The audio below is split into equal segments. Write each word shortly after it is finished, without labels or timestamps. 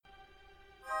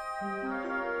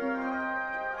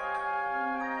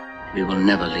We will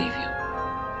never leave you,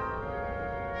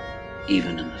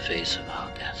 even in the face of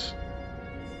our death.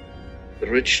 The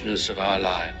richness of our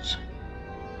lives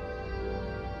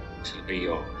shall be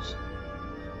yours.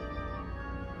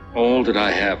 All that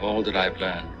I have, all that I've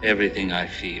learned, everything I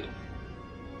feel,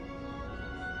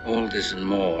 all this and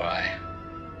more I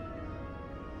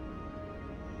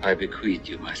bequeath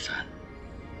you, my son.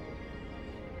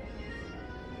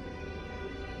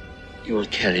 You will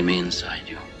carry me inside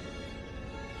you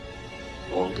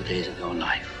all the days of your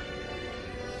life.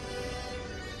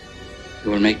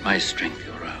 You will make my strength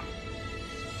your own.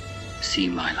 See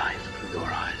my life through your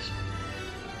eyes,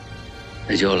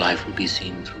 as your life will be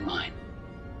seen through mine.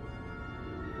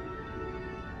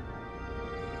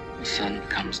 The son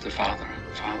becomes the father, and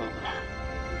the father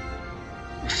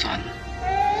the son.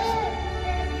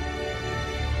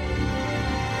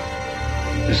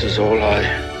 This is all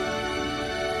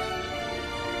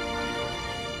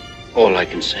I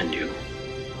can send you.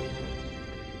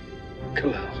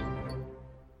 Kal-El.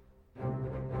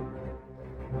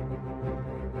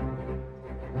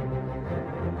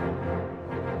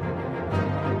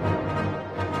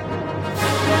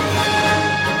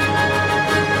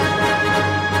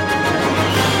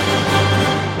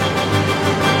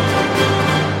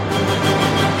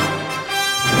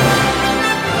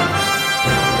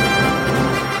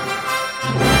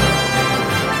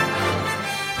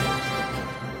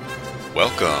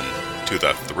 Welcome to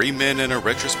the Three Men in a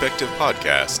Retrospective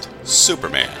podcast,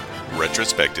 Superman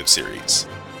Retrospective Series.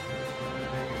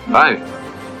 Hi.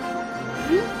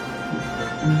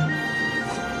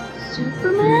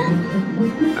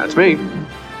 Superman? That's me.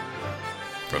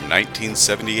 From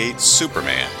 1978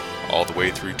 Superman, all the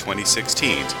way through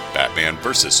 2016's Batman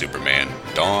vs. Superman,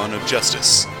 Dawn of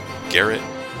Justice. Garrett.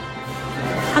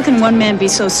 How can one man be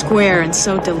so square and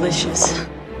so delicious?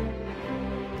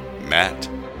 Matt.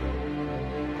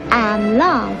 I'm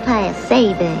long past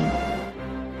saving.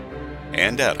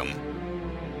 And Adam.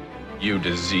 You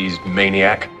diseased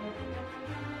maniac.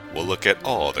 We'll look at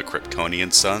all the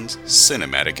Kryptonian Sun's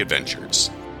cinematic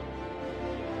adventures.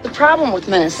 The problem with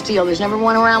Men of Steel, there's never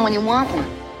one around when you want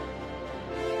one.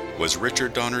 Was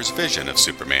Richard Donner's vision of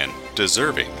Superman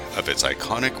deserving of its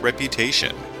iconic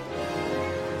reputation?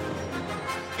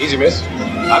 Easy, miss.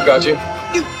 I've got you.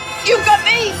 You've got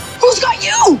me! Who's got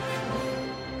you?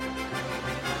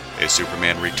 Is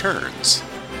Superman Returns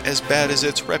as bad as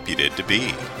it's reputed to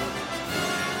be?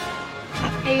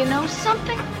 Hey, you know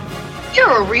something?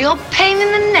 You're a real pain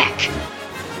in the neck.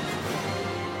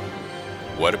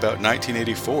 What about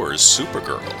 1984's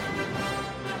Supergirl?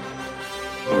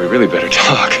 Well, we really better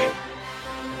talk.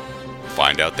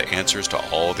 Find out the answers to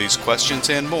all these questions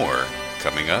and more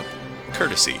coming up,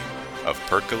 courtesy of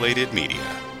Percolated Media.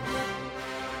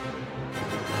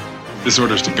 This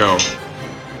order's to go.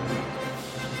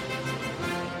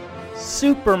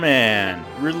 Superman,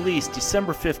 released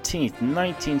December 15th,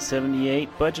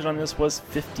 1978. Budget on this was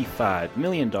 $55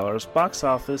 million. Box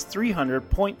office,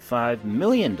 $300.5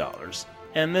 million.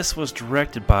 And this was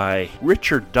directed by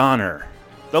Richard Donner,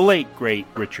 the late, great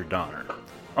Richard Donner.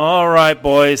 All right,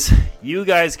 boys, you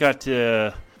guys got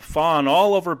to fawn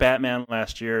all over Batman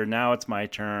last year. Now it's my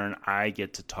turn. I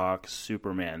get to talk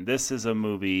Superman. This is a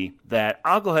movie that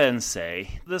I'll go ahead and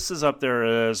say this is up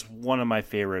there as one of my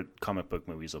favorite comic book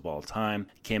movies of all time.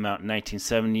 It came out in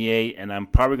 1978, and I'm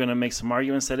probably going to make some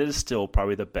arguments that it is still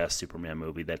probably the best Superman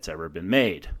movie that's ever been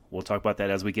made. We'll talk about that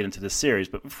as we get into the series.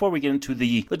 But before we get into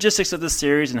the logistics of the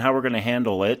series and how we're going to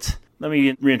handle it, let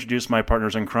me reintroduce my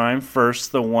partners in crime.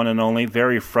 First, the one and only,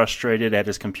 very frustrated at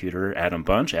his computer, Adam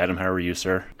Bunch. Adam, how are you,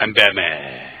 sir? I'm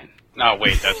Batman. No,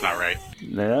 wait, that's not right.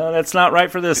 No, that's not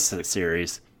right for this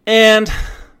series. And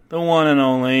the one and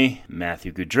only,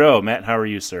 Matthew Goudreau. Matt, how are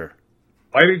you, sir?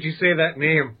 Why did you say that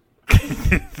name?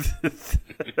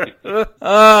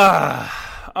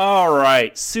 All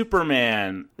right,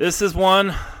 Superman. This is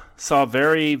one saw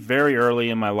very, very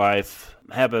early in my life.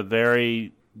 Have a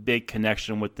very big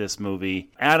connection with this movie.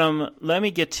 Adam, let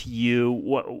me get to you.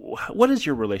 What is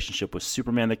your relationship with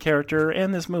Superman, the character,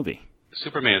 and this movie?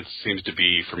 Superman seems to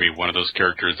be, for me, one of those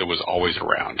characters that was always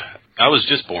around. I was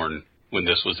just born when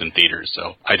this was in theaters,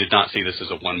 so I did not see this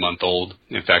as a 1-month-old.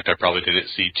 In fact, I probably didn't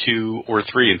see 2 or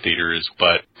 3 in theaters,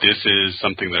 but this is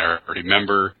something that I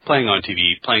remember playing on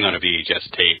TV, playing on a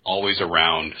VHS tape, always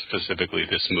around, specifically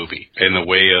this movie. In the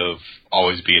way of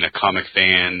always being a comic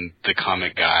fan, the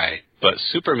comic guy, but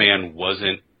Superman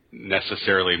wasn't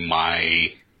necessarily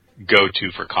my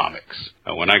go-to for comics.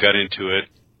 When I got into it,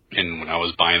 and when I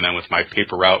was buying them with my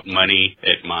paper route money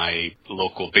at my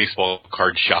local baseball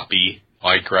card shoppy,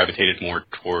 I gravitated more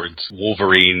towards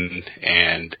Wolverine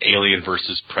and Alien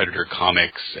versus Predator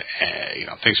comics,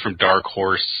 things from Dark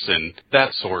Horse and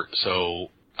that sort. So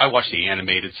I watched the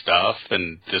animated stuff,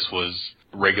 and this was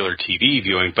regular TV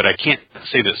viewing, but I can't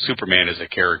say that Superman as a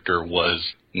character was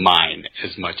mine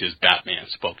as much as Batman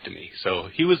spoke to me. So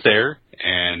he was there,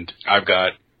 and I've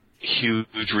got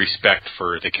huge respect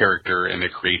for the character and the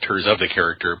creators of the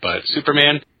character, but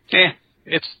Superman,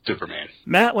 it's Superman.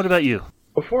 Matt, what about you?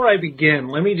 Before I begin,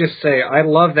 let me just say I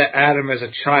love that Adam as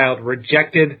a child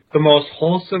rejected the most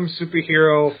wholesome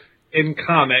superhero in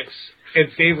comics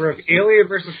in favor of Alien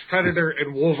versus Predator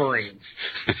and Wolverine.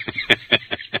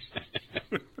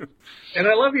 And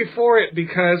I love you for it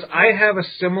because I have a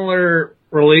similar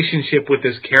relationship with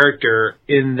this character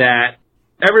in that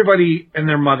everybody and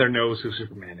their mother knows who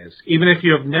Superman is. Even if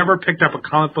you have never picked up a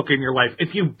comic book in your life,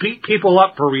 if you beat people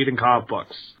up for reading comic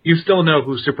books, you still know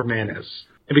who Superman is.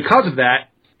 And because of that,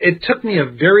 it took me a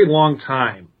very long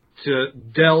time to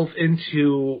delve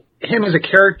into him as a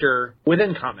character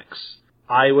within comics.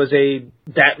 I was a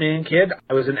Batman kid.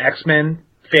 I was an X-Men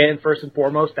fan first and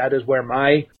foremost. That is where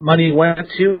my money went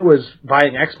to, was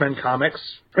buying X-Men comics.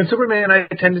 And Superman I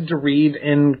tended to read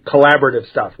in collaborative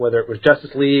stuff, whether it was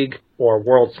Justice League or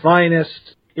World's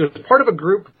Finest. It was part of a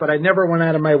group, but I never went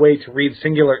out of my way to read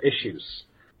singular issues.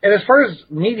 And as far as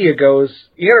media goes,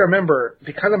 you gotta remember,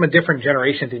 because I'm a different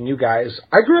generation than you guys,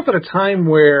 I grew up at a time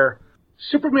where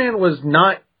Superman was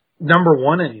not number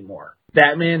one anymore.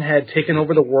 Batman had taken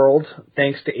over the world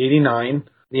thanks to 89,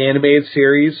 the animated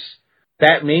series.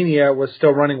 Batmania was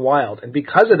still running wild. And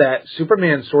because of that,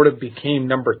 Superman sort of became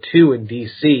number two in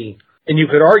DC. And you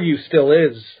could argue still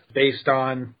is, based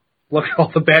on, look at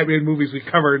all the Batman movies we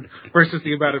covered versus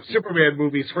the amount of Superman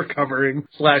movies we're covering,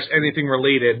 / anything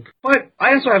related. But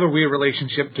I also have a weird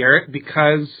relationship, Garrett,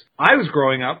 because I was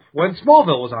growing up when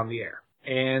Smallville was on the air.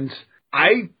 And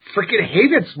I freaking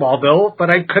hated Smallville, but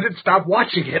I couldn't stop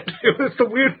watching it. It was the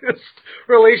weirdest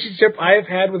relationship I have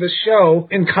had with a show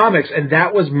in comics, and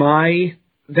that was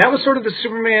sort of the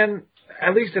Superman,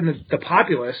 at least in the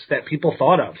populace, that people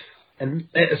thought of. And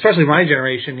especially my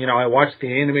generation, I watched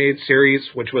the animated series,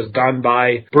 which was done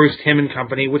by Bruce Timm and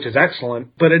Company, which is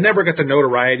excellent, but it never got the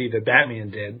notoriety that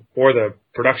Batman did, or the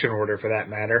production order for that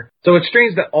matter. So it's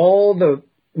strange that all the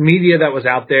media that was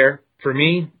out there, for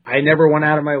me, I never went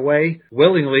out of my way,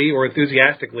 willingly or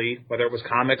enthusiastically, whether it was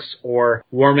comics or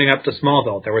warming up to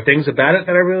Smallville. There were things about it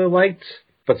that I really liked,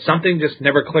 but something just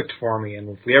never clicked for me. And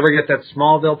if we ever get that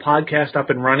Smallville podcast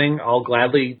up and running, I'll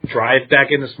gladly drive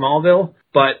back into Smallville.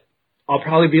 But I'll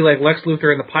probably be like Lex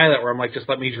Luthor in the pilot, where I'm like, just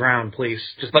let me drown, please.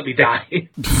 Just let me die.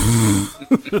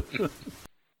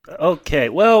 Okay,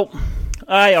 well,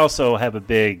 I also have a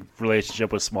big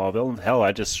relationship with Smallville. Hell,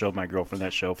 I just showed my girlfriend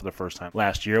that show for the first time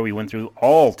last year. We went through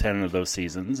all 10 of those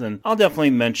seasons, and I'll definitely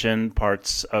mention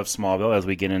parts of Smallville as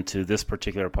we get into this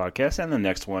particular podcast and the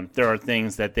next one. There are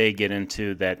things that they get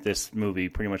into that this movie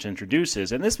pretty much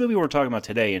introduces, and this movie we're talking about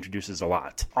today introduces a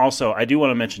lot. Also, I do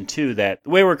want to mention, too, that the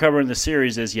way we're covering the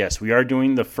series is, yes, we are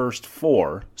doing the first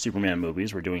 4 Superman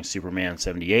movies. We're doing Superman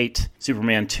 78,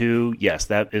 Superman 2. Yes,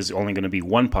 that is only going to be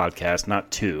one podcast,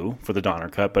 not 2, for the Donner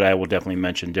Cut, but I will definitely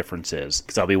mention differences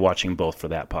because I'll be watching both for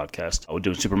that podcast. I'll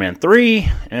do Superman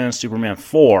 3 and Superman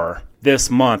 4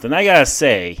 this month. And I gotta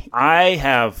say, I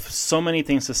have so many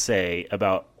things to say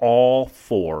about all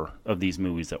 4 of these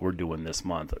movies that we're doing this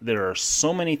month. There are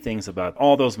so many things about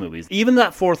all those movies. Even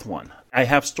that 4th one. I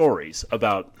have stories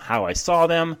about how I saw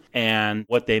them and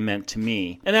what they meant to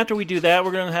me. And after we do that,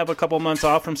 we're going to have a couple months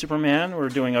off from Superman. We're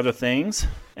doing other things.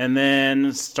 And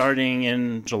then starting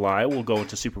in July, we'll go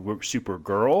into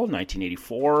Supergirl,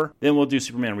 1984. Then we'll do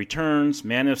Superman Returns,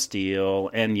 Man of Steel,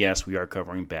 and yes, we are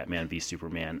covering Batman v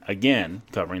Superman again,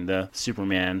 covering the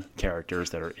Superman characters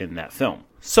that are in that film.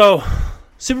 So,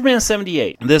 Superman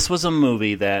 78. This was a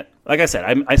movie that, like I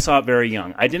said, I saw it very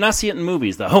young. I did not see it in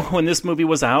movies, though. When this movie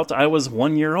was out, I was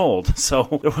 1 year old.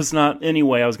 So there was not any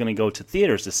way I was going to go to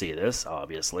theaters to see this,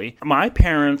 obviously. My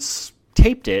parents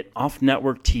taped it off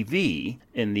network TV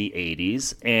in the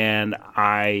 80s, and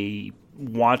I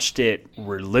watched it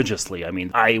religiously. I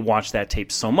mean, I watched that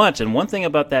tape so much. And one thing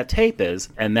about that tape is,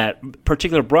 and that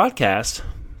particular broadcast,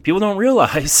 people don't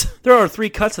realize, there are 3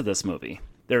 cuts of this movie.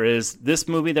 There is this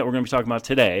movie that we're going to be talking about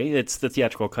today. It's the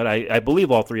theatrical cut. I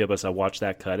believe all 3 of us have watched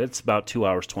that cut. It's about 2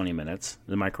 hours, 20 minutes.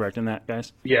 Am I correct in that,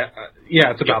 guys? Yeah,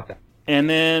 it's about that. And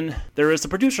then there is the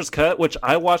producer's cut, which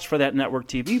I watched for that network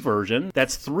TV version.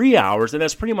 That's 3 hours, and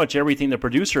that's pretty much everything the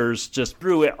producers just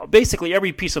threw, basically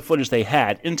every piece of footage they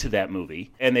had into that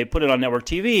movie. And they put it on network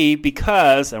TV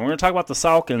because, and we're going to talk about the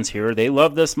Salkins here, they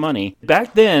love this money.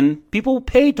 Back then, people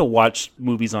paid to watch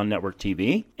movies on network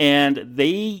TV, and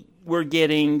they were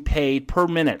getting paid per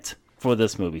minute for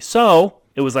this movie. So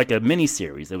it was like a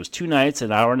mini-series. It was 2 nights,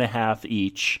 an hour and a half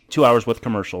each, 2 hours with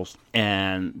commercials,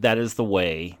 and that is the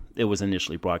way it was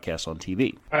initially broadcast on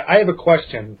TV. I have a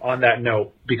question on that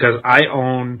note, because I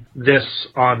own this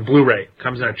on Blu-ray. It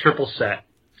comes in a triple set.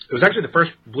 It was actually the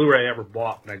first Blu-ray I ever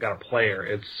bought when I got a player.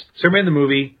 It's Superman the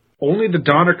movie, only the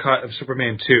Donner cut of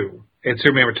Superman 2, and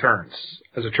Superman Returns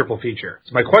as a triple feature.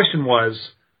 So my question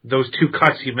was, those 2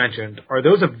 cuts you mentioned, are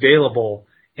those available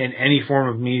in any form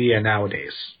of media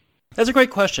nowadays? That's a great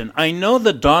question. I know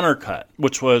the Donner cut,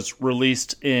 which was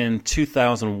released in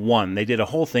 2001. They did a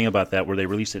whole thing about that where they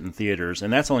released it in theaters,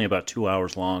 and that's only about 2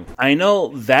 hours long. I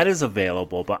know that is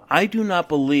available, but I do not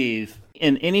believe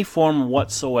in any form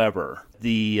whatsoever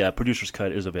the producer's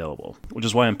cut is available, which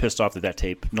is why I'm pissed off that that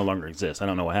tape no longer exists. I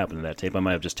don't know what happened to that tape. I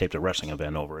might have just taped a wrestling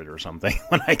event over it or something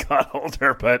when I got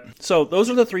older. But so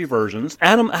those are the 3 versions.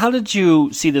 Adam, how did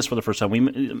you see this for the first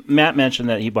time? Matt mentioned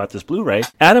that he bought this Blu-ray.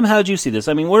 Adam, how did you see this?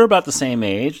 I mean, we're about the same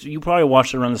age. You probably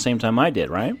watched it around the same time I did,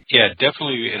 right? Yeah,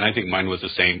 definitely. And I think mine was the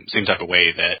same type of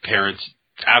way that parents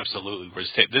absolutely were.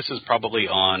 This is probably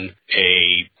on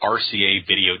a RCA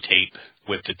videotape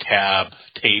with the tab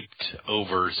taped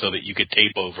over so that you could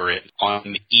tape over it on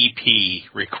an EP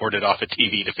recorded off a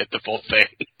TV to fit the full thing,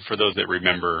 for those that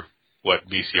remember what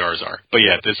VCRs are. But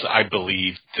yeah, I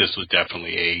believe this was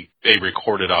definitely a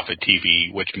recorded off a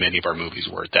TV, which many of our movies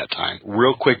were at that time.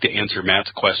 Real quick to answer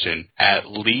Matt's question, at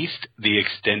least the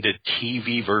extended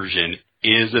TV version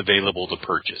is available to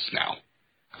purchase now.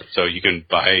 So you can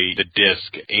buy the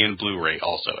disc and Blu-ray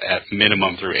also, at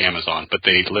minimum through Amazon, but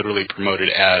they literally promote it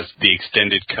as the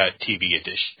extended cut TV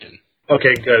edition.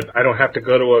 Okay, good. I don't have to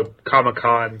go to a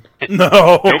Comic-Con.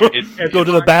 No. Go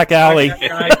to the back alley.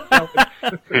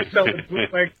 Selling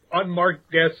bootleg,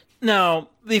 unmarked discs. Now,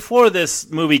 before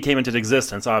this movie came into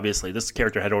existence, obviously, this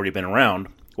character had already been around,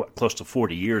 close to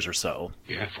 40 years or so.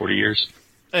 Yeah, 40 years.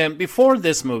 And before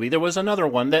this movie, there was another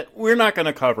one that we're not going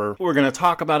to cover. We're going to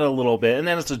talk about it a little bit, and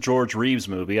then it's a George Reeves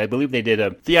movie. I believe they did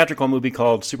a theatrical movie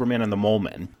called Superman and the Mole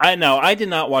Men. I did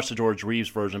not watch the George Reeves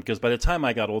version, because by the time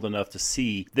I got old enough to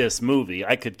see this movie,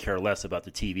 I could care less about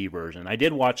the TV version. I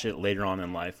did watch it later on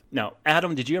in life. Now,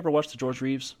 Adam, did you ever watch the George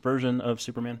Reeves version of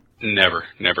Superman? Never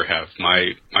have.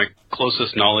 My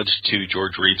closest knowledge to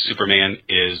George Reeves' Superman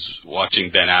is watching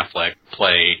Ben Affleck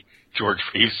play George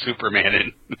Reeves' Superman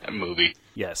in that movie.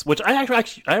 Yes, which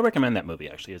I recommend that movie,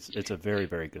 actually. It's a very,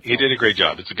 very good film. He did a great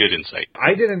job. It's a good insight.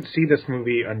 I didn't see this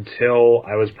movie until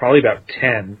I was probably about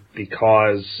 10,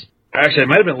 because actually it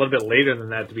might have been a little bit later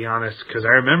than that, to be honest, because I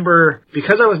remember,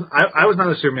 because I was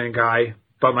not a Superman guy,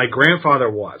 but my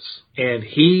grandfather was, and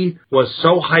he was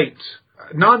so hyped,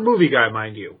 non-movie guy,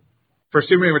 mind you, for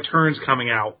Superman Returns coming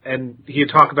out, and he'd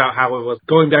talk about how it was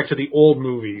going back to the old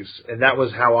movies, and that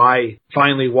was how I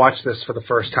finally watched this for the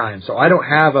first time. So I don't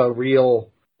have a real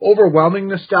overwhelming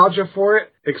nostalgia for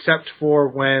it, except for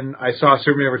when I saw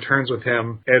Superman Returns with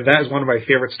him, and that is one of my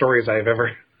favorite stories I've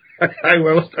ever... I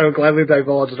will gladly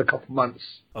divulge in a couple months.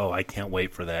 Oh, I can't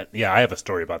wait for that. Yeah, I have a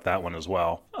story about that one as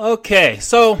well. Okay,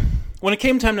 so when it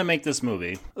came time to make this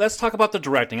movie, let's talk about the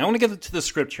directing. I want to get to the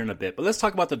script here in a bit, but let's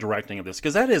talk about the directing of this,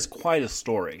 because that is quite a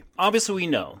story. Obviously, we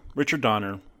know Richard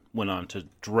Donner went on to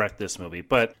direct this movie,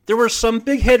 but there were some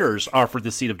big hitters offered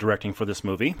the seat of directing for this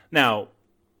movie. Now,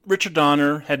 Richard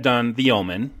Donner had done The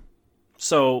Omen,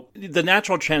 so the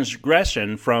natural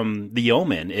transgression from The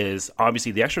Omen is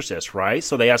obviously The Exorcist, right?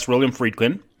 So they asked William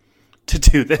Friedkin to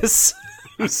do this,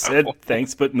 who said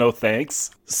thanks but no thanks.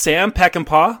 Sam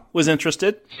Peckinpah was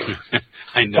interested.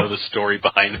 I know the story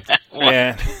behind that one.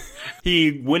 And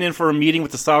he went in for a meeting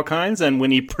with the Salkinds, and when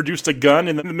he produced a gun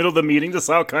in the middle of the meeting, the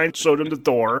Salkinds showed him the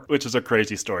door, which is a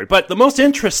crazy story. But the most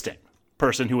interesting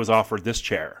person who was offered this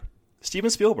chair, Steven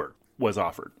Spielberg, was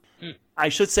offered. I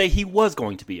should say he was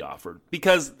going to be offered,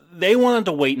 because they wanted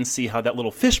to wait and see how that little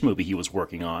fish movie he was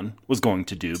working on was going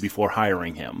to do before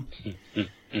hiring him.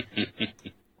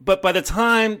 But by the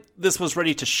time this was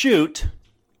ready to shoot,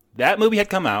 that movie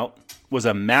had come out, was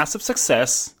a massive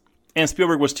success, and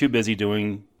Spielberg was too busy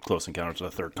doing Close Encounters of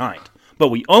the Third Kind. But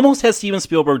we almost had Steven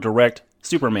Spielberg direct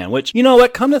Superman, which, you know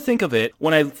what, come to think of it,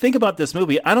 when I think about this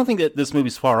movie, I don't think that this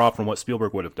movie's far off from what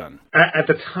Spielberg would have done. At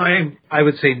the time, I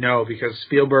would say no, because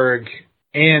Spielberg,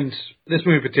 and this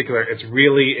movie in particular, it's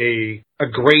really a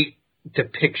great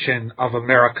depiction of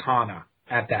Americana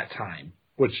at that time,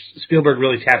 which Spielberg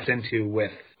really taps into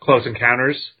with Close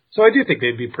Encounters. So I do think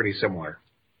they'd be pretty similar.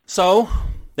 So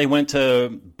they went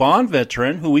to Bond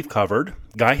veteran, who we've covered,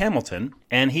 Guy Hamilton,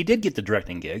 and he did get the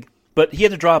directing gig. But he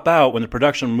had to drop out when the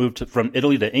production moved from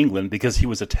Italy to England because he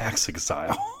was a tax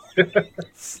exile.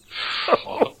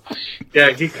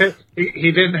 Yeah, he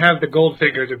didn't have the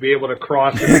Goldfinger to be able to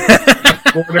cross the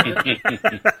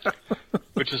border.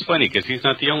 Which is funny, because he's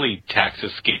not the only tax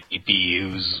escapee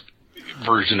whose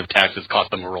version of taxes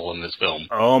cost them a role in this film.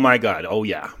 Oh my god, oh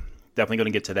yeah. Definitely going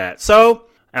to get to that. So,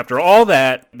 after all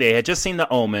that, they had just seen The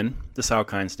Omen, the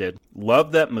Salkinds did,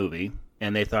 loved that movie,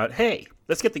 and they thought, hey,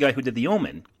 let's get the guy who did The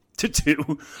Omen to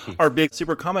do our big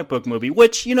super comic book movie,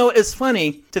 which, you know, is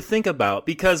funny to think about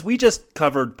because we just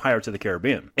covered Pirates of the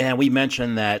Caribbean. And we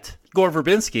mentioned that Gore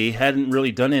Verbinski hadn't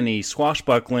really done any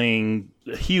swashbuckling,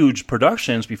 huge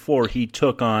productions before he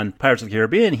took on Pirates of the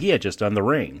Caribbean. He had just done The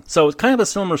Ring. So it's kind of a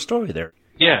similar story there.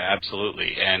 Yeah,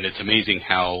 absolutely. And it's amazing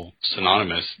how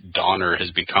synonymous Donner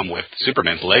has become with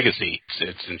Superman's legacy.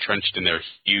 It's entrenched in there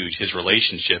huge. His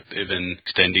relationship even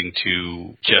extending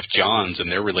to Jeff Johns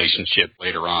and their relationship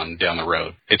later on down the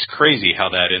road. It's crazy how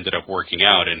that ended up working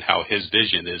out and how his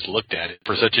vision is looked at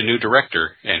for such a new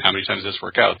director, and how many times this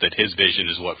worked out that his vision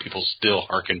is what people still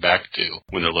harken back to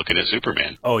when they're looking at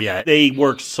Superman. Oh, yeah. They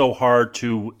worked so hard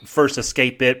to first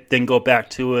escape it, then go back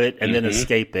to it, and then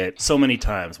escape it so many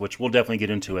times, which we'll definitely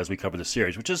get into as we cover the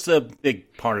series, which is a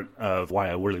big part of why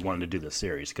I really wanted to do this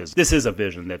series, because this is a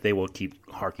vision that they will keep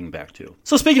harking back to.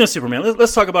 So speaking of Superman,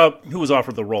 let's talk about who was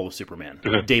offered the role of Superman.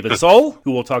 David Soul,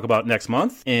 who we'll talk about next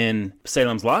month in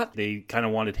Salem's Lot. They kind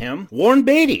of wanted him. Warren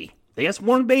Beatty. They asked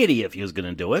Warren Beatty if he was going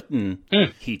to do it, and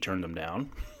he turned them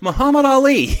down. Muhammad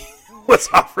Ali was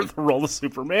offered the role of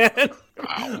Superman.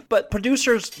 Wow. But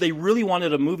producers, they really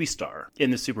wanted a movie star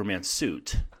in the Superman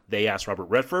suit. They asked Robert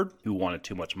Redford, who wanted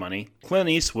too much money. Clint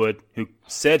Eastwood, who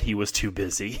said he was too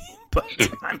busy. But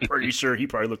I'm pretty sure he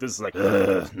probably looked at this like,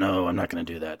 no, I'm not going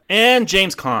to do that. And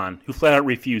James Caan, who flat out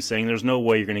refused, saying there's no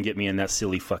way you're going to get me in that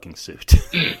silly fucking suit.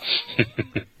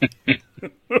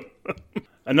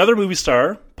 Another movie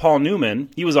star, Paul Newman,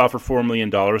 he was offered $4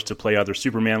 million to play either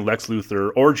Superman, Lex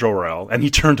Luthor, or Jor-El, and he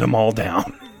turned them all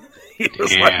down. He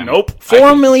was like, nope,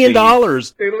 $4 million.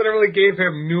 They literally gave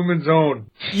him Newman's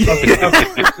Own.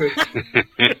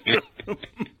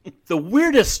 The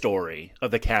weirdest story of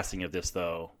the casting of this,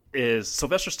 though, is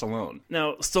Sylvester Stallone.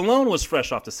 Now, Stallone was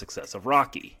fresh off the success of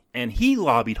Rocky, and he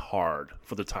lobbied hard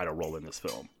for the title role in this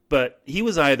film. But he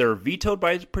was either vetoed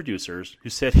by his producers, who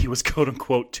said he was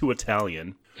quote-unquote too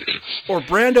Italian, or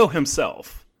Brando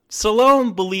himself.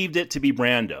 Stallone believed it to be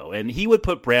Brando, and he would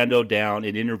put Brando down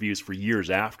in interviews for years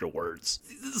afterwards.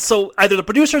 So either the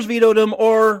producers vetoed him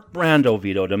or Brando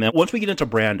vetoed him. And once we get into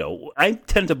Brando, I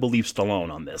tend to believe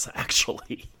Stallone on this,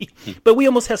 actually. But we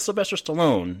almost had Sylvester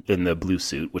Stallone in the blue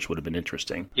suit, which would have been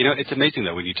interesting. You know, it's amazing,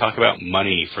 though, when you talk about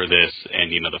money for this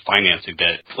and, you know, the financing,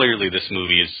 that clearly this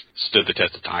movie has stood the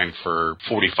test of time for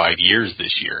 45 years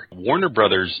this year. Warner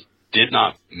Brothers did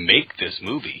not make this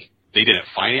movie. They didn't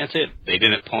finance it. They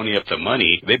didn't pony up the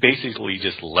money. They basically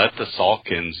just let the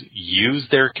Salkinds use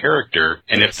their character,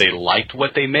 and if they liked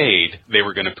what they made, they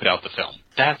were going to put out the film.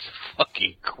 That's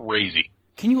fucking crazy.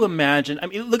 Can you imagine? I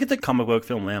mean, look at the comic book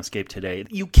film landscape today.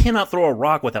 You cannot throw a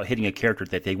rock without hitting a character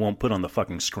that they won't put on the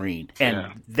fucking screen.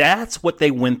 And that's what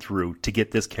they went through to get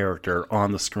this character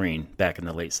on the screen back in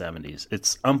the late 70s.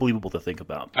 It's unbelievable to think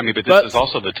about. I mean, but this is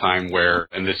also the time where,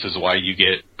 and this is why you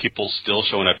get people still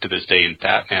showing up to this day in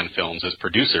Batman films as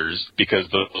producers, because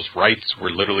those rights were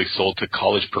literally sold to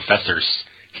college professors.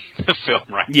 The film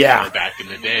back in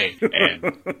the day,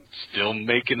 and still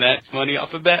making that money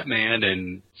off of Batman.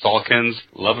 And Salkinds,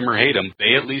 love him or hate him,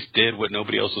 they at least did what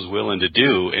nobody else was willing to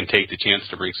do and take the chance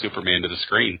to bring Superman to the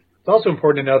screen. It's also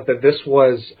important to note that this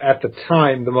was, at the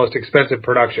time, the most expensive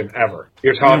production ever.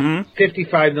 You're talking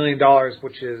 $55 million,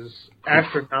 which is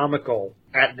astronomical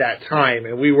at that time,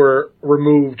 and we were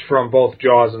removed from both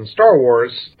Jaws and Star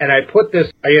Wars, and I put this,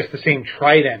 I guess, the same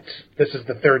trident. This is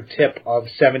the third tip of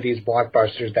 70s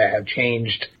blockbusters that have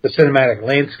changed the cinematic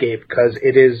landscape, because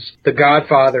it is the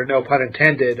godfather, no pun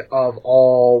intended, of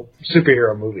all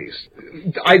superhero movies.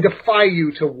 I defy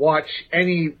you to watch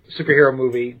any superhero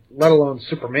movie, let alone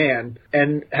Superman,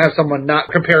 and have someone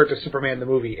not compare it to Superman the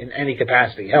movie in any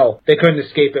capacity. Hell, they couldn't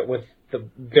escape it with the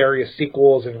various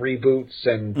sequels and reboots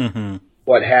and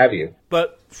what have you.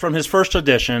 But from his first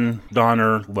audition,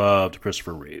 Donner loved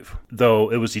Christopher Reeve, though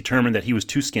it was determined that he was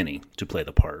too skinny to play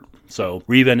the part. So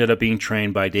Reeve ended up being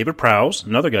trained by David Prowse,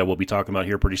 another guy we'll be talking about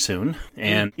here pretty soon,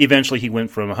 and eventually he went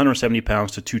from 170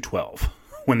 pounds to 212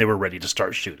 when they were ready to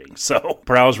start shooting. So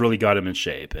Prowse really got him in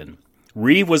shape, and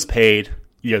Reeve was paid,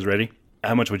 you guys ready?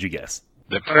 How much would you guess?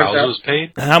 The Prowse was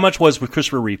paid? How much was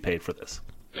Christopher Reeve paid for this?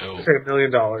 Oh. Say $1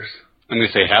 million. I'm going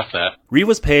to say half that. Reeve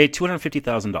was paid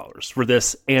 $250,000 for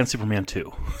this and Superman 2.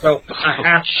 So a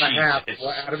half,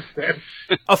 what Adam said.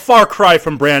 A far cry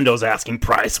from Brando's asking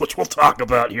price, which we'll talk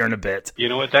about here in a bit. You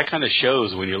know what? That kind of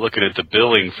shows when you're looking at the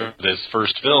billing for this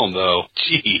first film, though.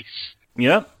 Jeez.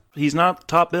 Yep. He's not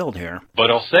top billed here.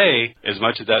 But I'll say, as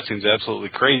much as that seems absolutely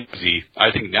crazy, I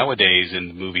think nowadays in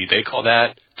the movie they call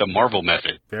that the Marvel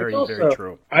method. Very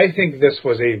true. I think this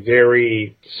was a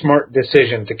very smart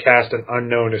decision to cast an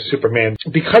unknown as Superman.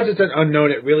 Because it's an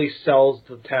unknown, it really sells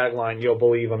the tagline, "You'll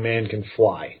believe a man can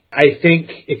fly." I think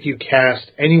if you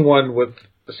cast anyone with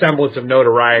a semblance of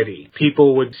notoriety,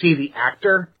 people would see the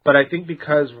actor. But I think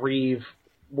because Reeve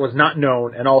was not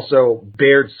known and also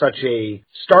bared such a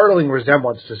startling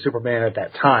resemblance to Superman at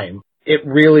that time, it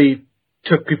really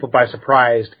took people by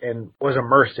surprise and was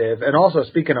immersive. And also,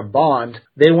 speaking of Bond,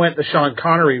 they went the Sean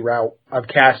Connery route of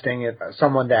casting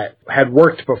someone that had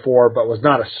worked before but was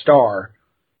not a star.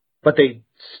 But they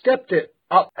stepped it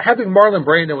up. Having Marlon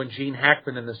Brando and Gene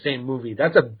Hackman in the same movie,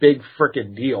 that's a big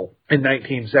frickin' deal in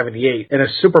 1978 in a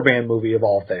Superman movie of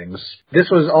all things. This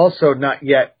was also not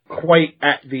yet quite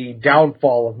at the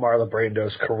downfall of Marlon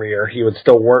Brando's career. He would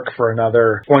still work for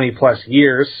another 20 plus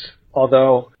years.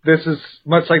 Although this is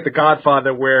much like The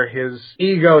Godfather, where his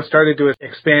ego started to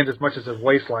expand as much as his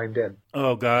waistline did.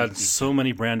 Oh, God. So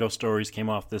many Brando stories came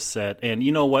off this set. And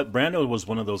you know what? Brando was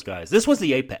one of those guys. This was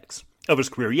the apex of his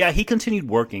career. Yeah, he continued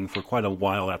working for quite a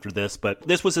while after this, but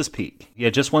this was his peak. He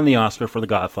had just won the Oscar for The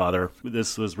Godfather.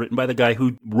 This was written by the guy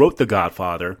who wrote The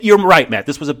Godfather. You're right, Matt.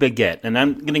 This was a big get, and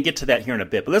I'm going to get to that here in a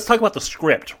bit. But let's talk about the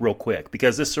script real quick,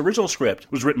 because this original script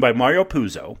was written by Mario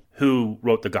Puzo, who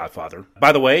wrote The Godfather.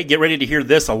 By the way, get ready to hear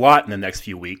this a lot in the next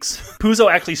few weeks.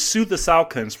 Puzo actually sued the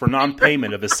Salkinds for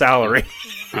non-payment of his salary.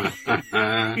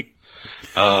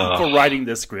 For writing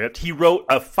this script. He wrote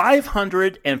a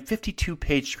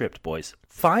 552-page script, boys.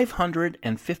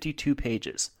 552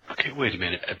 pages. Okay, wait a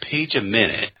minute. A page a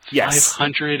minute? Yes.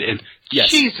 500 and...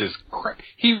 Yes. Jesus Christ.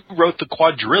 He wrote the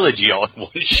quadrilogy all in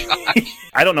one shot.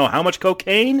 I don't know how much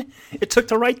cocaine it took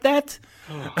to write that.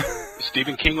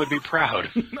 Stephen King would be proud.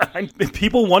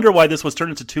 People wonder why this was turned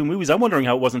into 2 movies. I'm wondering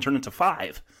how it wasn't turned into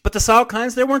 5. But the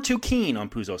Salkinds, they weren't too keen on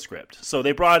Puzo's script. So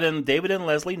they brought in David and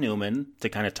Leslie Newman to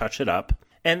kind of touch it up.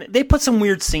 And they put some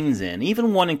weird scenes in,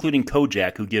 even one including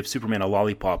Kojak, who gives Superman a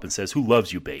lollipop and says, "Who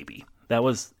loves you, baby?" That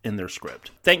was in their script.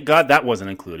 Thank God that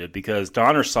wasn't included, because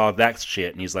Donner saw that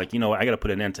shit, and he's like, you know what, I got to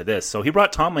put an end to this. So he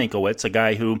brought Tom Mankiewicz, a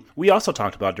guy who we also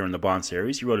talked about during the Bond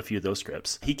series. He wrote a few of those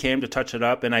scripts. He came to touch it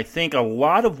up, and I think a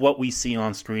lot of what we see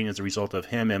on screen is a result of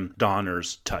him and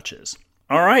Donner's touches.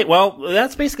 All right, well,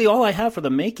 that's basically all I have for the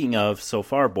making of so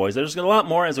far, boys. There's a lot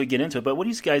more as we get into it, but what do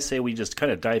you guys say we just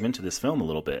kind of dive into this film a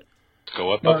little bit?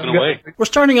 Go up and away. We're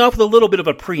starting off with a little bit of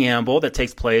a preamble that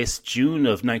takes place June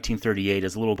of 1938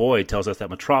 as a little boy tells us that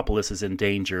Metropolis is in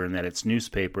danger and that its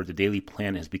newspaper, the Daily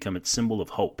Planet, has become its symbol of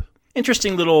hope.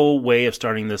 Interesting little way of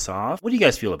starting this off. What do you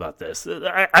guys feel about this?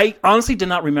 I honestly did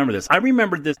not remember this. I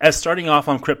remembered this as starting off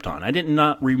on Krypton. I did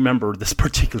not remember this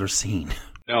particular scene.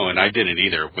 No, and I didn't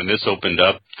either. When this opened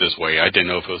up this way, I didn't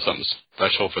know if it was something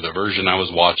special for the version I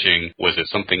was watching. Was it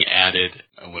something added?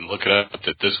 I would look it up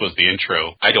that this was the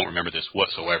intro. I don't remember this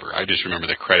whatsoever. I just remember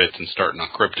the credits and starting on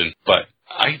Krypton. But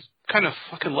I kind of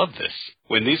fucking love this.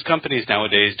 When these companies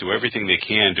nowadays do everything they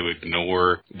can to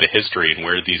ignore the history and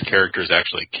where these characters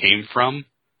actually came from,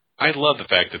 I love the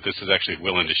fact that this is actually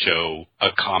willing to show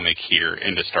a comic here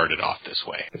and to start it off this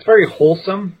way. It's very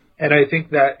wholesome. And I think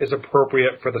that is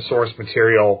appropriate for the source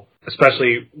material,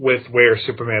 especially with where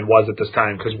Superman was at this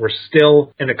time, because we're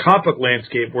still, in the comic book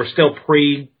landscape, we're still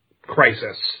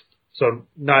pre-crisis. So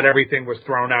not everything was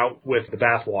thrown out with the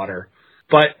bathwater.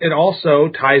 But it also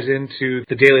ties into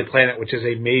the Daily Planet, which is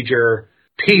a major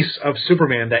piece of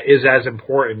Superman that is as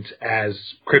important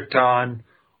as Krypton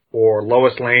or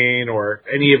Lois Lane or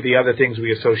any of the other things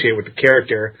we associate with the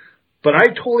character. But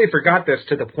I totally forgot this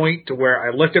to the point to where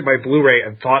I looked at my Blu-ray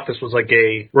and thought this was like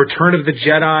a Return of the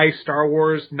Jedi Star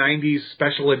Wars 90s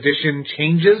special edition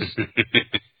changes.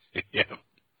 Yeah.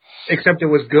 Except it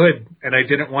was good, and I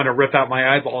didn't want to rip out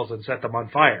my eyeballs and set them on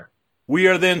fire. We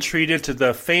are then treated to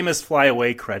the famous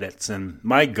flyaway credits, and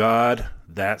my God,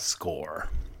 that score.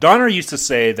 Donner used to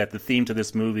say that the theme to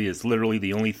this movie is literally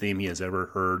the only theme he has ever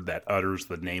heard that utters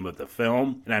the name of the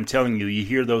film. And I'm telling you, you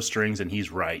hear those strings and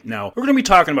he's right. Now, we're going to be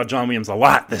talking about John Williams a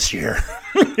lot this year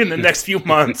in the next few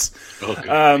months.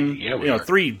 Okay.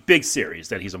 3 big series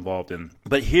that he's involved in.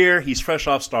 But here, he's fresh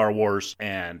off Star Wars.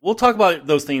 And we'll talk about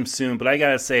those themes soon. But I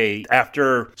got to say,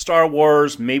 after Star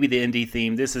Wars, maybe the indie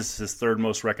theme, this is his third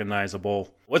most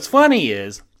recognizable. What's funny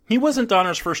is, he wasn't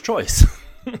Donner's first choice.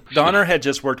 Donner had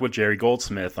just worked with Jerry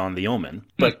Goldsmith on The Omen,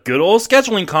 but good old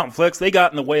scheduling conflicts, they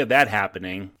got in the way of that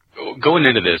happening. Going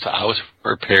into this, I was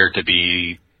prepared to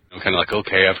be kind of like,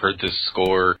 okay, I've heard this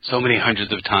score so many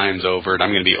hundreds of times over, and I'm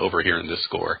going to be overhearing this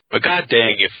score. But god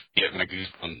dang, if you get my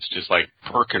goosebumps just like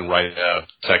perking right a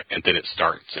second, then it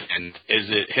starts. And as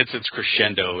it hits its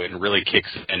crescendo and really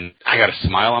kicks in, I got a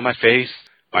smile on my face.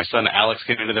 My son Alex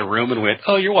came into the room and went,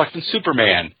 oh, you're watching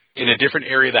Superman. In a different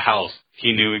area of the house,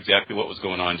 he knew exactly what was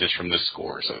going on just from the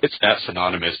score. So it's that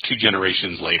synonymous 2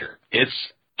 generations later. It's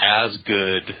as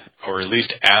good, or at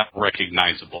least as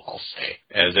recognizable, I'll say,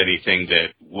 as anything that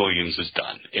Williams has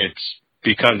done. It's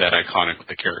become that iconic with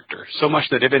the character. So much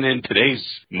that even in today's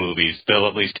movies, they'll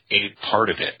at least aid part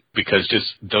of it, because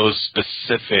just those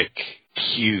specific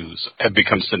cues have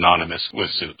become synonymous with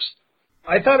Supes.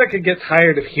 I thought I could get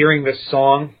tired of hearing this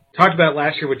song. Talked about it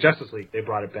last year with Justice League. They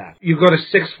brought it back. You go to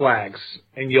Six Flags,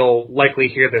 and you'll likely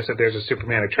hear this if there's a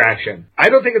Superman attraction. I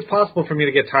don't think it's possible for me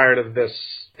to get tired of this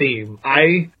theme.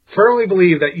 I firmly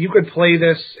believe that you could play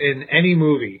this in any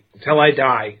movie until I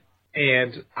die,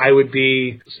 and I would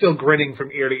be still grinning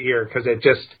from ear to ear, because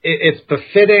it's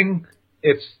befitting,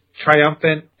 it's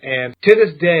triumphant, and to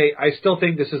this day, I still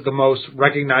think this is the most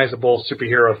recognizable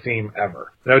superhero theme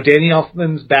ever. Now, Danny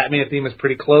Elfman's Batman theme is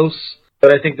pretty close,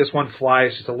 but I think this one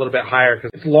flies just a little bit higher because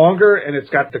it's longer and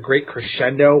it's got the great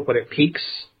crescendo, but it peaks.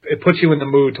 It puts you in the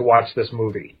mood to watch this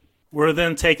movie. We're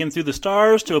then taken through the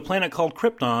stars to a planet called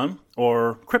Krypton,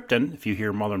 or Krypton, if you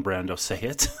hear Marlon Brando say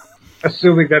it.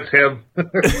 Assuming that's him.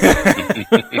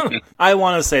 I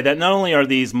want to say that not only are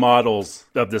these models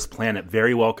of this planet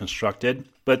very well constructed,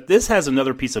 but this has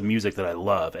another piece of music that I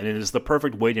love, and it is the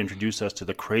perfect way to introduce us to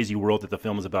the crazy world that the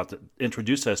film is about to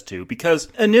introduce us to, because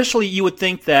initially you would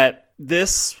think that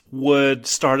this would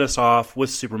start us off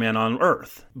with Superman on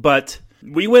Earth, but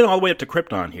we went all the way up to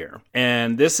Krypton here,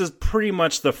 and this is pretty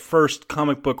much the first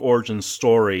comic book origin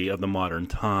story of the modern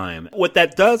time. What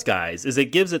that does, guys, is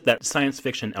it gives it that science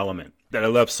fiction element that I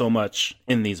love so much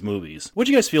in these movies. What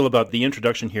do you guys feel about the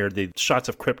introduction here, the shots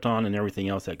of Krypton and everything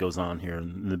else that goes on here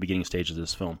in the beginning stages of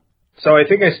this film? So I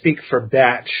think I speak for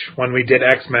Batch when we did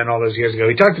X-Men all those years ago.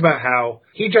 He talked about how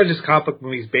he judges comic book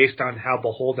movies based on how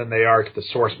beholden they are to the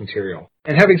source material.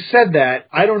 And having said that,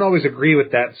 I don't always agree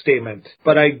with that statement,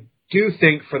 but I do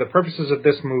think for the purposes of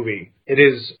this movie, it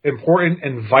is important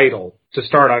and vital to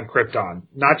start on Krypton,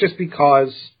 not just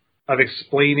because of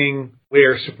explaining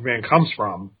where Superman comes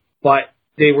from, but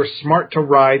they were smart to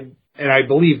ride, and I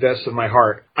believe this in my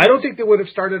heart. I don't think they would have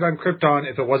started on Krypton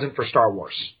if it wasn't for Star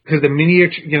Wars, because the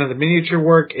miniature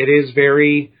work, it is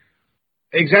very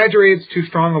exaggerated's too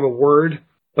strong of a word,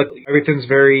 but everything's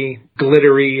very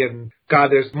glittery, and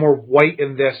God, there's more white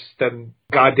in this than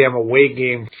goddamn away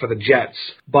game for the Jets.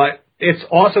 But it's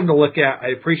awesome to look at. I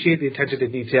appreciate the attention to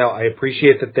detail. I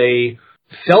appreciate that they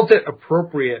felt it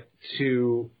appropriate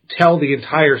to tell the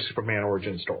entire Superman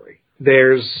origin story.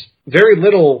 There's very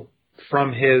little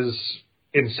from his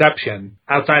inception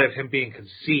outside of him being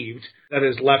conceived that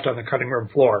is left on the cutting room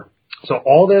floor. So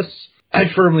all this I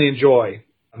firmly enjoy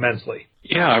immensely.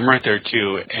 Yeah, I'm right there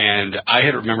too, and I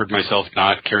had remembered myself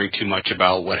not caring too much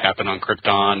about what happened on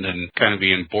Krypton and kind of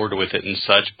being bored with it and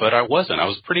such, but I wasn't. I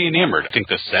was pretty enamored. I think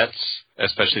the sets,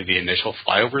 especially the initial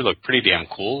flyover, look pretty damn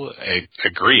cool. I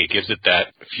agree. It gives it that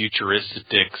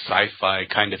futuristic sci-fi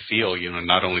kind of feel,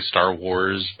 not only Star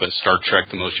Wars, but Star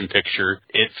Trek, the motion picture.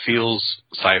 It feels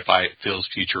sci-fi, it feels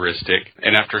futuristic,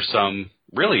 and after some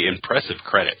really impressive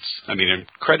credits. I mean,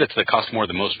 credits that cost more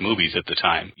than most movies at the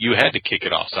time. You had to kick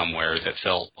it off somewhere that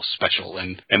felt special,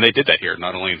 and they did that here.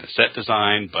 Not only the set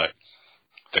design, but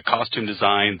the costume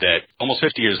design that almost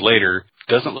 50 years later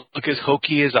doesn't look as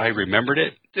hokey as I remembered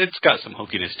it. It's got some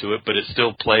hokiness to it, but it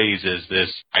still plays as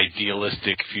this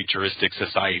idealistic, futuristic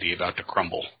society about to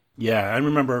crumble. Yeah, I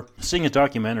remember seeing a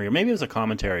documentary, or maybe it was a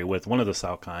commentary with one of the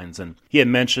Salkinds, and he had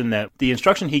mentioned that the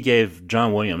instruction he gave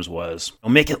John Williams was,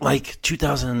 make it like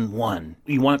 2001.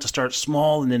 You want it to start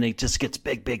small, and then it just gets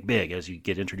big, big, big as you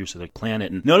get introduced to the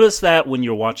planet. And notice that when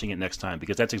you're watching it next time,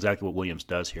 because that's exactly what Williams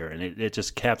does here, and it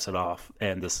just caps it off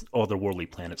and this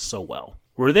otherworldly planet so well.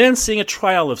 We're then seeing a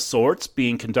trial of sorts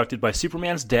being conducted by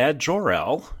Superman's dad,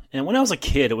 Jor-El, And when I was a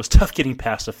kid, it was tough getting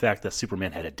past the fact that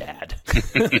Superman had a dad.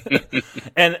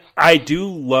 And I do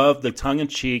love the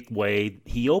tongue-in-cheek way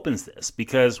he opens this,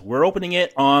 because we're opening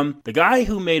it on the guy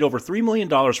who made over $3 million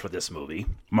for this movie,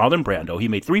 Marlon Brando. He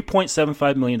made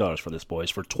 $3.75 million for this, boys,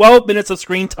 for 12 minutes of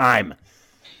screen time.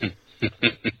 And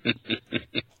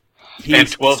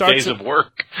 12 days of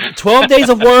work. 12 days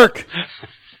of work.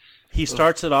 He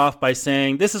starts it off by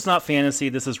saying, this is not fantasy,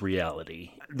 this is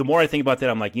reality. The more I think about that,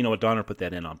 I'm like, you know what, Donner put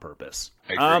that in on purpose.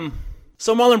 I agree.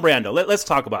 So Marlon Brando, let's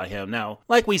talk about him. Now,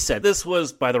 like we said, this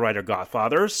was by the writer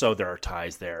Godfather, so there are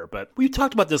ties there. But we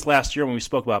talked about this last year when we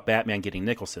spoke about Batman getting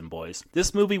Nicholson, boys.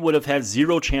 This movie would have had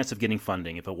zero chance of getting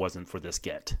funding if it wasn't for this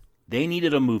get. They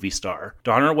needed a movie star.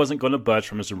 Donner wasn't going to budge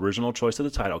from his original choice of the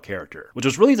title character, which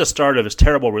was really the start of his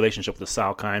terrible relationship with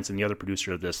Sal Kynes and the other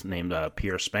producer of this named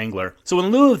Pierre Spangler. So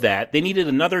in lieu of that, they needed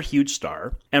another huge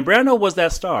star, and Brando was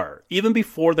that star. Even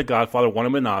before The Godfather won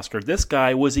him an Oscar, this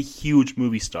guy was a huge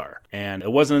movie star. And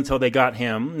it wasn't until they got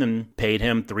him and paid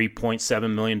him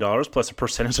 $3.7 million plus a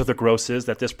percentage of the grosses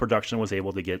that this production was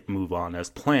able to move on as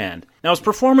planned. Now his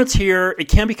performance here, it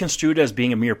can be construed as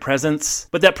being a mere presence,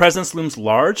 but that presence looms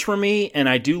large for me, and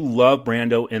I do love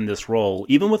Brando in this role,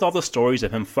 even with all the stories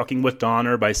of him fucking with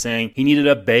Donner by saying he needed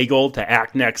a bagel to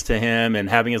act next to him and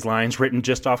having his lines written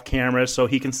just off camera so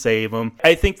he can save him.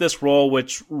 I think this role,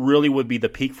 which really would be the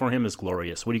peak for him, is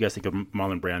glorious. What do you guys think of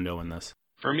Marlon Brando in this?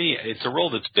 For me, it's a role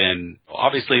that's been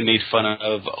obviously made fun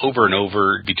of over and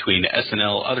over between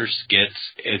SNL, other skits.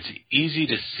 It's easy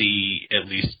to see, at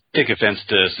least take offense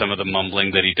to some of the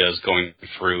mumbling that he does going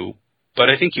through,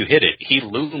 but I think you hit it. He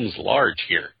looms large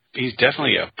here. He's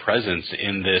definitely a presence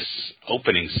in this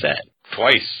opening set.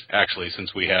 Twice, actually,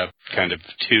 since we have kind of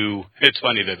two. It's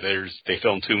funny that they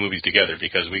filmed two movies together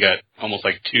because we got almost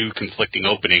like two conflicting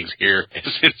openings here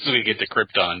since we get to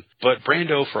Krypton. But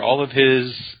Brando, for all of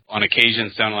his, on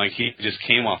occasion, sounded like he just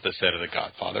came off the set of The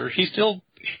Godfather,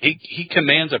 he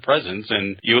commands a presence,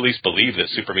 and you at least believe that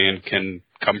Superman can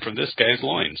come from this guy's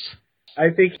loins. I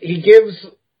think he gives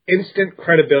instant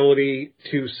credibility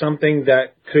to something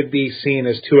that could be seen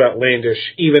as too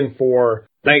outlandish, even for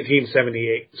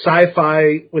 1978.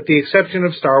 Sci-fi, with the exception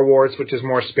of Star Wars, which is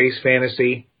more space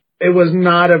fantasy, it was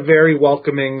not a very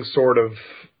welcoming sort of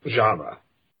genre.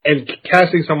 And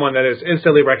casting someone that is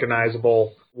instantly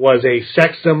recognizable was a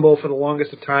sex symbol for the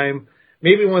longest of time.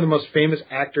 Maybe one of the most famous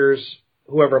actors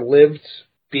who ever lived,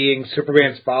 being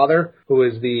Superman's father, who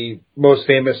is the most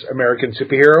famous American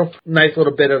superhero. Nice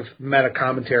little bit of meta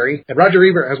commentary. And Roger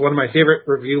Ebert has one of my favorite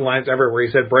review lines ever where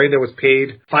he said Brando was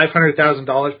paid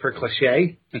 $500,000 per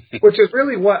cliche, which is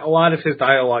really what a lot of his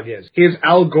dialogue is. He is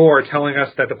Al Gore telling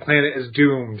us that the planet is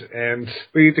doomed and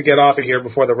we need to get off of here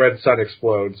before the red sun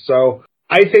explodes. So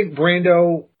I think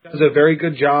Brando does a very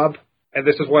good job. And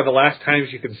this is one of the last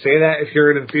times you can say that if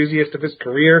you're an enthusiast of his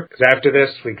career. Because after this,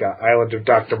 we got Island of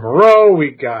Dr. Moreau,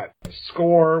 we got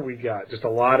Score, we got just a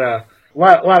lot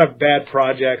of bad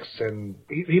projects. And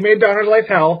he made Donner's life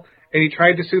hell, and he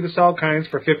tried to sue the Sal Kynes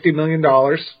for $50 million.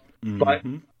 But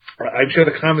I'm sure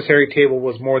the commissary table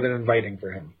was more than inviting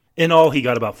for him. In all, he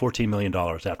got about $14 million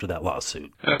after that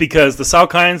lawsuit. Because the Sal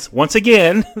Kynes, once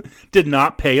again, did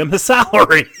not pay him his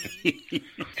salary.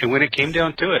 And when it came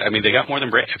down to it, I mean, they got more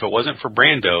than Brando. If it wasn't for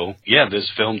Brando,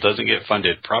 this film doesn't get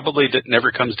funded. Probably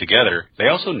never comes together. They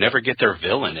also never get their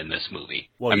villain in this movie.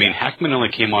 Well, I mean, Hackman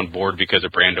only came on board because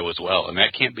of Brando as well, and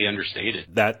that can't be understated.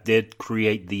 That did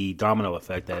create the domino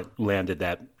effect that landed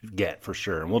that get, for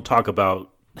sure. And we'll talk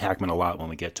about Hackman a lot when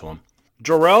we get to him.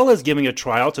 Jor-El is giving a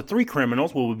trial to 3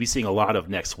 criminals we'll be seeing a lot of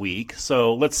next week,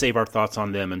 so let's save our thoughts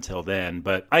on them until then.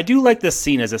 But I do like this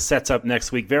scene as it sets up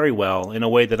next week very well in a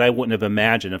way that I wouldn't have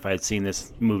imagined if I had seen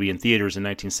this movie in theaters in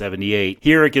 1978.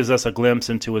 Here it gives us a glimpse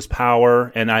into his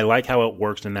power, and I like how it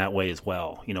works in that way as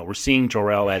well. You know, we're seeing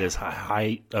Jor-El at his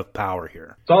height of power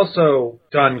here. It's also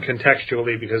done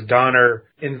contextually because Donner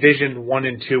envisioned 1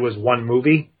 and 2 as one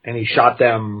movie, and he shot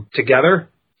them together.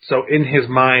 So in his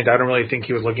mind, I don't really think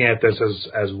he was looking at this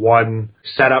as one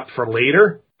setup for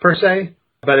later, per se.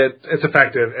 But it's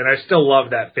effective, and I still love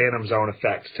that Phantom Zone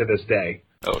effect to this day.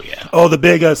 Oh, yeah. Oh, the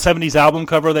big 70s album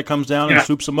cover that comes down and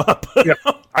swoops them up. Yeah.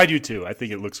 I do, too. I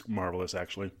think it looks marvelous,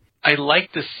 actually. I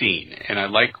like the scene, and I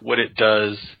like what it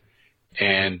does,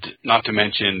 and not to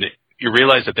mention, you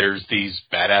realize that there's these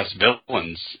badass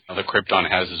villains that Krypton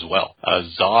has as well.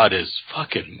 Zod is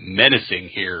fucking menacing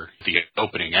here. The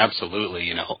opening, absolutely,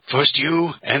 you know. First you,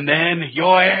 and then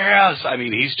your ass. I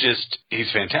mean,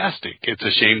 he's fantastic. It's a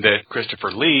shame that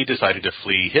Christopher Lee decided to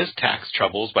flee his tax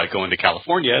troubles by going to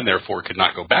California and therefore could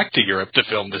not go back to Europe to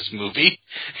film this movie.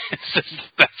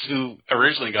 That's who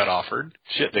originally got offered.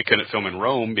 Shit, they couldn't film in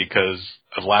Rome because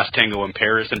of Last Tango in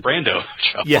Paris and Brando.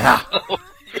 Yeah.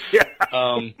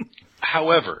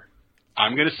 However,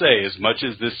 I'm going to say, as much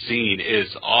as this scene is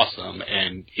awesome,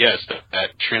 and yes,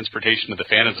 that transportation to the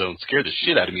Phantom Zone scared the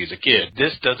shit out of me as a kid,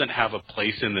 this doesn't have a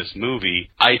place in this movie,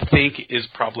 I think is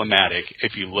problematic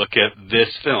if you look at this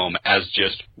film as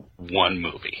just one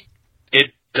movie.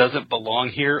 It doesn't belong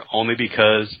here only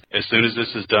because as soon as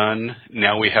this is done,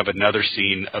 now we have another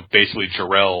scene of basically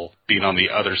Jor-El being on the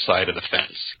other side of the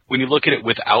fence. When you look at it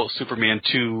without Superman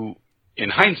 2, in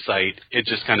hindsight, it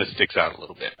just kind of sticks out a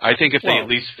little bit. I think if they at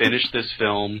least finished this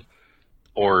film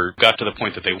or got to the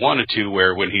point that they wanted to,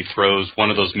 where when he throws one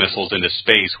of those missiles into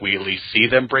space, we at least see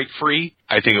them break free,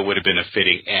 I think it would have been a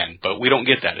fitting end. But we don't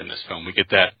get that in this film. We get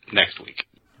that next week.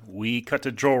 We cut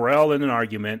to Jor-El in an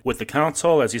argument with the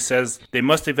council as he says they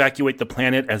must evacuate the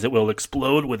planet as it will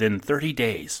explode within 30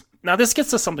 days. Now, this gets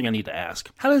to something I need to ask.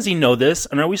 How does he know this?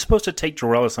 And are we supposed to take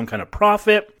Jor-El as some kind of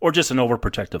prophet or just an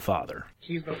overprotective father?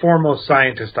 He's the foremost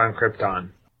scientist on Krypton.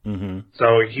 Mm-hmm.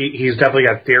 So he's definitely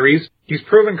got theories. He's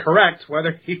proven correct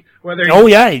whether he found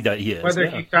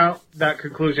that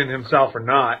conclusion himself or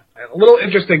not. A little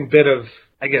interesting bit of,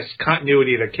 I guess,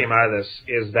 continuity that came out of this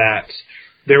is that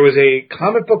there was a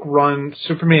comic book run,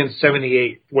 Superman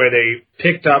 78, where they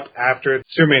picked up after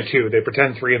Superman 2. They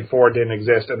pretend 3 and 4 didn't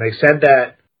exist, and they said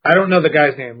that, I don't know the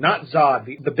guy's name, not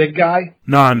Zod, the big guy.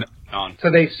 Non.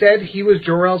 So they said he was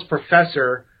Jor-El's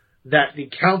professor that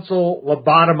the council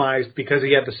lobotomized because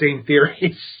he had the same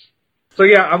theories. So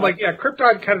yeah, I'm like, yeah,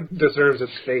 Krypton kind of deserves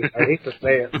its fate. I hate to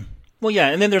say it. Well, yeah,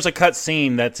 and then there's a cut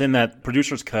scene that's in that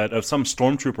producer's cut of some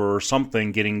stormtrooper or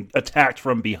something getting attacked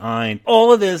from behind.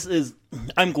 All of this is,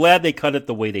 I'm glad they cut it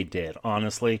the way they did,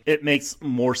 honestly. It makes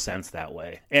more sense that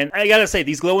way. And I gotta say,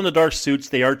 these glow-in-the-dark suits,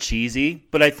 they are cheesy,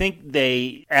 but I think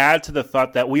they add to the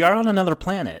thought that we are on another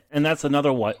planet. And that's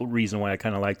another reason why I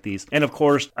kind of like these. And of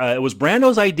course, it was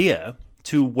Brando's idea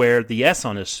to wear the S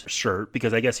on his shirt,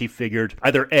 because I guess he figured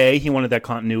either A, he wanted that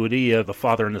continuity of the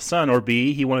father and the son, or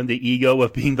B, he wanted the ego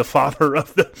of being the father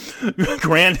of the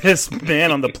grandest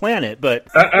man on the planet. But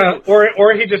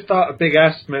or he just thought a big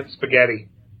S meant spaghetti.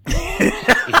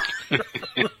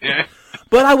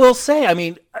 But I will say, I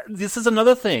mean, this is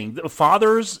another thing. The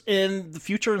fathers in the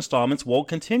future installments will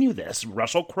continue this.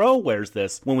 Russell Crowe wears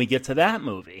this when we get to that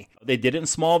movie. They did it in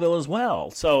Smallville as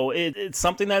well. So it's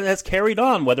something that has carried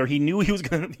on, whether he knew he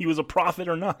was a prophet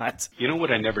or not. You know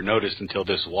what I never noticed until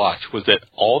this watch was that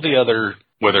all the other,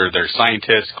 whether they're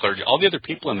scientists, clergy, all the other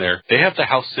people in there, they have the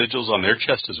house sigils on their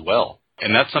chest as well.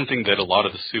 And that's something that a lot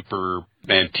of the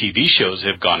Superman TV shows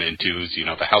have gone into, is, you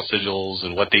know, the house sigils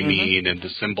and what they mean and the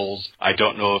symbols. I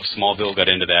don't know if Smallville got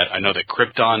into that. I know that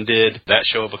Krypton did, that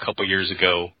show of a couple years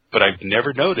ago. But I've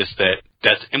never noticed that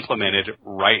that's implemented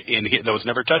right in here. That was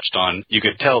never touched on. You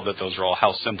could tell that those are all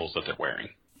house symbols that they're wearing.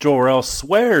 Jor-El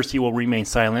swears he will remain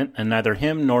silent, and neither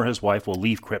him nor his wife will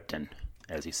leave Krypton,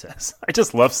 as he says. I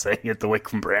just love saying it the way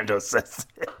Brando says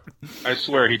it. I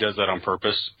swear he does that on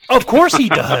purpose. Of course he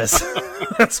does.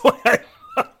 That's why I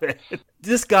love it.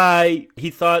 This guy, he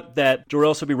thought that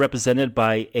Jor-El should be represented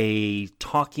by a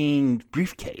talking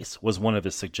briefcase was one of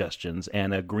his suggestions,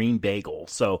 and a green bagel.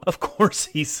 So, of course,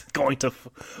 he's going to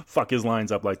fuck his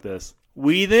lines up like this.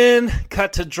 We then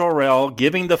cut to Jor-El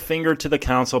giving the finger to the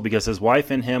council because his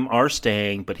wife and him are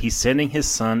staying, but he's sending his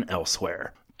son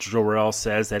elsewhere. Jor-El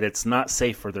says that it's not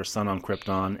safe for their son on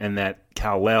Krypton and that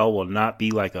Kal-El will not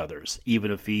be like others, even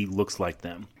if he looks like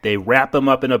them. They wrap him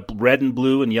up in a red and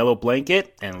blue and yellow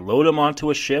blanket and load him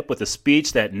onto a ship with a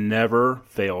speech that never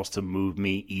fails to move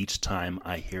me each time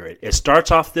I hear it. It starts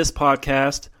off this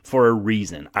podcast for a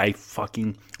reason. I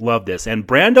fucking love this. And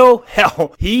Brando,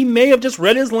 hell, he may have just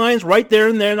read his lines right there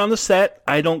and then on the set.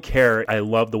 I don't care. I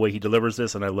love the way he delivers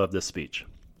this, and I love this speech.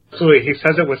 Absolutely. He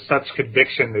says it with such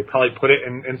conviction, they probably put it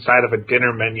inside of a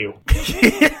dinner menu.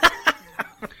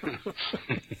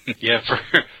 Yeah,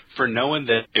 for knowing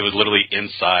that it was literally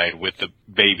inside with the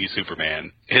baby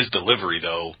Superman. His delivery,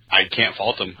 though, I can't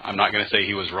fault him. I'm not going to say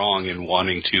he was wrong in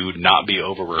wanting to not be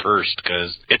over-rehearsed,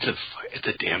 because it's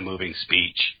a damn moving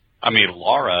speech. I mean,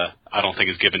 Laura, I don't think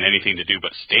is given anything to do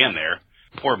but stand there.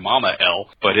 Poor Mama L,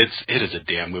 but it is a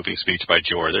damn moving speech by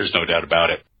Jor. There's no doubt about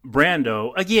it.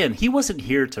 Brando, again, he wasn't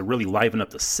here to really liven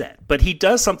up the set, but he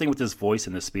does something with his voice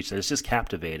in this speech that is just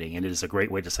captivating, and it is a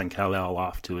great way to send Kal-El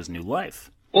off to his new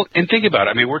life. Well, and think about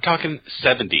it. I mean, we're talking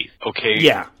 70s, okay?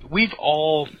 Yeah. We've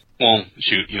all... Well,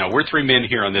 shoot, we're three men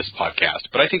here on this podcast,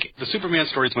 but I think the Superman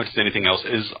story, as much as anything else,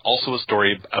 is also a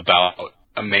story about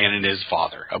a man and his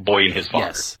father, a boy and his father.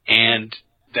 Yes. And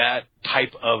that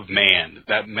type of man,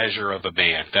 that measure of a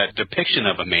man, that depiction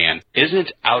of a man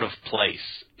isn't out of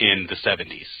place in the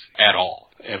 70s at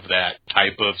all, of that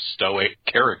type of stoic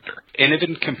character. And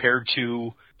even compared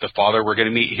to the father we're going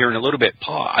to meet here in a little bit,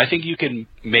 Pa, I think you can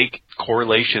make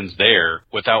correlations there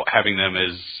without having them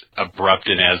as abrupt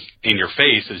and as in your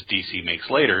face as DC makes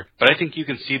later. But I think you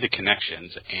can see the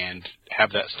connections and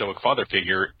have that stoic father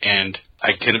figure. And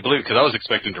I couldn't believe it, because I was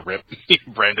expecting to rip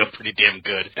Brando pretty damn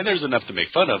good. And there's enough to make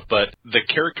fun of, but the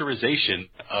characterization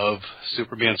of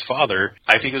Superman's father,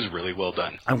 I think, is really well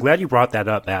done. I'm glad you brought that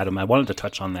up, Adam. I wanted to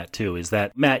touch on that too, is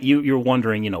that, Matt, you're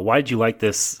wondering, why did you like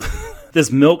this this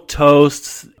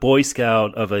milquetoast Boy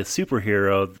Scout of a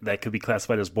superhero that could be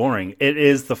classified as boring? It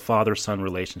is the father-son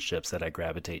relationships that I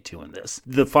gravitate to in this.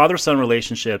 The father-son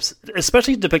relationships,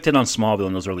 especially depicted on Smallville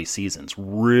in those early seasons,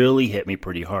 really hit me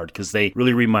pretty hard, because they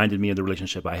really reminded me of the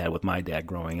relationship I had with my dad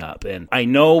growing up. And I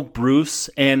know Bruce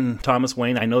and Thomas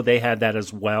Wayne, I know they had that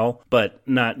as well, but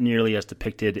not nearly as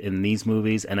depicted in these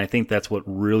movies. And I think that's what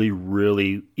really,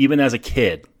 really, even as a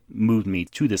kid, moved me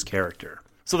to this character.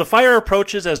 So the fire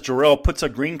approaches as Jor-El puts a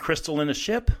green crystal in a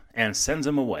ship and sends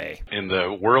him away. In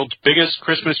the world's biggest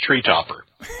Christmas tree topper.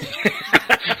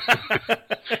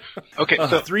 Okay,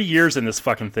 so 3 years in this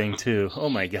fucking thing, too. Oh,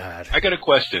 my God. I got a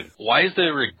question. Why is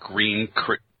there a green...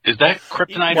 Is that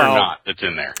kryptonite or not that's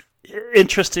in there?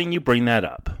 Interesting you bring that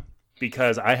up,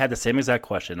 because I had the same exact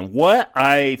question. What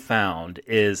I found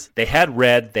is they had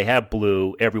red, they had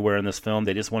blue everywhere in this film.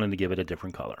 They just wanted to give it a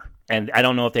different color. And I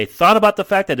don't know if they thought about the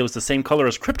fact that it was the same color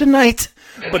as kryptonite,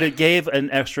 but it gave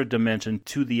an extra dimension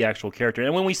to the actual character.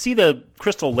 And when we see the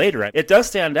crystal later, it does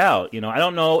stand out. I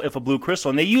don't know if a blue crystal,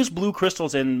 and they use blue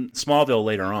crystals in Smallville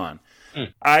later on.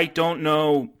 I don't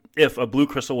know if a blue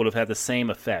crystal would have had the same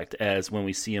effect as when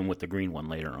we see him with the green one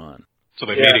later on. So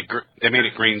they made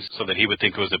it green so that he would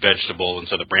think it was a vegetable, and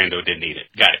so the Brando didn't eat it.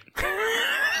 Got it.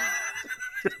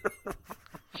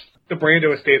 The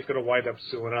Brando estate's going to wind up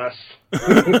suing us. But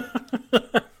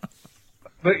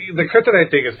the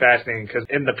kryptonite thing is fascinating, because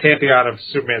in the pantheon of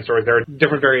Superman stories, there are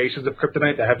different variations of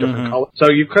kryptonite that have different colors. So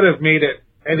you could have made it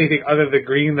anything other than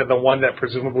green than the one that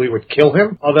presumably would kill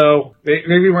him. Although,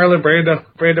 maybe Marlon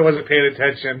Brando wasn't paying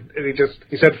attention, and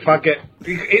he said, fuck it.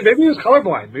 Maybe he was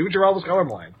colorblind. Maybe Jor-El was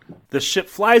colorblind. The ship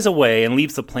flies away and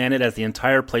leaves the planet as the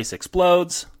entire place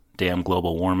explodes. Damn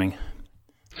global warming.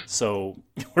 So,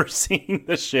 we're seeing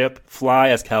the ship fly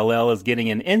as Kal-El is getting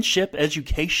an in-ship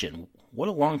education. What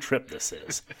a long trip this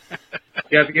is.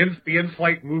 Yeah, the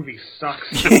in-flight movie sucks.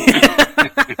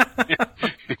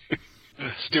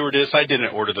 Stewardess, I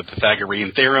didn't order the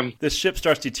Pythagorean theorem. The ship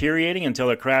starts deteriorating until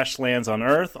it crash lands on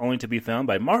Earth, only to be found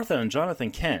by Martha and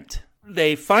Jonathan Kent.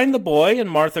 They find the boy, and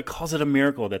Martha calls it a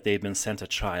miracle that they've been sent a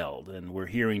child. And we're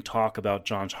hearing talk about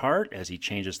John's heart as he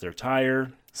changes their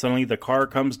tire. Suddenly the car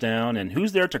comes down, and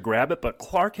who's there to grab it but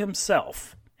Clark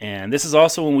himself? And this is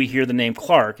also when we hear the name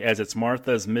Clark, as it's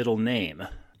Martha's middle name.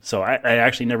 So I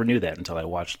actually never knew that until I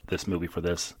watched this movie for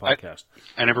this podcast.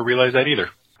 I never realized that either.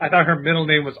 I thought her middle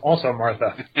name was also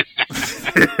Martha.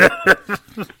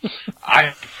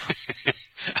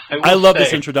 I love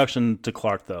this introduction to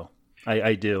Clark, though.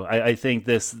 I do. I think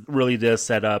this really does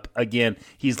set up, again,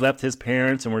 he's left his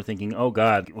parents, and we're thinking, oh,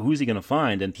 God, who's he going to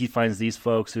find? And he finds these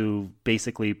folks who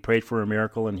basically prayed for a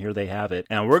miracle, and here they have it.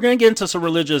 And we're going to get into some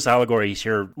religious allegories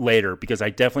here later, because I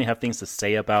definitely have things to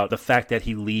say about the fact that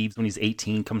he leaves when he's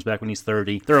 18, comes back when he's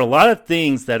 30. There are a lot of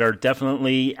things that are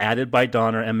definitely added by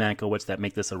Donner and Mankiewicz that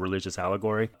make this a religious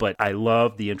allegory, but I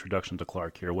love the introduction to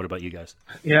Clark here. What about you guys?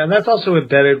 Yeah, and that's also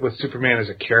embedded with Superman as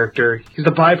a character. He's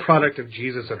the byproduct of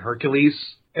Jesus and Hercules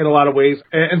in a lot of ways,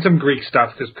 and some Greek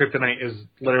stuff, because kryptonite is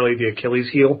literally the Achilles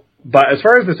heel. But as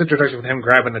far as this introduction with him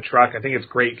grabbing the truck, I think it's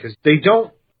great, because they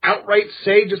don't outright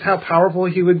say just how powerful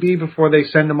he would be before they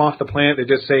send him off the planet. They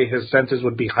just say his senses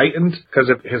would be heightened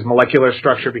because his molecular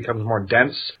structure becomes more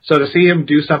dense. So to see him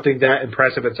do something that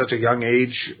impressive at such a young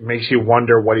age makes you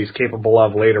wonder what he's capable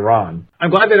of later on. I'm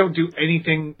glad they don't do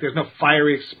anything. There's no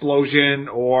fiery explosion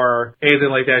or anything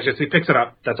like that. It's just he picks it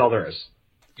up. That's all there is.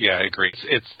 Yeah, I agree.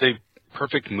 It's the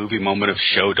perfect movie moment of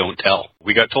show, don't tell.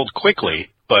 We got told quickly,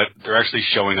 but they're actually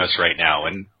showing us right now.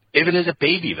 And even as a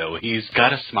baby, though, he's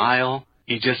got a smile.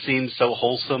 He just seems so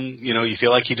wholesome. You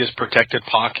feel like he just protected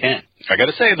Pa Kent. I got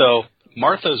to say, though,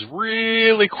 Martha's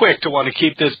really quick to want to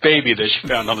keep this baby that she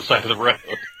found on the side of the road.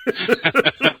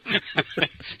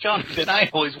 Jonathan, I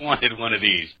always wanted one of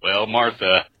these. Well,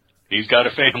 Martha, he's got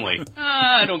a family.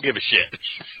 I don't give a shit.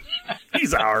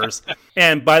 He's ours.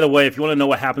 And by the way, if you want to know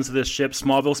what happens to this ship,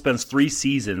 Smallville spends 3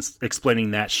 seasons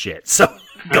explaining that shit. So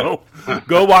go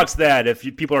watch that if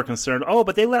people are concerned. Oh,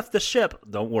 but they left the ship.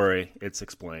 Don't worry. It's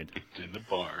explained. It's in the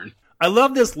barn. I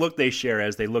love this look they share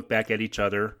as they look back at each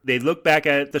other. They look back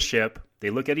at the ship,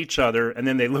 they look at each other, and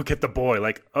then they look at the boy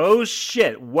like, oh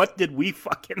shit, what did we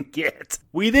fucking get?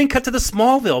 We then cut to the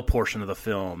Smallville portion of the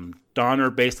film.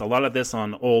 Donner based a lot of this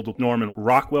on old Norman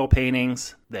Rockwell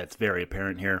paintings. That's very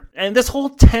apparent here. And this whole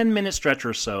 10-minute stretch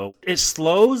or so, it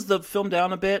slows the film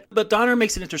down a bit, but Donner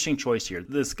makes an interesting choice here.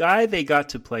 This guy they got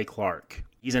to play Clark,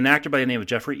 he's an actor by the name of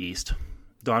Jeffrey East.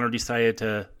 Donner decided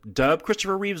to dub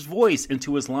Christopher Reeve's voice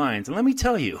into his lines. And let me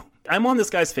tell you, I'm on this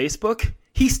guy's Facebook.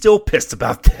 He's still pissed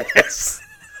about this.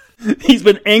 He's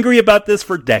been angry about this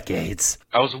for decades.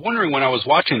 I was wondering when I was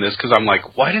watching this, because I'm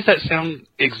like, why does that sound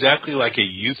exactly like a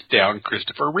youth-down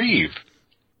Christopher Reeve?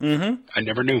 Mm-hmm. I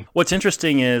never knew. What's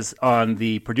interesting is on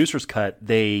the producer's cut,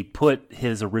 they put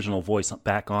his original voice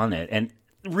back on it. And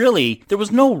really, there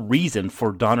was no reason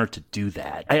for Donner to do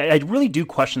that. I really do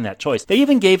question that choice. They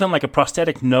even gave him like a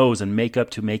prosthetic nose and makeup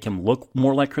to make him look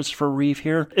more like Christopher Reeve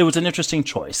here. It was an interesting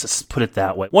choice, let's put it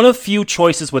that way. One of the few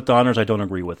choices with Donner's I don't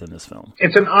agree with in this film.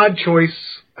 It's an odd choice.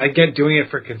 I get doing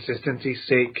it for consistency's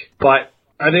sake, but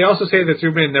they also say that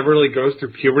Superman never really goes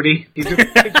through puberty. He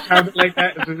just sounded like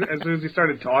that as soon as he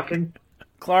started talking.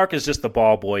 Clark is just the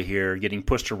ball boy here, getting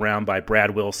pushed around by Brad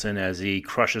Wilson as he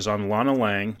crushes on Lana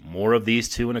Lang. More of these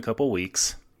two in a couple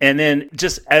weeks. And then,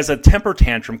 just as a temper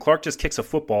tantrum, Clark just kicks a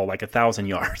football like 1,000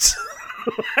 yards.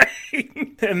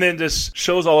 And then just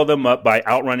shows all of them up by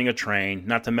outrunning a train,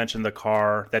 not to mention the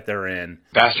car that they're in.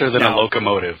 Faster than a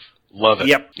locomotive. Love it.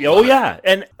 Yep. Oh, yeah.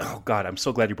 And, oh, God, I'm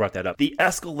so glad you brought that up. The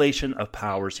escalation of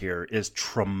powers here is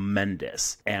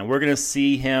tremendous. And we're going to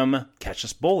see him catch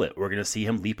this bullet. We're going to see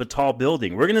him leap a tall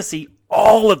building. We're going to see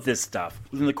all of this stuff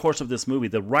within the course of this movie.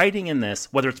 The writing in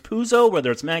this, whether it's Puzo, whether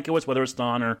it's Mankiewicz, whether it's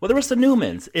Donner, whether it's the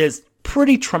Newmans, is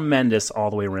pretty tremendous all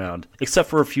the way around, except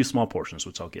for a few small portions,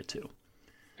 which I'll get to.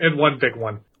 And one big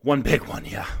one. One big one,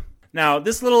 yeah. Now,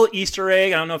 this little Easter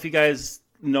egg, I don't know if you guys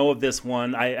know of this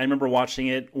one. I remember watching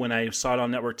it when I saw it on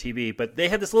network TV, but they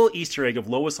had this little Easter egg of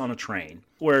Lois on a train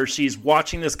where she's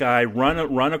watching this guy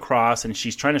run across and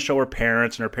she's trying to show her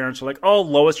parents, and her parents are like, oh,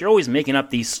 Lois, you're always making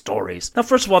up these stories. Now,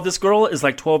 first of all, this girl is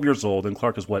like 12 years old and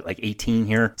Clark is like 18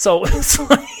 here. So it's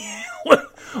like,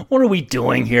 what are we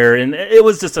doing here? And it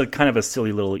was just a kind of a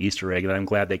silly little Easter egg that I'm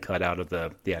glad they cut out of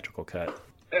the theatrical cut.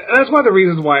 That's one of the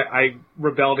reasons why I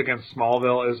rebelled against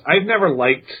Smallville is I've never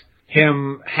liked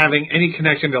him having any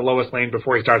connection to Lois Lane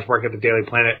before he starts work at the Daily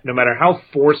Planet, no matter how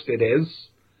forced it is.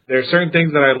 There are certain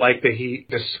things that I like that he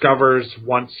discovers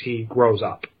once he grows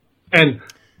up. And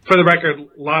for the record,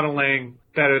 Lana Lang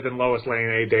better than Lois Lane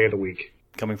any day of the week.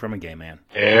 Coming from a gay man.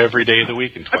 Every day of the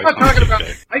week and twice I'm not talking about,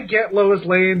 Tuesday. I get Lois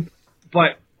Lane,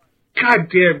 but God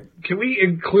damn, can we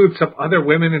include some other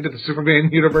women into the Superman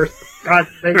universe? God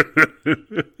damn.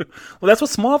 Well, that's what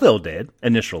Smallville did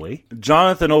initially.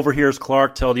 Jonathan overhears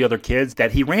Clark tell the other kids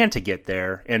that he ran to get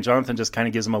there, and Jonathan just kind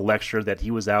of gives him a lecture that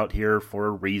he was out here for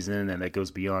a reason, and that goes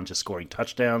beyond just scoring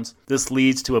touchdowns. This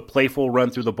leads to a playful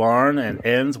run through the barn and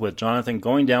ends with Jonathan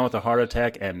going down with a heart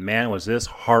attack, and man, was this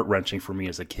heart-wrenching for me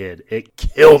as a kid. It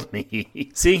killed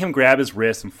me. Seeing him grab his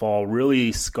wrist and fall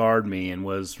really scarred me and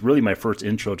was really my first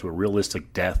intro to a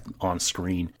realistic death on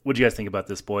screen. What do you guys think about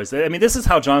this, boys? I mean, this is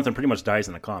how Jonathan pretty much dies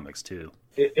in the comics, too.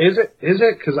 Is it?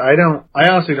 Because I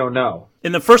honestly don't know.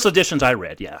 In the first editions I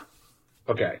read, yeah.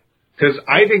 Okay. Because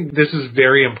I think this is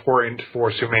very important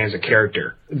for Superman as a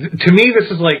character. To me,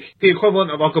 this is like the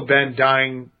equivalent of Uncle Ben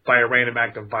dying by a random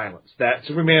act of violence. That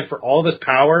Superman, for all of his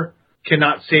power,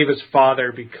 cannot save his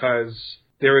father because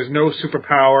there is no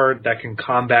superpower that can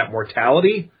combat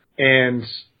mortality and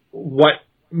what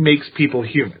makes people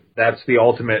human. That's the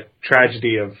ultimate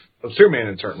tragedy of Superman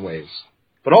in certain ways.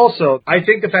 But also, I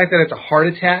think the fact that it's a heart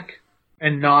attack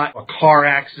and not a car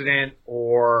accident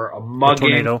or a mugging.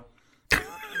 A tornado.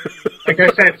 Like I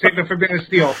said, save it for Man of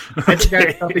Steel. I think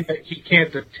that's something that he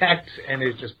can't detect and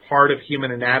is just part of human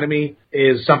anatomy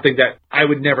is something that I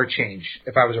would never change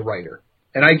if I was a writer.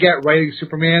 And I get writing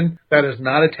Superman. That is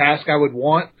not a task I would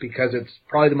want because it's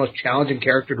probably the most challenging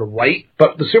character to write.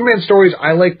 But the Superman stories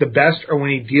I like the best are when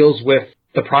he deals with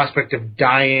the prospect of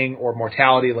dying or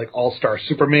mortality, like All-Star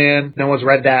Superman. No one's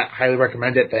read that. Highly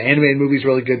recommend it. The animated movie's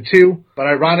really good too. But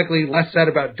ironically, less said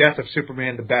about Death of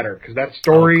Superman, the better. Because that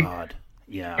story, oh God.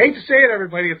 Yeah. hate to say it,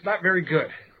 everybody, it's not very good.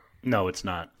 No, it's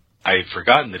not. I'd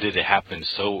forgotten that it had happened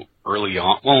so early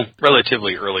on, well,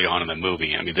 relatively early on in the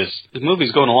movie. I mean, this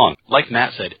movie's going along. Like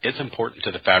Matt said, it's important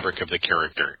to the fabric of the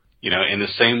character. You know, in the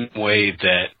same way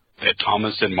that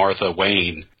Thomas and Martha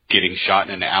Wayne getting shot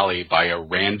in an alley by a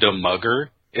random mugger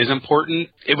is important.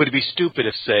 It would be stupid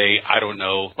if, say, I don't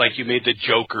know, like you made the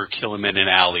Joker kill him in an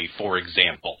alley, for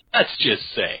example. Let's just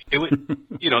say. It would,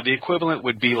 you know, the equivalent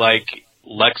would be like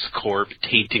LexCorp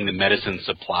tainting the medicine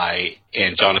supply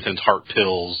and Jonathan's heart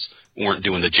pills weren't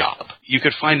doing the job. You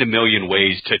could find a million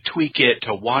ways to tweak it,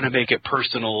 to want to make it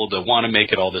personal, to want to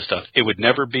make it all this stuff. It would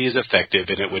never be as effective,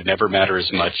 and it would never matter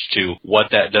as much to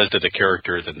what that does to the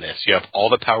character than this. You have all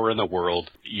the power in the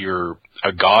world. You're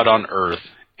a god on Earth,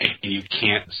 and you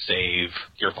can't save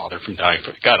your father from dying.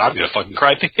 God, I'm going to fucking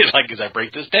cry thinking, like, as I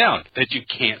break this down, that you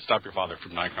can't stop your father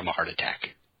from dying from a heart attack.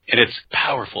 And it's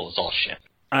powerful as all shit.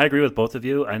 I agree with both of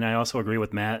you, and I also agree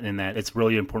with Matt in that it's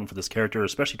really important for this character,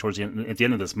 especially towards the end, at the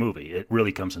end of this movie. It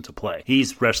really comes into play.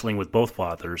 He's wrestling with both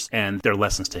fathers, and their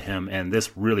lessons to him, and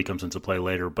this really comes into play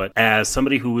later. But as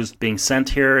somebody who is being sent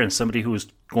here and somebody who is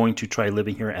going to try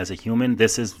living here as a human,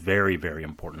 this is very, very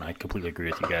important. I completely agree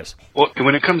with you guys. Well,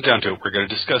 when it comes down to it, we're going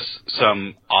to discuss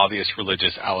some obvious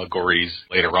religious allegories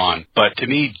later on. But to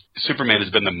me, Superman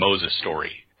has been the Moses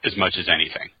story as much as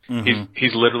anything. Mm-hmm.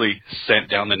 He's literally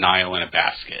sent down the Nile in a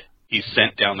basket. He's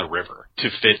sent down the river to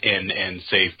fit in and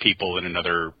save people in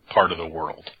another part of the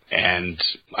world. And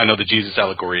I know the Jesus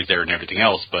allegory is there and everything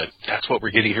else, but that's what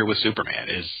we're getting here with Superman.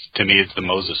 To me, it's the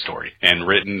Moses story. And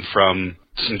written from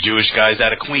some Jewish guys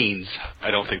out of Queens.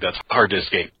 I don't think that's hard to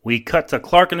escape. We cut to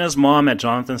Clark and his mom at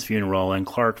Jonathan's funeral, and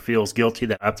Clark feels guilty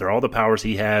that after all the powers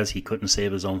he has, he couldn't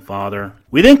save his own father.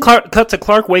 We then cut to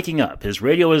Clark waking up. His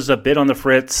radio is a bit on the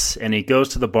fritz, and he goes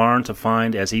to the barn to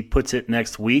find, as he puts it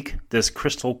next week, this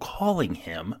crystal calling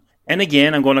him. And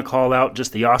again, I'm going to call out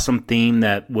just the awesome theme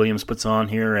that Williams puts on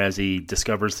here as he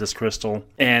discovers this crystal.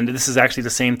 And this is actually the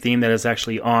same theme that is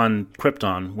actually on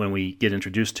Krypton when we get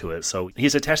introduced to it. So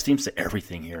he's attached themes to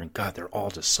everything here. And God, they're all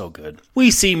just so good.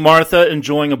 We see Martha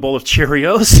enjoying a bowl of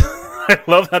Cheerios. I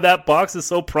love how that box is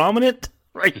so prominent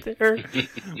right there,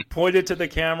 pointed to the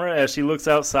camera as she looks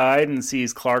outside and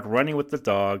sees Clark running with the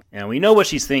dog. And we know what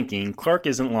she's thinking. Clark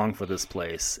isn't long for this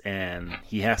place, and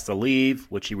he has to leave,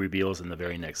 which he reveals in the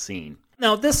very next scene.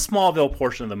 Now, this Smallville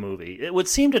portion of the movie, it would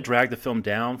seem to drag the film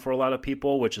down for a lot of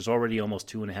people, which is already almost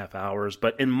 2.5 hours.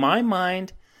 But in my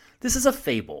mind, this is a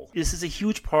fable. This is a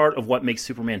huge part of what makes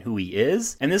Superman who he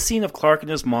is. And this scene of Clark and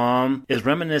his mom is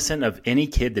reminiscent of any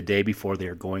kid the day before they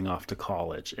are going off to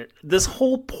college. This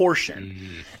whole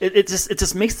portion, it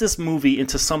just makes this movie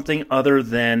into something other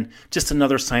than just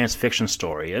another science fiction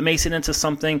story. It makes it into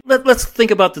something. Let's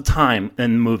think about the time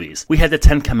in movies. We had the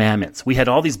Ten Commandments. We had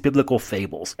all these biblical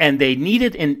fables. And they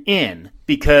needed an in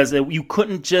because you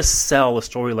couldn't just sell a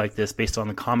story like this based on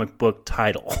the comic book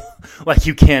title like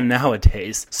you can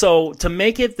nowadays. So to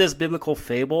make it this biblical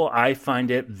fable, I find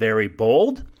it very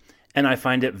bold, and I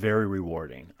find it very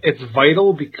rewarding. It's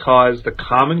vital because the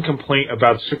common complaint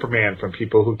about Superman from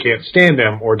people who can't stand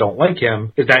him or don't like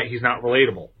him is that he's not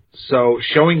relatable. So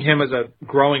showing him as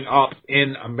growing up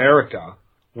in America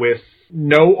with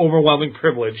no overwhelming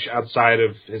privilege outside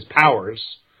of his powers,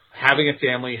 having a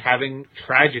family, having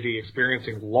tragedy,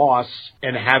 experiencing loss,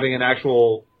 and having an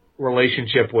actual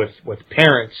relationship with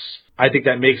parents, I think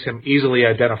that makes him easily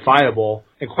identifiable.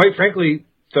 And quite frankly,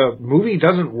 the movie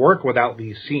doesn't work without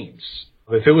these scenes.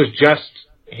 If it was just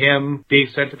him being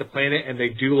sent to the planet and they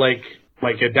do like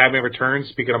a Batman Returns,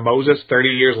 speaking of Moses, 30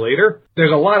 years later,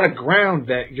 there's a lot of ground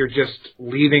that you're just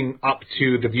leaving up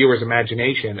to the viewer's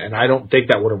imagination, and I don't think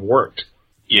that would have worked.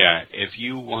 Yeah, if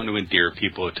you want to endear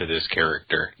people to this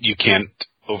character, you can't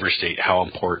overstate how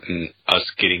important us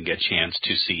getting a chance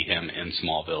to see him in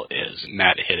Smallville is.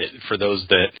 Matt hit it. For those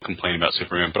that complain about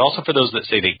Superman, but also for those that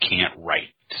say they can't write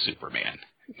Superman.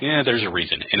 Yeah, there's a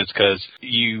reason, and it's because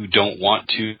you don't want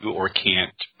to or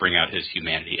can't bring out his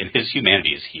humanity, and his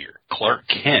humanity is here. Clark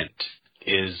Kent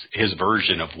is his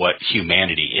version of what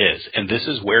humanity is, and this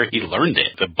is where he learned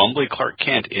it. The bumbly Clark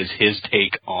Kent is his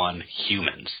take on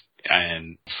humans.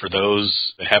 And for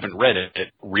those that haven't read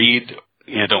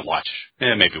it, don't watch.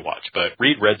 Maybe watch, but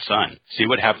read Red Sun. See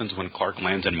what happens when Clark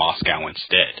lands in Moscow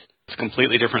instead. It's a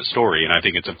completely different story, and I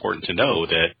think it's important to know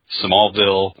that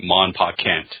Smallville, Ma and Pa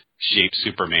Kent shaped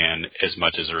Superman as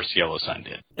much as Earth's Yellow Sun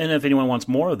did. And if anyone wants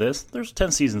more of this, there's 10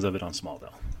 seasons of it on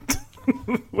Smallville,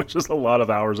 which is a lot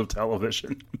of hours of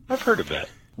television. I've heard of that.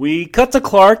 We cut to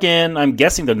Clark in, I'm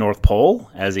guessing, the North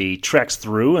Pole, as he treks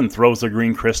through and throws the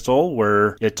green crystal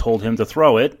where it told him to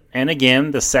throw it. And again,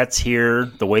 the sets here,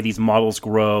 the way these models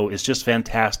grow is just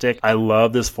fantastic. I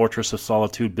love this Fortress of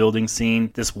Solitude building scene.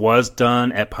 This was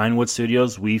done at Pinewood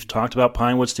Studios. We've talked about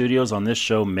Pinewood Studios on this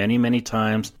show many, many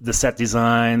times. The set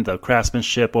design, the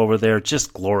craftsmanship over there,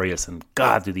 just glorious. And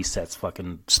God, do these sets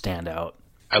fucking stand out.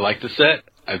 I like the set.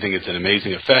 I think it's an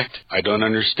amazing effect. I don't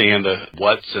understand the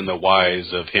whats and the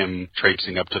whys of him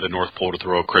traipsing up to the North Pole to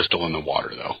throw a crystal in the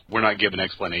water, though. We're not given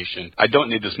explanation. I don't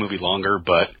need this movie longer,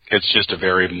 but it's just a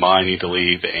very I need to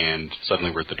leave, and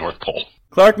suddenly we're at the North Pole.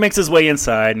 Clark makes his way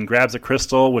inside and grabs a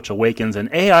crystal, which awakens an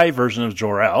AI version of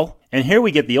Jor-El. And here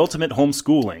we get the ultimate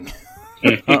homeschooling.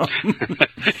 Yeah,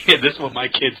 this is what my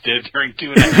kids did during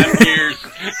 2.5 years.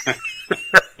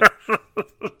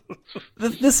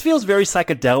 This feels very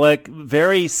psychedelic,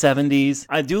 very 70s.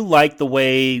 I do like the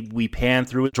way we pan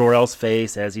through Jor-El's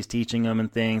face as he's teaching them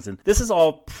and things. And this is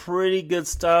all pretty good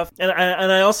stuff. And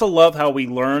I also love how we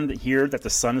learned here that the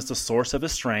sun is the source of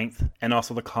his strength and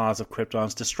also the cause of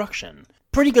Krypton's destruction.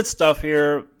 Pretty good stuff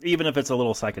here, even if it's a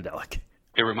little psychedelic.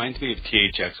 It reminds me of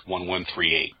THX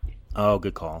 1138. Oh,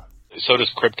 good call. So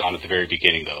does Krypton at the very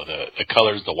beginning, though. The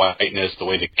colors, the whiteness, the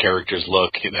way the characters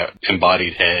look, that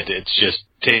embodied head, it just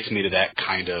takes me to that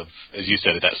kind of, as you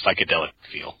said, that psychedelic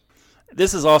feel.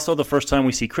 This is also the first time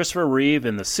we see Christopher Reeve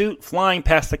in the suit flying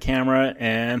past the camera,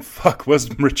 and fuck, was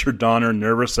Richard Donner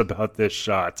nervous about this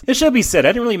shot. It should be said, I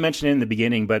didn't really mention it in the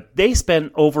beginning, but they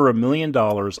spent over $1 million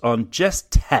on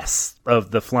just tests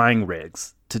of the flying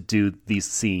rigs to do these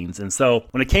scenes. And so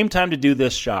when it came time to do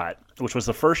this shot, which was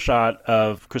the first shot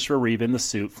of Christopher Reeve in the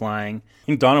suit flying, I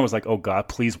think Donna was like, oh God,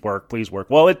 please work, please work.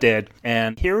 Well, it did.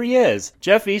 And here he is.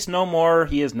 Jeff East no more.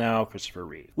 He is now Christopher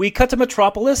Reeve. We cut to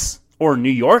Metropolis, or New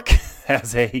York,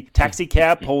 as a taxi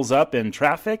cab pulls up in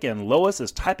traffic and Lois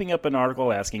is typing up an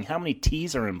article asking how many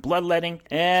T's are in bloodletting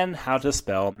and how to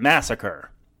spell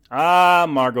massacre. Ah,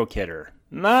 Margot Kidder.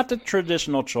 Not the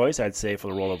traditional choice, I'd say,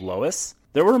 for the role of Lois.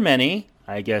 There were many,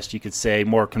 I guess you could say,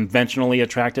 more conventionally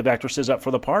attractive actresses up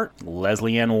for the part.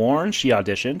 Leslie Ann Warren, she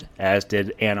auditioned, as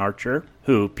did Ann Archer,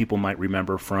 who people might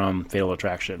remember from Fatal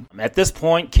Attraction. At this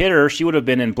point, Kidder, she would have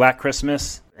been in Black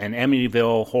Christmas, and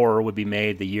Amityville Horror would be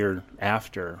made the year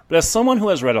after. But as someone who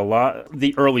has read a lot of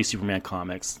the early Superman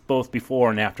comics, both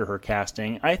before and after her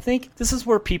casting, I think this is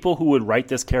where people who would write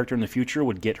this character in the future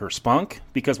would get her spunk,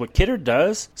 because what Kidder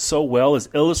does so well is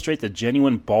illustrate the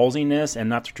genuine ballsiness and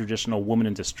not the traditional woman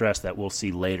in distress that we'll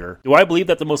see later. Do I believe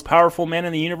that the most powerful man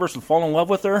in the universe would fall in love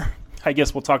with her? I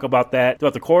guess we'll talk about that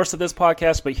throughout the course of this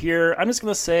podcast, but here, I'm just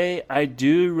going to say I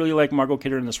do really like Margot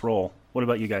Kidder in this role. What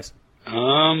about you guys?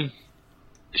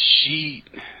 She,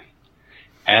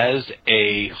 as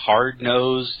a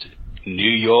hard-nosed New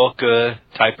Yorker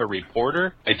type of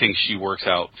reporter, I think she works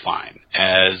out fine.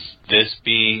 As this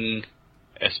being,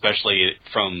 especially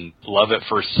from Love at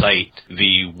First Sight,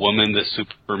 the woman that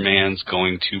Superman's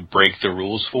going to break the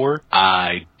rules for,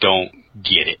 I don't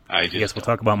get it. I guess we'll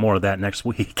talk about more of that next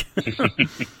week.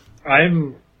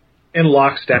 I'm in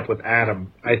lockstep with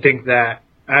Adam. I think that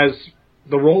as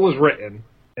the role is written,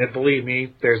 and believe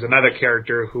me, there's another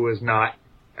character who is not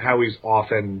how he's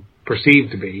often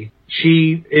perceived to be,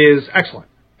 she is excellent.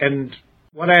 And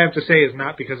what I have to say is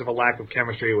not because of a lack of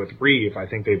chemistry with Reeve. I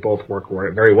think they both work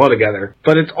very well together.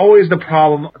 But it's always the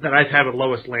problem that I've had with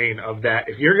Lois Lane of that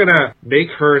if you're going to make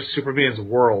her Superman's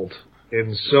world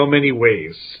in so many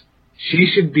ways,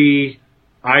 she should be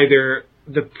either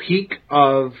the peak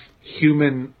of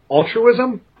human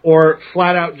altruism or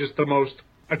flat out just the most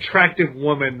attractive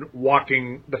woman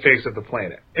walking the face of the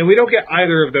planet. And we don't get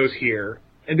either of those here.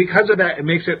 And because of that, it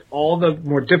makes it all the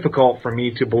more difficult for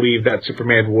me to believe that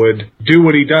Superman would do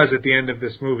what he does at the end of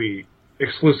this movie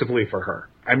exclusively for her.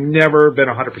 I've never been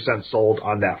 100% sold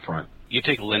on that front. You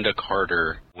take Linda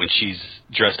Carter when she's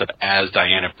dressed up as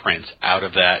Diana Prince out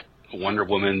of that Wonder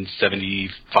Woman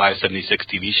 75, 76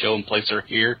 TV show and place her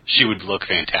here, she would look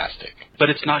fantastic. But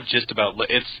it's not just about,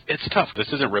 it's tough. This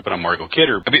isn't ripping on Margot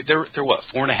Kidder. I mean, they're what,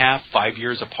 4.5, 5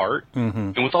 years apart?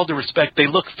 Mm-hmm. And with all due respect, they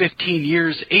look 15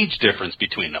 years age difference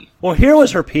between them. Well, here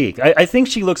was her peak. I think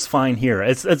she looks fine here.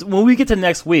 It's when we get to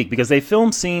next week, because they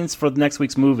filmed scenes for next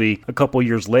week's movie a couple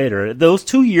years later. Those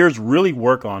 2 years really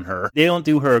work on her. They don't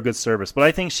do her a good service, but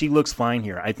I think she looks fine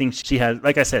here. I think she has,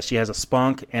 like I said, she has a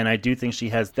spunk, and I do think she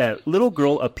has that little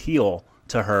girl appeal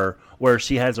to her where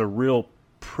she has a real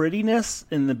prettiness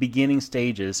in the beginning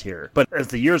stages here. But as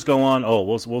the years go on,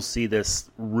 we'll see this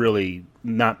really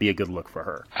not be a good look for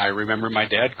her. I remember my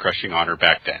dad crushing on her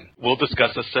back then. We'll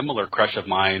discuss a similar crush of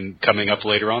mine coming up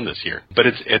later on this year. But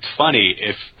it's funny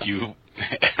if you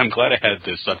I'm glad I had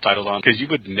the subtitles on, because you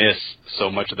would miss so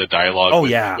much of the dialogue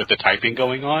with the typing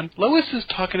going on. Lois is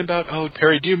talking about, oh,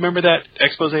 Perry, do you remember that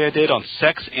expose I did on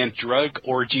sex and drug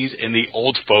orgies in the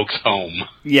old folks' home?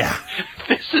 Yeah.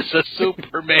 This is a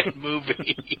Superman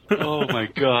movie. Oh, my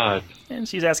God. And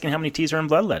she's asking how many T's are in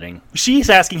bloodletting. She's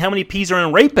asking how many P's are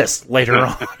in rapists later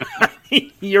on.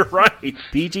 You're right.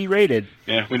 PG rated.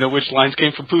 Yeah, we know which lines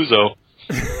came from Puzo.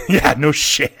 Yeah, no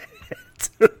shit.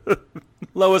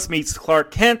 Lois meets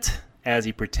Clark Kent as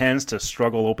he pretends to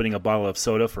struggle opening a bottle of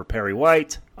soda for Perry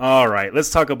White. All right, let's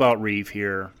talk about Reeve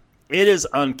here. It is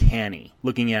uncanny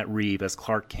looking at Reeve as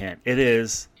Clark Kent. It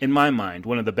is, in my mind,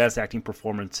 one of the best acting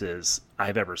performances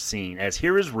I've ever seen. As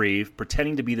here is Reeve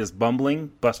pretending to be this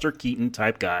bumbling Buster Keaton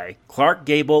type guy. Clark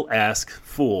Gable-esque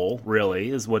fool,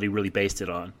 really, is what he really based it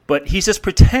on. But he's just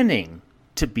pretending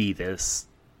to be this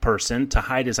person to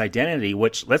hide his identity,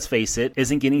 which, let's face it,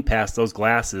 isn't getting past those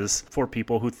glasses for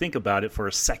people who think about it for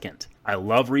a second. I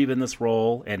love Reeve in this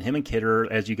role, and him and Kidder,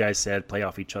 as you guys said, play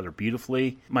off each other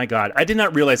beautifully. My God, I did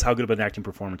not realize how good of an acting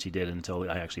performance he did until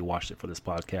I actually watched it for this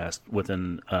podcast with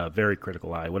a very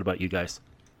critical eye. What about you guys?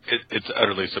 It's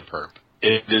utterly superb.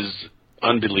 It is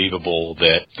unbelievable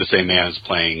that the same man is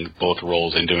playing both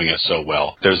roles and doing it so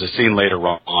well. There's a scene later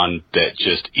on that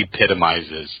just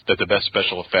epitomizes that the best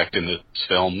special effect in this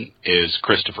film is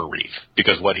Christopher Reeve,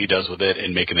 because what he does with it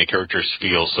and making the characters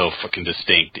feel so fucking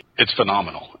distinct, it's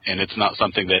phenomenal. And it's not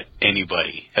something that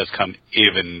anybody has come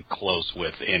even close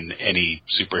with in any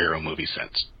superhero movie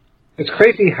since. It's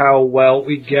crazy how well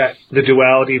we get the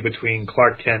duality between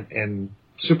Clark Kent and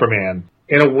Superman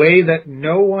in a way that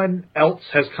no one else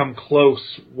has come close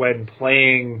when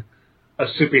playing a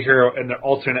superhero in their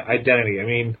alternate identity. I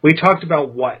mean, we talked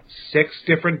about, 6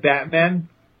 different Batmen?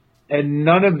 And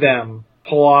none of them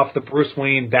pull off the Bruce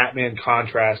Wayne Batman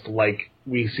contrast like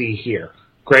we see here.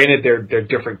 Granted, they're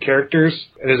different characters.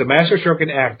 It is a masterstroke in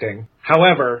acting.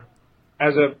 However,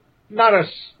 as not a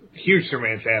huge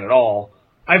Superman fan at all,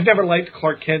 I've never liked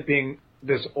Clark Kent being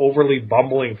this overly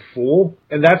bumbling fool.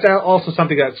 And that's also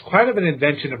something that's kind of an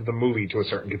invention of the movie to a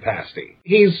certain capacity.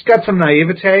 He's got some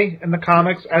naivete in the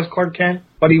comics as Clark Kent,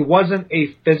 but he wasn't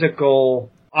a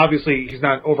physical, obviously he's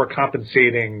not an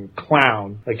overcompensating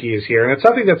clown like he is here. And it's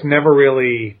something that's never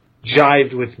really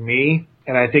jived with me,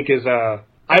 and I think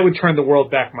I would turn the world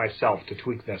back myself to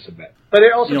tweak this a bit. But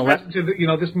it also has to,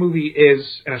 this movie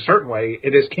is, in a certain way,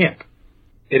 it is camp.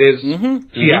 It is,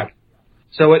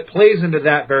 So it plays into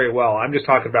that very well. I'm just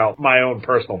talking about my own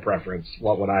personal preference,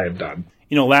 what I have done.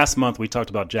 Last month we talked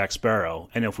about Jack Sparrow,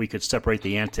 and if we could separate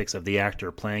the antics of the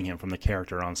actor playing him from the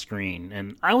character on screen.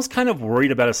 And I was kind of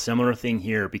worried about a similar thing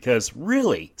here, because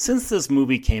really, since this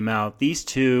movie came out, these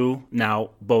two,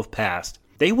 now both passed,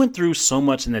 they went through so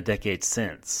much in the decades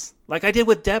since. Like I did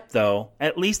with Depp, though,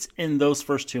 at least in those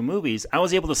first 2 movies, I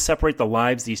was able to separate the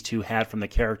lives these two had from the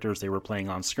characters they were playing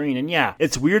on screen. And yeah,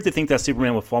 it's weird to think that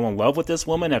Superman would fall in love with this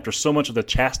woman after so much of the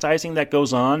chastising that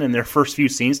goes on in their first few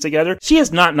scenes together. She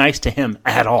is not nice to him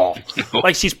at all.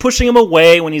 Like, she's pushing him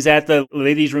away when he's at the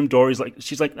ladies' room door.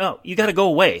 She's like, no, you gotta go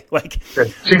away.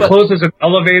 She closes an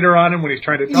elevator on him when he's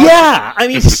trying to talk. Yeah, I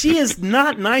mean, she is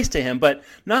not nice to him, but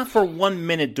not for 1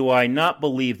 minute do I not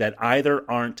believe that either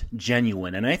aren't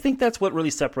genuine. And I think that's what really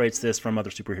separates this from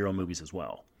other superhero movies as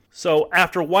well. So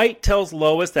after White tells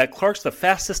Lois that Clark's the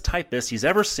fastest typist he's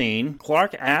ever seen,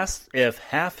 Clark asks if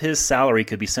half his salary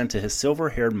could be sent to his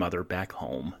silver-haired mother back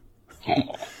home.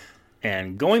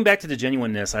 And going back to the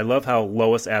genuineness, I love how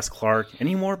Lois asks Clark,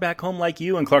 any more back home like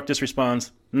you? And Clark just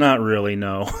responds, not really,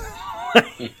 no.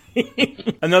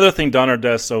 Another thing Donner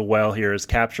does so well here is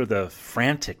capture the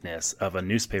franticness of a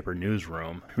newspaper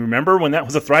newsroom. Remember when that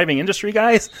was a thriving industry,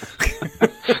 guys?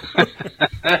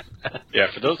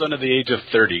 Yeah, for those under the age of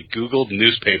 30, Googled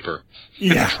newspaper.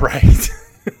 Yeah, right.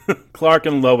 Clark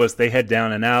and Lois, they head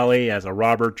down an alley as a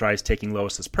robber tries taking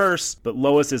Lois's purse, but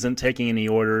Lois isn't taking any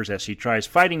orders as she tries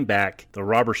fighting back. The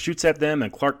robber shoots at them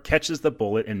and Clark catches the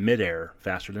bullet in midair,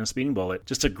 faster than a speeding bullet.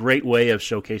 Just a great way of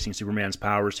showcasing Superman's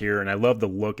powers here, and I love the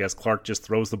look as Clark just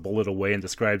throws the bullet away and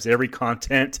describes every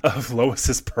content of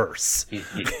Lois's purse.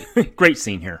 Great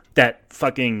scene here. That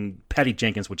fucking Patty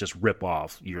Jenkins would just rip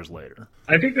off years later.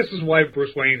 I think this is why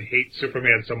Bruce Wayne hates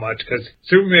Superman so much, because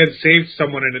Superman saved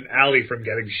someone in an alley from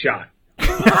getting shot.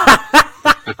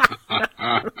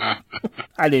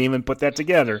 I didn't even put that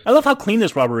together. I love how clean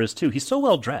this robber is, too. He's so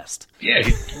well dressed. Yeah,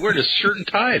 he's wearing a shirt and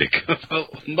tie to go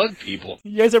mug people.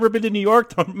 You guys ever been to New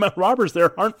York? The robbers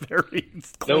there aren't very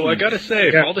clean. No, I gotta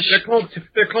say, all the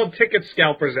they're called ticket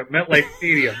scalpers at MetLife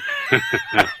Stadium.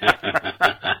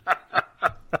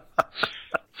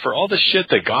 For all the shit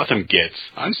that Gotham gets,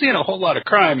 I'm seeing a whole lot of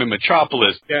crime in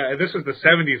Metropolis. Yeah, this was the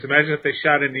 70s. Imagine if they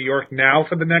shot in New York now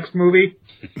for the next movie.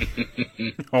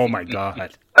 Oh, my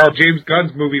God. Oh, James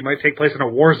Gunn's movie might take place in a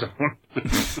war zone.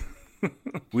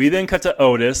 We then cut to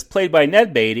Otis, played by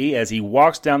Ned Beatty, as he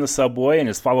walks down the subway and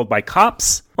is followed by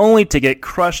cops, only to get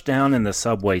crushed down in the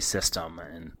subway system.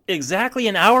 And exactly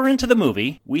an hour into the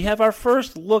movie, we have our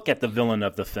first look at the villain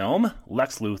of the film,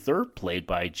 Lex Luthor, played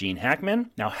by Gene Hackman.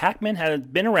 Now, Hackman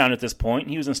had been around at this point.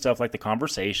 He was in stuff like The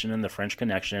Conversation and The French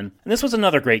Connection. And this was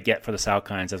another great get for the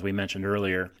Salkinds, as we mentioned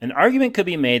earlier. An argument could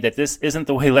be made that this isn't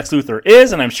the way Lex Luthor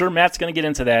is, and I'm sure Matt's going to get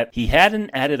into that. He hadn't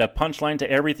added a punchline to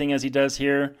everything as he does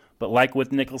here. But like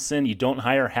with Nicholson, you don't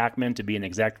hire Hackman to be an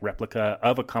exact replica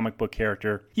of a comic book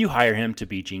character. You hire him to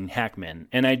be Gene Hackman.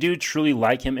 And I do truly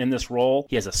like him in this role.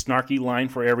 He has a snarky line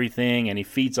for everything, and he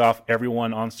feeds off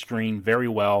everyone on screen very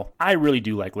well. I really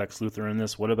do like Lex Luthor in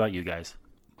this. What about you guys?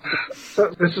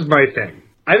 So this is my thing.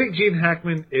 I think Gene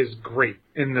Hackman is great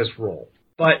in this role.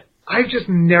 But I've just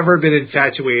never been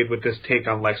infatuated with this take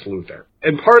on Lex Luthor.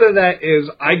 And part of that is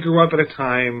I grew up at a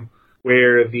time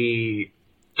where the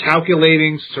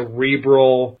calculating,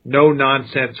 cerebral,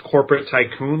 no-nonsense corporate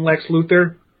tycoon Lex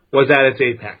Luthor was at its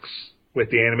apex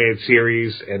with the animated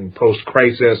series and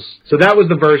post-Crisis. So that was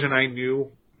the version I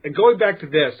knew. And going back to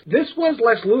this was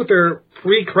Lex Luthor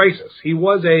pre-Crisis. He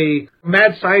was a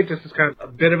mad scientist, is kind of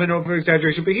a bit of an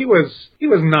over-exaggeration, but he was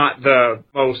not the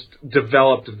most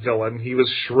developed villain. He was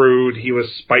shrewd, he was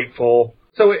spiteful.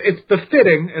 So it's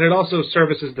befitting, and it also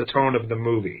services the tone of the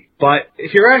movie. But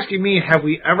if you're asking me, have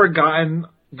we ever gotten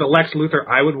the Lex Luthor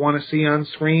I would want to see on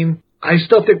screen? I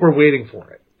still think we're waiting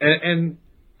for it. And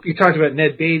you talked about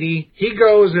Ned Beatty. He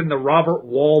goes in the Robert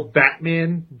Wall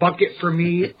Batman bucket for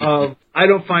me of I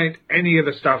don't find any of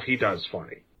the stuff he does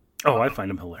funny. Oh, I find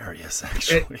him hilarious,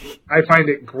 actually. I find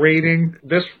it grating.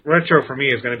 This retro for me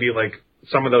is going to be like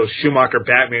some of those Schumacher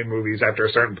Batman movies after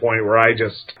a certain point where I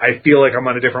feel like I'm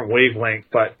on a different wavelength.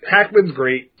 But Hackman's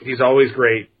great. He's always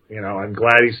great. You know, I'm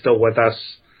glad he's still with us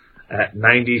at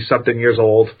 90-something years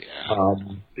old.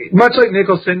 Much like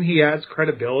Nicholson, he adds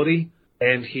credibility,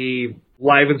 and he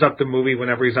livens up the movie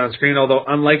whenever he's on screen, although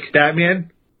unlike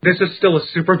Batman, this is still a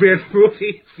Superman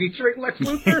movie featuring Lex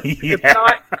Luthor.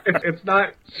 It's not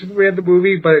Superman the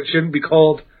movie, but it shouldn't be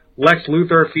called Lex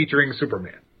Luthor featuring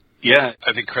Superman. Yeah,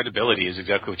 I think credibility is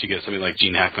exactly what you get something like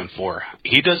Gene Hackman for.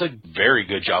 He does a very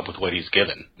good job with what he's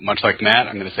given. Much like Matt,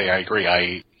 I'm going to say I agree.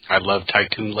 I love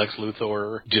Tycoon Lex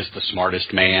Luthor, just the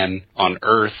smartest man on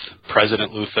Earth,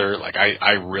 President Luthor. Like,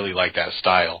 I really like that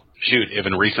style. Shoot,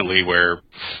 even recently where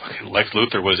Lex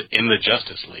Luthor was in the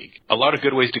Justice League. A lot of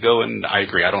good ways to go, and I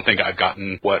agree. I don't think I've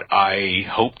gotten what I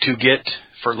hope to get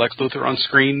for Lex Luthor on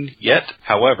screen yet.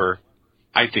 However,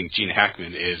 I think Gene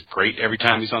Hackman is great every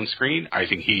time he's on screen. I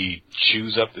think he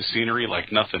chews up the scenery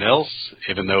like nothing else,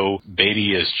 even though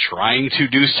Beatty is trying to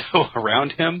do so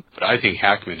around him. But I think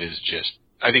Hackman is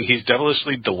I think he's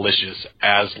devilishly delicious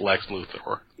as Lex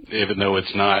Luthor. Even though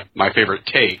it's not my favorite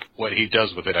take, what he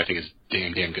does with it I think is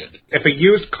damn good. If a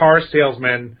used car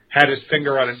salesman had his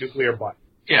finger on a nuclear button.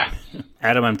 Yeah.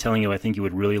 Adam, I'm telling you, I think you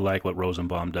would really like what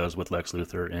Rosenbaum does with Lex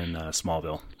Luthor in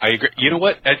Smallville. I agree. You know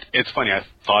what? It's funny, I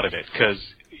thought of it, because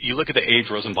you look at the age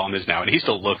Rosenbaum is now, and he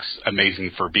still looks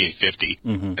amazing for being 50.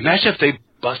 Mm-hmm. Imagine if they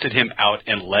busted him out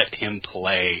and let him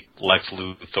play Lex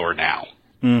Luthor now.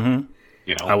 Mm-hmm.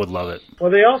 You know? I would love it.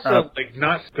 Well, they also,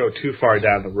 not go too far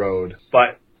down the road,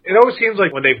 but it always seems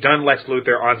like when they've done Lex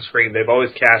Luthor on screen, they've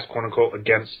always cast, quote-unquote,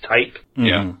 against type. Mm-hmm.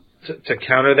 Yeah. To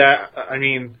counter that, I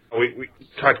mean, we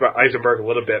talked about Eisenberg a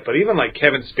little bit, but even like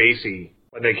Kevin Spacey,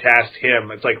 when they cast him,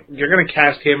 it's like, you're going to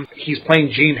cast him, he's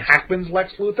playing Gene Hackman's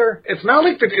Lex Luthor. It's not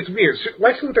like, it's weird.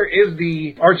 Lex Luthor is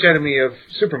the archenemy of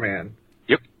Superman.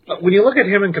 Yep. But when you look at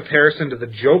him in comparison to the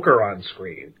Joker on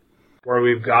screen, where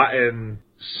we've gotten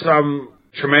some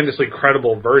tremendously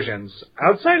credible versions,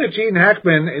 outside of Gene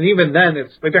Hackman, and even then,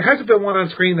 it's like there hasn't been one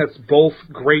on screen that's both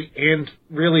great and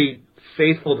really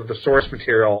faithful to the source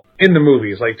material in the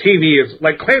movies. Like TV is,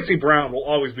 like Clancy Brown will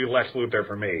always be Lex Luthor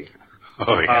for me.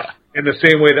 Oh, yeah. In the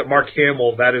same way that Mark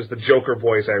Hamill, that is the Joker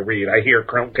voice I read. I hear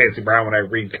Clancy Brown when I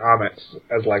read comics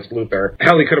as Lex Luthor.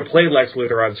 Hell, he could have played Lex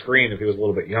Luthor on screen if he was a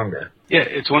little bit younger. Yeah,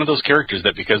 it's one of those characters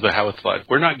that because of how it's thought,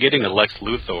 we're not getting a Lex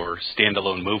Luthor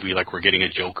standalone movie like we're getting a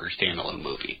Joker standalone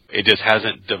movie. It just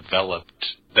hasn't developed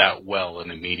that well in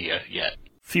the media yet.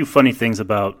 Few funny things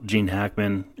about Gene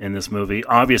Hackman in this movie.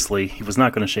 Obviously, he was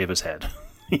not going to shave his head.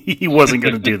 He wasn't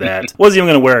going to do that. Wasn't even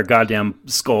going to wear a goddamn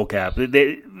skull cap.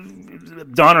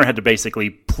 Donner had to basically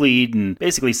plead and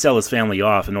basically sell his family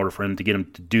off in order for him to get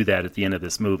him to do that at the end of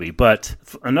this movie. But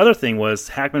another thing was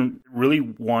Hackman really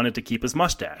wanted to keep his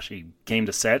mustache. He came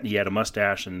to set, he had a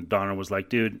mustache, and Donner was like,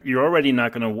 dude, you're already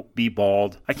not going to be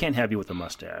bald. I can't have you with a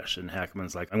mustache. And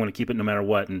Hackman's like, I want to keep it no matter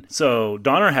what. And so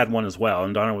Donner had one as well.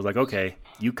 And Donner was like, okay,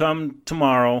 you come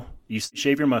tomorrow. You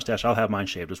shave your mustache, I'll have mine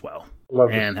shaved as well.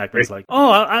 And Hackman's like, oh,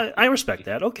 I respect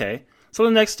that. Okay. So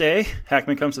the next day,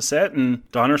 Hackman comes to set, and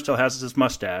Donner still has his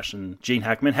mustache, and Gene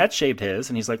Hackman had shaved his,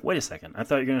 and he's like, wait a second, I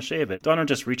thought you were going to shave it. Donner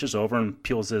just reaches over and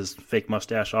peels his fake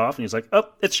mustache off, and he's like, oh,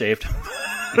 it's shaved.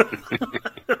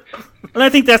 And I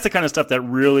think that's the kind of stuff that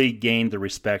really gained the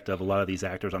respect of a lot of these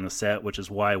actors on the set, which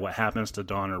is why what happens to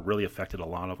Donner really affected a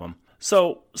lot of them.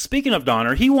 So, speaking of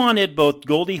Donner, he wanted both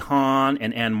Goldie Hawn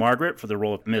and Anne Margaret for the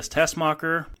role of Miss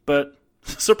Tessmacher, but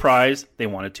surprise, they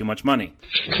wanted too much money.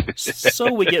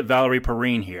 So we get Valerie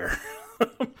Perrine here.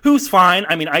 Who's fine.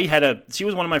 I mean, she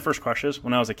was one of my first crushes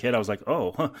when I was a kid. I was like,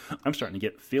 oh, I'm starting to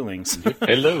get feelings.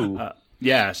 Hello.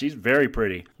 Yeah, she's very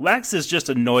pretty. Lax is just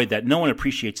annoyed that no one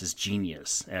appreciates his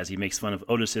genius, as he makes fun of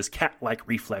Otis's cat-like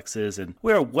reflexes, and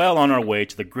we're well on our way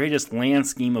to the greatest land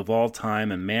scheme of all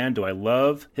time, and man, do I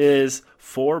love his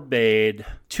four-bayed,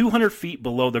 200 feet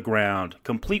below the ground,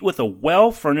 complete with a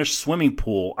well-furnished swimming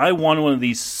pool. I wanted one of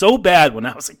these so bad when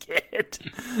I was a kid.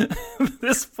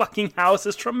 This fucking house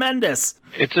is tremendous.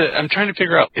 I'm trying to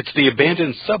figure out, it's the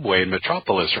abandoned subway in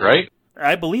Metropolis, right?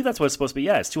 I believe that's what it's supposed to be.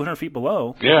 Yeah, it's 200 feet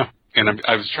below. Yeah. And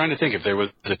I was trying to think if there was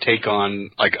a take on,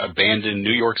 like, abandoned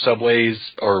New York subways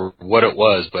or what it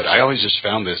was, but I always just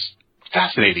found this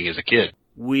fascinating as a kid.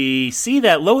 We see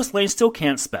that Lois Lane still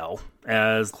can't spell,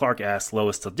 as Clark asks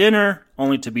Lois to dinner,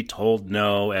 only to be told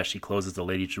no as she closes the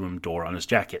ladies' room door on his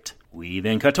jacket. We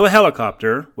then cut to a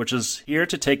helicopter, which is here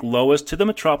to take Lois to the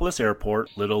Metropolis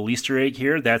airport. Little Easter egg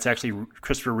here, that's actually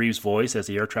Christopher Reeve's voice as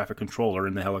the air traffic controller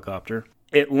in the helicopter.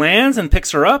 It lands and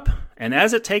picks her up, and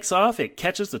as it takes off, it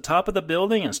catches the top of the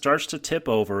building and starts to tip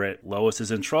over it. Lois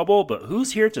is in trouble, but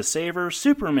who's here to save her?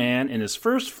 Superman in his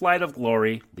first flight of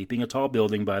glory, leaping a tall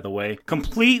building, by the way,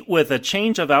 complete with a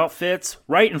change of outfits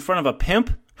right in front of a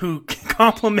pimp who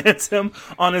compliments him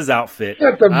on his outfit.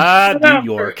 New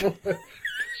York.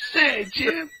 Say,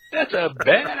 Jim, that's a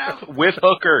bad outfit with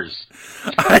hookers.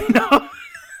 I know.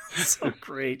 So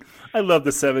great. I love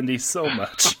the 70s so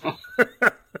much.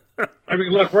 I mean,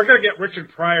 look, we're going to get Richard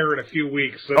Pryor in a few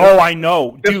weeks. So I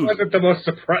know. This Dude. wasn't the most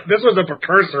this was a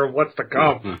precursor of what's to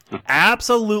come.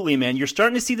 Absolutely, man. You're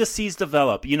starting to see the seeds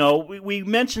develop. You know, we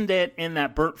mentioned it in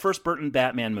that first Burton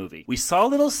Batman movie. We saw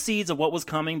little seeds of what was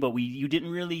coming, but you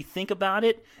didn't really think about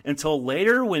it until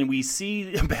later when we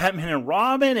see Batman and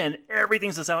Robin and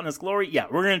everything's just out in its glory. Yeah,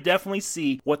 we're going to definitely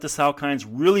see what the Salkinds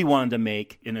really wanted to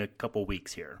make in a couple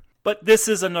weeks here. But this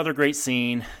is another great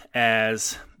scene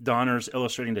as Donner's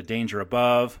illustrating the danger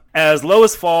above. As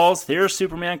Lois falls, there's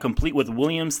Superman complete with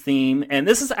Williams' theme. And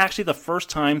this is actually the first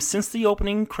time since the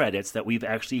opening credits that we've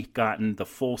actually gotten the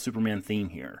full Superman theme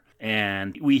here.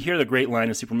 And we hear the great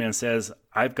line as Superman says,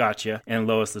 I've got you. And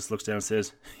Lois just looks down and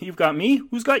says, you've got me?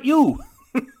 Who's got you?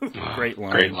 Great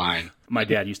line. Great line. My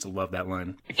dad used to love that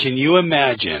line. Can you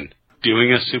imagine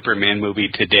doing a Superman movie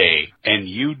today and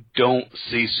you don't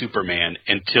see Superman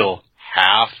until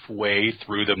halfway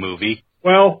through the movie?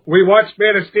 Well, we watched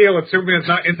Man of Steel and Superman's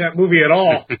not in that movie at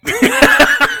all.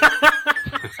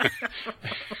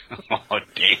 Oh,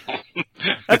 damn.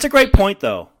 That's a great point,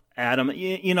 though, Adam.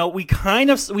 You know, we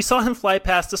saw him fly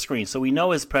past the screen, so we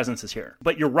know his presence is here.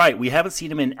 But you're right, we haven't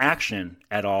seen him in action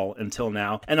at all until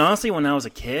now. And honestly, when I was a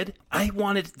kid, I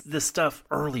wanted this stuff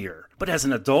earlier. But as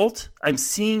an adult, I'm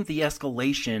seeing the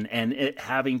escalation and it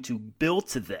having to build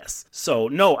to this. So,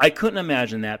 no, I couldn't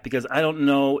imagine that because I don't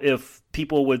know if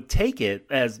people would take it,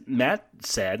 as Matt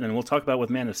said, and we'll talk about with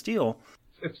Man of Steel.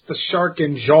 It's the shark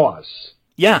in Jaws.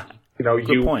 Yeah, you know,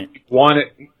 good point. Want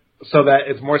it so that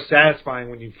it's more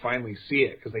satisfying when you finally see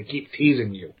it because they keep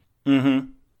teasing you. Mm-hmm.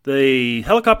 The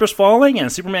helicopter's falling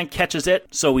and Superman catches it,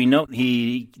 so we know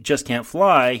he just can't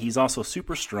fly. He's also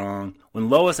super strong.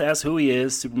 When Lois asks who he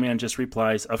is, Superman just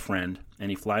replies, a friend, and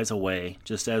he flies away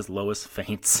just as Lois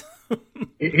faints.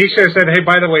 He should have said, hey,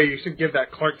 by the way, you should give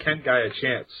that Clark Kent guy a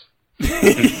chance.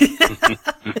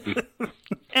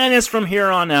 And as from here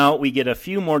on out, we get a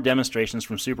few more demonstrations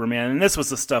from Superman, and this was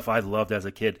the stuff I loved as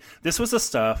a kid. This was the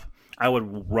stuff I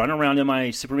would run around in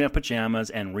my Superman pajamas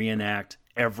and reenact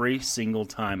every single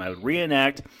time. I would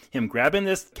reenact him grabbing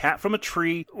this cat from a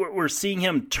tree. We're seeing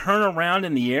him turn around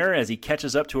in the air as he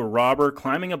catches up to a robber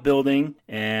climbing a building,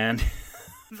 and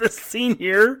this scene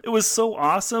here, it was so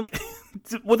awesome.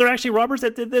 Were there actually robbers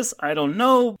that did this? I don't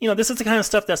know. You know, this is the kind of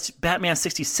stuff that Batman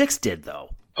 66 did,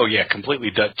 though. Oh, yeah,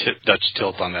 completely Dutch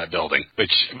tilt on that building,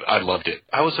 which I loved it.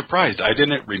 I was surprised. I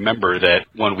didn't remember that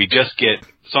when we just get...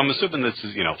 So I'm assuming this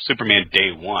is, Superman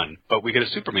Day 1, but we get a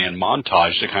Superman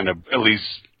montage to kind of at least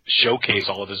showcase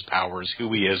all of his powers,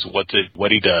 who he is,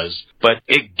 what he does. But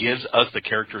it gives us the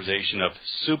characterization of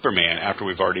Superman after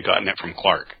we've already gotten it from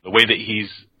Clark. The way that he's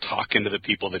talking to the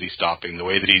people that he's stopping, the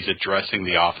way that he's addressing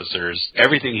the officers,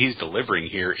 everything he's delivering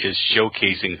here is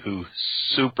showcasing who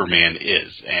Superman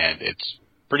is, and it's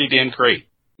pretty damn great.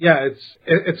 Yeah,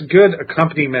 it's good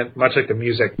accompaniment, much like the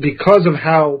music. Because of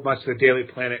how much the Daily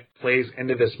Planet plays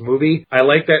into this movie, I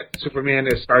like that Superman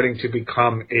is starting to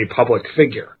become a public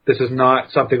figure. This is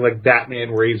not something like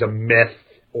Batman where he's a myth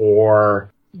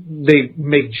or they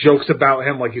make jokes about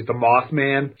him like he's the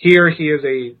Mothman. Here he is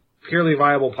a purely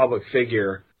viable public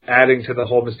figure, adding to the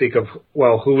whole mystique of,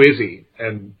 well, who is he?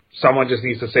 And someone just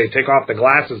needs to say, take off the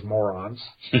glasses, morons.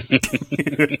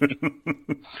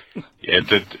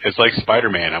 It's like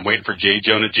Spider-Man. I'm waiting for J.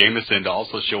 Jonah Jameson to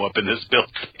also show up in this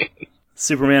building.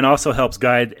 Superman also helps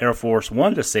guide Air Force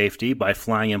One to safety by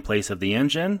flying in place of the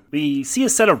engine. We see a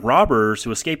set of robbers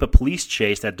who escape a police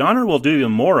chase that Donner will do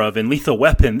even more of in Lethal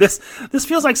Weapon. This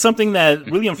feels like something that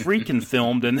William Friedkin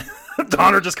filmed and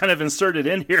Donner just kind of inserted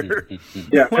in here.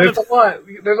 Yeah, there's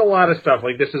a lot of stuff.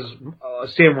 Like, this is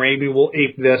Sam Raimi will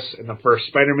ape this in the first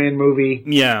Spider-Man movie.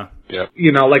 Yeah. Yep.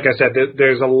 Like I said,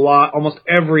 there's a lot. Almost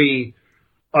every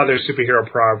other superhero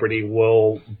property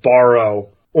will borrow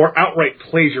or outright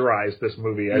plagiarize this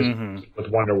movie, as with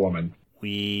Wonder Woman.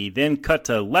 We then cut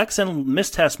to Lex and Miss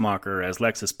Tessmacher as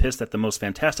Lex is pissed that the most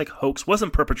fantastic hoax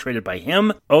wasn't perpetrated by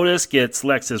him. Otis gets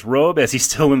Lex's robe as he's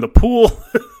still in the pool.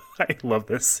 I love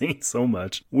this scene so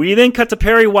much. We then cut to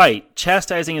Perry White,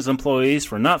 chastising his employees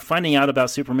for not finding out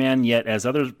about Superman yet as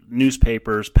other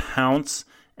newspapers pounce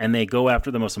and they go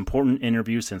after the most important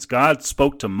interview since God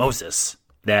spoke to Moses.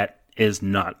 That is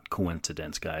not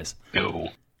coincidence, guys. No.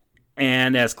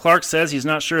 And as Clark says he's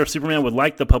not sure if Superman would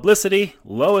like the publicity,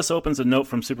 Lois opens a note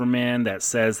from Superman that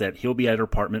says that he'll be at her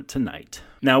apartment tonight.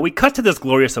 Now, we cut to this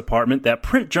glorious apartment that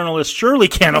print journalists surely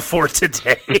can't afford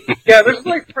today. Yeah, this is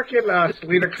like freaking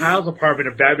Selena Kyle's apartment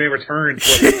if Batman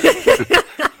Returns.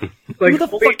 Like, who the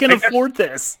fuck can afford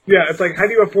this? Yeah, it's like, how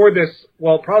do you afford this?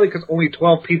 Well, probably because only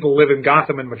 12 people live in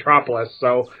Gotham and Metropolis,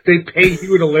 so they pay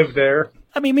you to live there.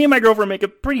 I mean, me and my girlfriend make a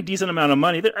pretty decent amount of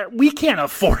money. We can't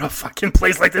afford a fucking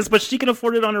place like this, but she can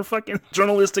afford it on her fucking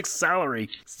journalistic salary.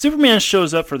 Superman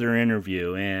shows up for their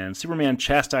interview, and Superman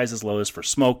chastises Lois for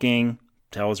smoking,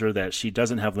 tells her that she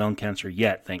doesn't have lung cancer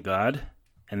yet, thank God,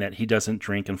 and that he doesn't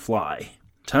drink and fly.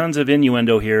 Tons of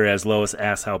innuendo here as Lois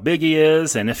asks how big he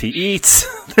is and if he eats.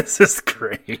 This is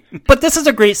great. But this is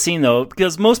a great scene, though,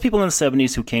 because most people in the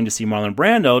 70s who came to see Marlon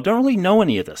Brando don't really know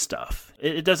any of this stuff.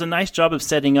 It does a nice job of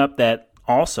setting up that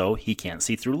also he can't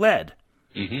see through lead.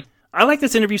 Mm-hmm. I like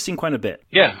this interview scene quite a bit.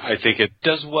 Yeah, I think it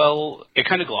does well. It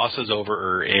kind of glosses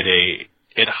over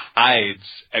it hides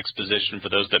exposition for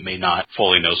those that may not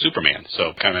fully know Superman.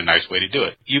 So kind of a nice way to do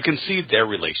it. You can see their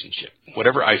relationship.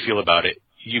 Whatever I feel about it,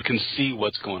 you can see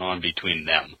what's going on between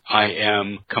them. I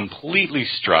am completely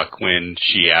struck when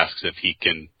she asks if he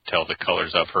can tell the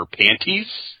colors of her panties.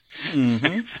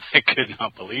 Mm-hmm. I could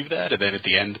not believe that. And then at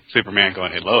the end, Superman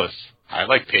going, "Hey, Lois, I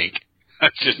like pink."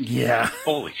 That's just, yeah.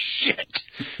 Holy shit.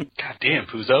 God damn,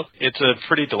 Puzo. It's a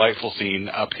pretty delightful scene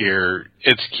up here.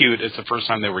 It's cute. It's the first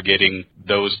time that we're getting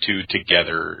those two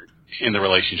together in the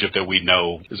relationship that we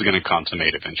know is going to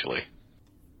consummate eventually.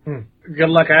 Good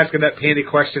luck asking that panty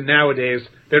question nowadays.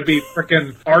 There'd be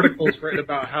frickin' articles written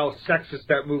about how sexist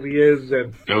that movie is.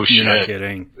 And no shit. You're not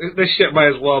kidding. This shit might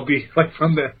as well be like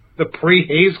from the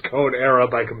pre-Hays Code era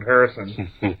by comparison.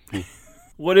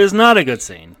 What is not a good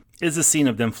scene is the scene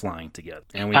of them flying together.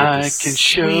 And we get I can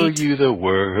show you the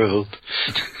world.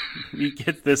 We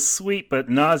get this sweet but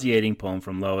nauseating poem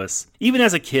from Lois. Even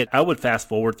as a kid, I would fast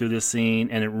forward through this scene,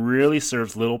 and it really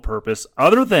serves little purpose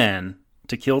other than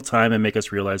to kill time and make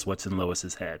us realize what's in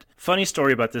Lois's head. Funny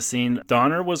story about this scene,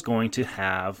 Donner was going to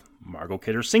have Margot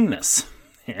Kidder sing this.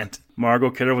 And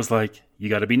Margot Kidder was like, "You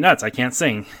gotta be nuts, I can't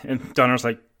sing." And Donner's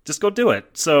like, "Just go do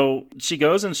it." So she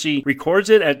goes and she records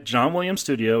it at John Williams'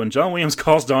 studio, and John Williams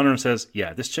calls Donner and says,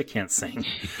 "Yeah, this chick can't sing."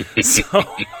 So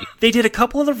they did a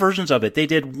couple other versions of it. They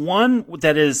did one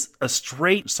that is a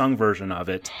straight sung version of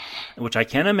it, which I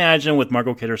can't imagine with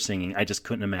Margot Kidder singing. I just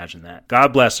couldn't imagine that.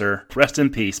 God bless her. Rest in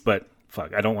peace, but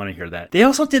fuck, I don't want to hear that. They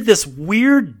also did this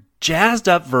weird jazzed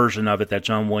up version of it that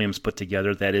John Williams put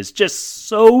together that is just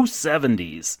so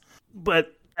 70s.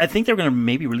 But I think they're going to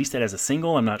maybe release that as a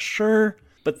single. I'm not sure.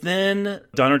 But then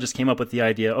Donner just came up with the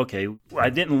idea, okay, I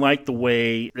didn't like the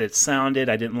way it sounded.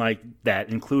 I didn't like that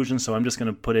inclusion, so I'm just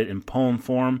going to put it in poem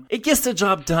form. It gets the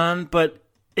job done, but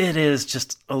it is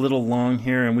just a little long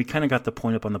here, and we kind of got the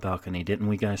point up on the balcony, didn't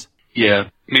we, guys? Yeah.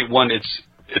 I mean, one, it's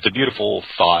a beautiful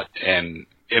thought and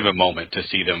in a moment to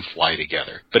see them fly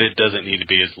together, but it doesn't need to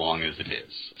be as long as it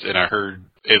is. And I heard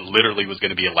it literally was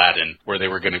going to be Aladdin, where they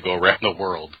were going to go around the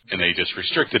world, and they just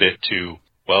restricted it to,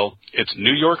 well, it's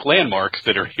New York landmarks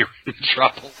that are here in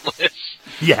Metropolis.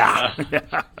 Yeah.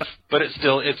 But it's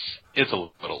still, it's a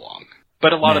little long.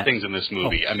 But a lot of things in this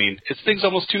movie. I mean, it's things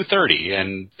almost 2:30,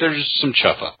 and there's some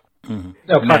chuff up.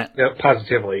 Mm-hmm. No,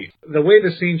 positively. The way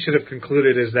the scene should have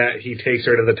concluded is that he takes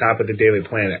her to the top of the Daily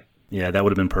Planet. Yeah, that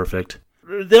would have been perfect.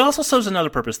 It also serves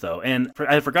another purpose, though, and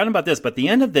I had forgotten about this, but the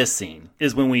end of this scene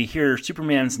is when we hear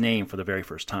Superman's name for the very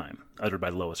first time, uttered by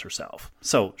Lois herself.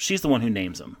 So she's the one who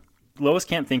names him. Lois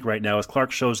can't think right now as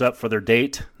Clark shows up for their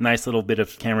date. Nice little bit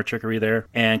of camera trickery there.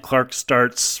 And Clark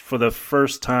starts for the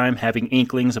first time having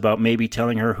inklings about maybe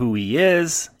telling her who he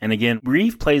is. And again,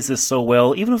 Reeve plays this so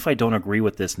well, even if I don't agree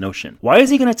with this notion. Why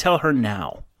is he going to tell her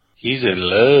now? He's in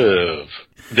love.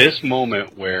 This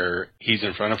moment where he's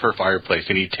in front of her fireplace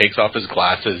and he takes off his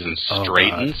glasses and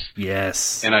straightens. Oh,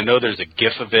 yes. And I know there's a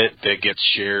gif of it that gets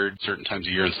shared certain times a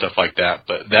year and stuff like that,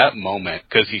 but that moment,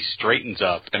 because he straightens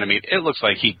up, and I mean, it looks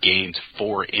like he gains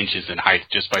 4 inches in height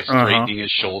just by straightening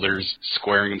his shoulders,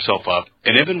 squaring himself up.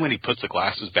 And even when he puts the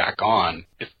glasses back on,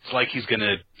 it's like he's going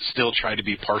to still try to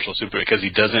be partial Superman because he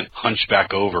doesn't hunch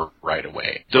back over right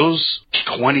away. Those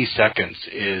 20 seconds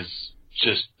is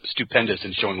just stupendous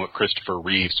in showing what Christopher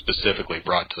Reeve specifically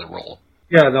brought to the role.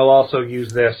 Yeah, and they'll also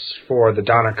use this for the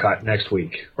Donner cut next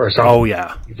week, or something. Oh,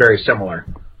 yeah. Very similar.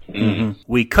 Mm-hmm.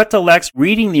 We cut to Lex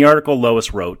reading the article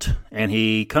Lois wrote, and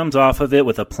he comes off of it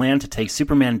with a plan to take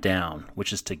Superman down,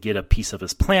 which is to get a piece of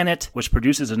his planet, which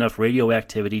produces enough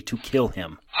radioactivity to kill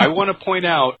him. I want to point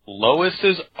out,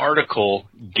 Lois's article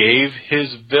gave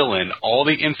his villain all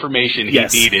the information he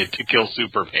needed to kill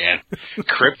Superman.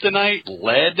 Kryptonite,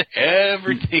 lead,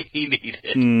 everything he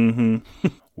needed. Mm-hmm.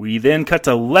 We then cut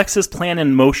to Lex's plan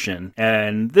in motion,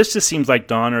 and this just seems like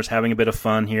Donner's having a bit of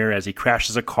fun here as he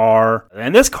crashes a car.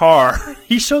 And this car,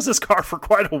 he shows this car for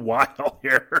quite a while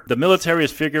here. The military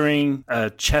is figuring a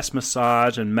chest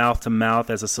massage and mouth-to-mouth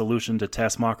as a solution to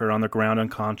Taskmaster on the ground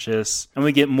unconscious. And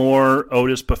we get more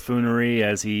Otis buffoonery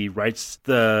as he writes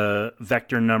the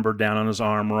vector number down on his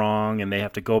arm wrong, and they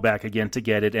have to go back again to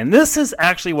get it. And this is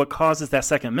actually what causes that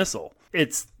second missile.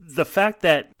 It's the fact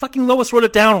that fucking Lois wrote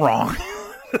it down wrong.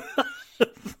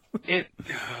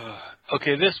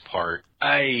 Okay, this part,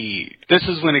 this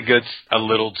is when it gets a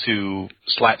little too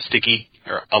slapsticky,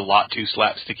 or a lot too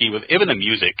slapsticky. With even the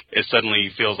music, it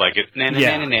suddenly feels like it.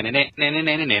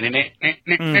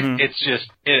 It's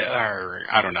just,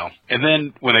 I don't know. And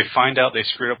then when they find out they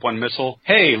screwed up one missile,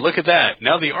 hey, look at that!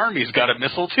 Now the Army's got a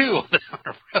missile too.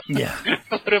 Yeah,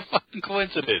 what a fucking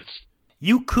coincidence!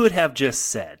 You could have just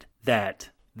said that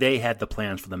they had the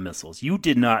plans for the missiles. You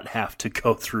did not have to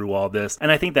go through all this. And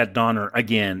I think that Donner,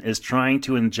 again, is trying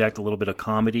to inject a little bit of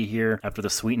comedy here after the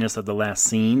sweetness of the last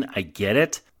scene. I get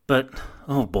it, but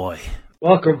oh boy.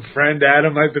 Welcome, friend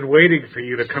Adam. I've been waiting for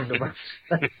you to come to my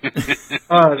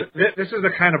This is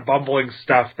the kind of bumbling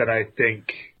stuff that I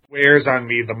think wears on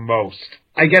me the most.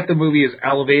 I get the movie is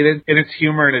elevated in its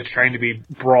humor and it's trying to be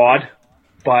broad,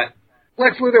 but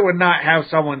Lex Luthor would not have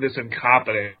someone this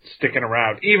incompetent sticking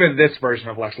around, even this version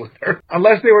of Lex Luthor,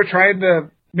 unless they were trying to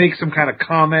make some kind of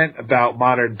comment about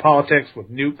modern politics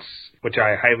with nukes, which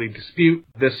I highly dispute.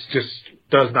 This just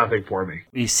does nothing for me.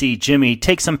 We see Jimmy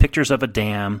take some pictures of a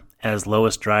dam as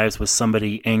Lois drives with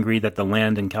somebody angry that the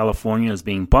land in California is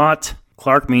being bought.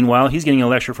 Clark, meanwhile, he's getting a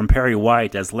lecture from Perry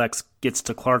White as Lex gets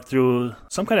to Clark through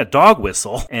some kind of dog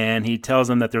whistle, and he tells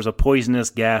him that there's a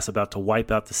poisonous gas about to wipe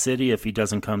out the city if he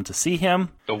doesn't come to see him.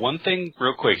 The one thing,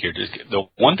 real quick here, the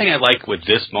one thing I like with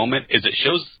this moment is it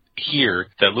shows here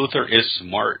that Luthor is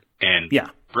smart and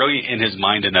brilliant in his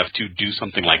mind enough to do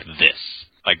something like this.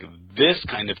 Like, this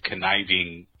kind of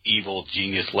conniving, evil,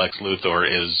 genius Lex Luthor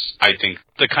is, I think,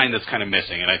 the kind that's kind of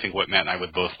missing, and I think what Matt and I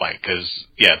would both like, because,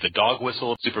 the dog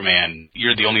whistle of Superman,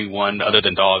 you're the only one other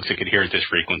than dogs that could hear at this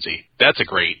frequency. That's a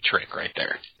great trick right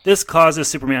there. This causes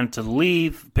Superman to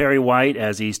leave Perry White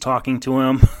as he's talking to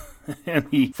him. And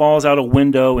he falls out a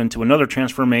window into another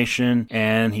transformation,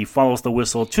 and he follows the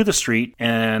whistle to the street.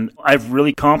 And I've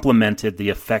really complimented the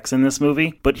effects in this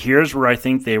movie, but here's where I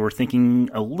think they were thinking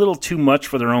a little too much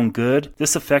for their own good.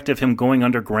 This effect of him going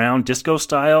underground, disco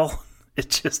style, it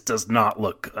just does not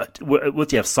look good. What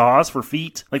do you have, saws for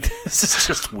feet? Like, this is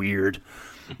just weird.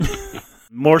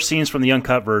 More scenes from the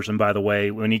uncut version, by the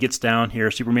way. When he gets down here,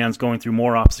 Superman's going through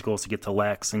more obstacles to get to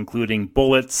Lex, including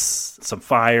bullets, some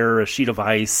fire, a sheet of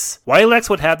ice. Why Lex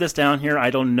would have this down here, I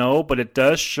don't know, but it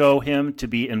does show him to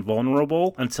be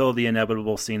invulnerable until the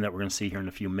inevitable scene that we're going to see here in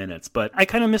a few minutes. But I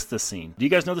kind of missed this scene. Do you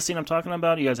guys know the scene I'm talking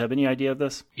about? Do you guys have any idea of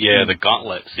this? Yeah, the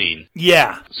gauntlet scene.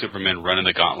 Yeah. Superman running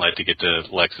the gauntlet to get to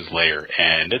Lex's lair.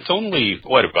 And it's only,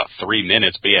 about 3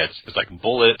 minutes? But yeah, it's like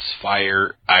bullets,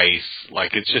 fire, ice.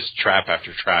 Like, it's just trap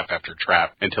after trap after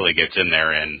trap until he gets in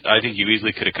there. And I think you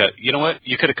easily could have cut, you know what?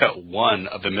 You could have cut one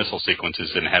of the missile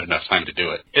sequences and had enough time to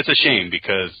do it. It's a shame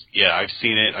because, yeah, I've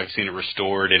seen it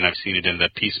restored, and I've seen it in the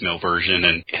piecemeal version,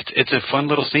 and it's a fun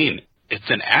little scene. It's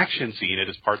an action scene at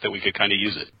its part that we could kind of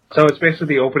use it. So it's basically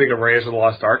the opening of Raiders of the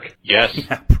Lost Ark? Yes.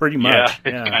 Yeah, pretty much.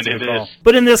 Yeah, it kind of is.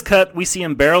 But in this cut, we see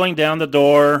him barreling down the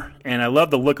door, and I love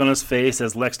the look on his face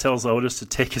as Lex tells Otis to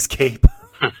take his cape.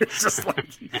 It's just like,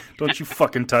 don't you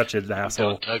fucking touch it,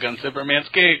 asshole. Don't tug on Superman's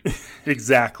cape.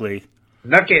 Exactly.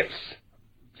 Nuggets.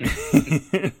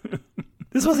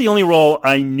 This was the only role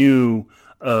I knew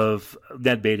of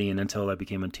Ned Beatty in until I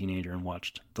became a teenager and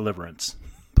watched Deliverance.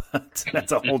 But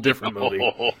that's a whole different movie.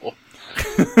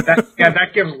 that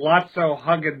gives Lotso,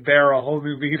 Hug, and Bear a whole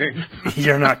new meaning.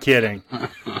 You're not kidding.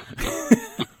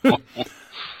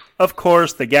 Of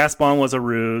course, the gas bomb was a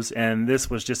ruse, and this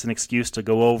was just an excuse to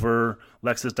go over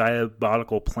Lex's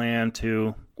diabolical plan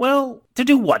to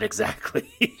do what exactly?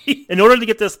 In order to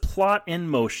get this plot in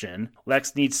motion,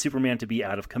 Lex needs Superman to be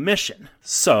out of commission.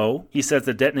 So, he says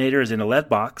the detonator is in a lead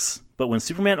box, but when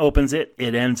Superman opens it,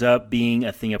 it ends up being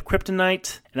a thing of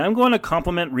kryptonite. And I'm going to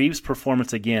compliment Reeve's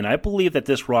performance again. I believe that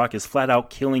this rock is flat out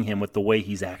killing him with the way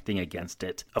he's acting against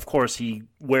it. Of course, he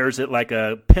wears it like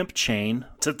a pimp chain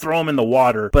to throw him in the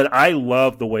water, but I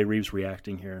love the way Reeve's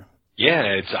reacting here.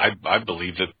 Yeah, I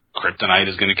believe that kryptonite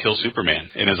is going to kill Superman.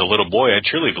 And as a little boy, I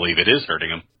truly believe it is hurting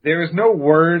him. There is no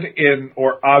word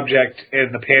or object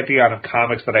in the pantheon of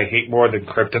comics that I hate more than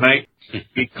kryptonite,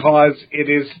 because it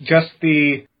is just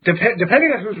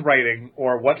depending on who's writing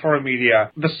or what form of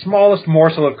media, the smallest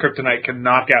morsel of kryptonite can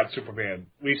knock out Superman.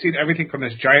 We've seen everything from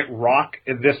this giant rock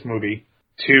in this movie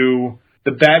to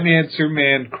the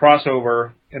Batman-Superman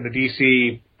crossover in the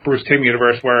DC Bruce Timm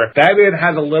universe, where Batman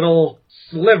has a little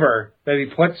sliver that he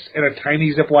puts in a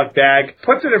tiny Ziploc bag,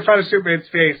 puts it in front of Superman's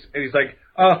face, and he's like,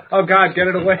 oh God, get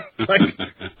it away. Like,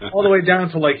 all the way down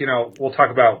to, like, we'll talk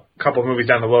about a couple of movies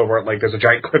down the road where, like, there's a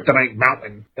giant kryptonite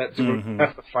mountain that's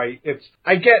the fight.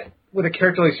 I get with a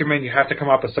character like Superman, you have to come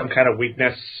up with some kind of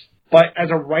weakness, but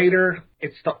as a writer,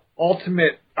 it's the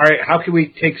ultimate, all right, how can we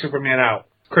take Superman out?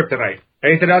 Kryptonite.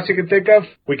 Anything else you can think of?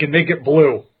 We can make it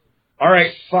blue. All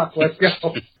right, fuck, let's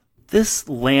go. This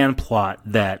land plot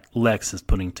that Lex is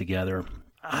putting together,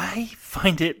 I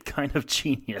find it kind of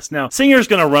genius. Now, Singer's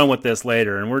going to run with this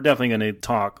later, and we're definitely going to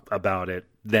talk about it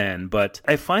then, but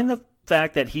I find the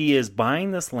fact that he is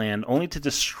buying this land only to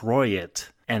destroy it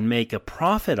and make a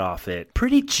profit off it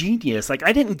pretty genius. Like,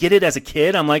 I didn't get it as a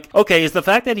kid. I'm like, okay, is the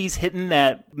fact that he's hitting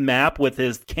that map with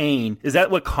his cane, is that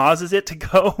what causes it to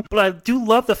go? But I do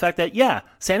love the fact that, yeah,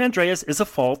 San Andreas is a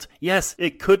fault. Yes,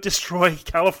 it could destroy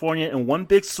California in one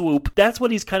big swoop. That's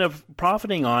what he's kind of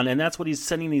profiting on, and that's what he's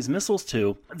sending these missiles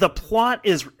to. The plot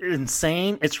is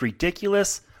insane. It's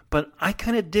ridiculous, but I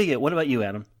kind of dig it. What about you,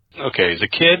 Adam? Okay, as a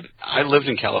kid, I lived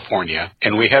in California,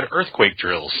 and we had earthquake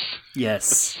drills.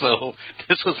 Yes. So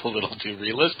this was a little too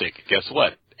realistic. Guess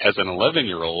what? As an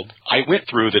 11-year-old, I went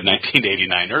through the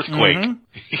 1989 earthquake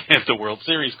and the World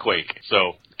Series quake.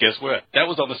 So guess what? That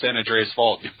was on the San Andreas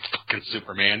fault. Fucking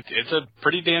Superman. It's a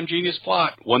pretty damn genius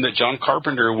plot. One that John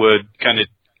Carpenter would kind of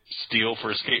steal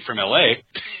for Escape from L.A.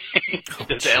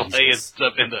 L.A. is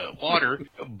up in the water.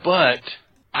 But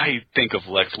I think of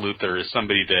Lex Luthor as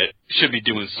somebody that should be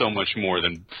doing so much more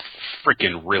than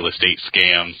freaking real estate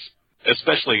scams,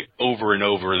 especially over and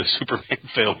over the Superman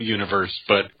film universe.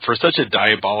 But for such a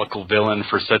diabolical villain,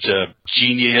 for such a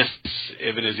genius,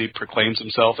 even as he proclaims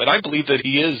himself, and I believe that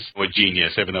he is a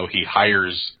genius, even though he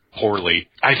hires poorly,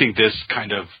 I think this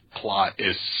kind of plot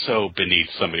is so beneath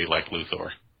somebody like Luthor.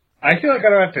 I feel like I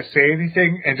don't have to say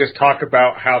anything and just talk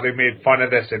about how they made fun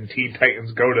of this in Teen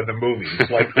Titans Go to the Movies.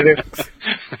 Like,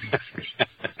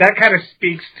 that kind of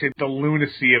speaks to the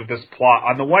lunacy of this plot.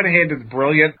 On the one hand, it's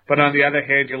brilliant, but on the other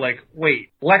hand, you're like, wait,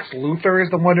 Lex Luthor is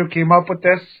the one who came up with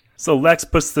this? So Lex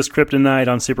puts this kryptonite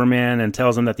on Superman and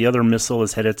tells him that the other missile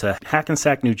is headed to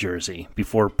Hackensack, New Jersey,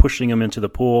 before pushing him into the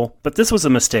pool. But this was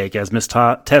a mistake, as Miss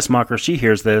Tessmacher, she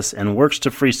hears this and works to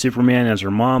free Superman as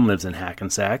her mom lives in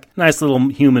Hackensack. Nice little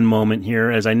human moment here,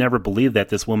 as I never believed that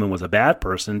this woman was a bad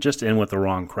person, just in with the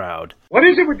wrong crowd. What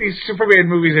is it with these Superman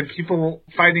movies and people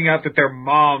finding out that their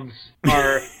moms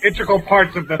are integral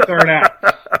parts of the third act?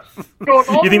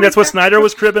 You think that's what Snyder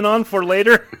was cribbing on for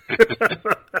later?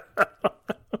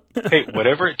 Hey,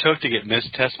 whatever it took to get Miss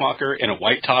Tessmacher in a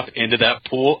white top into that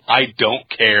pool, I don't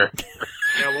care.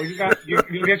 Yeah, well, you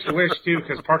get your wish, too,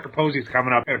 because Parker Posey's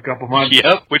coming up in a couple months.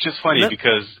 Yep, which is funny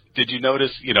because did you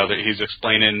notice, that he's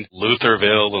explaining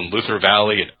Lutherville and Luther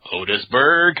Valley and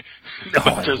Otisburg?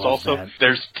 But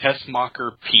there's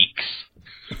Tessmacher Peaks.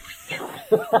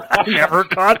 I never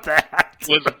caught that.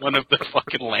 Was one of the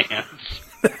fucking lands.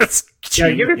 That's yeah,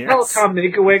 you can tell Tom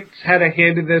Mankiewicz had a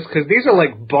hand in this, because these are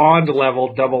like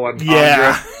Bond-level double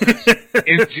entendre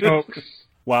in jokes.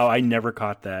 Wow, I never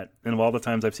caught that. And of all the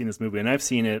times I've seen this movie, and I've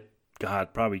seen it,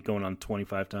 God, probably going on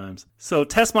 25 times. So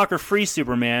Tessmacher frees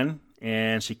Superman,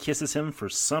 and she kisses him for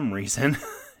some reason.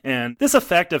 And this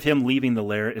effect of him leaving the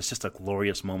lair is just a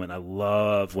glorious moment. I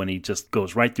love when he just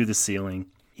goes right through the ceiling.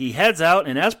 He heads out,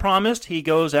 and as promised, he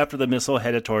goes after the missile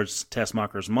headed towards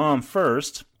Tessmacher's mom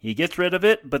first. He gets rid of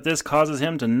it, but this causes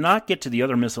him to not get to the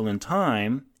other missile in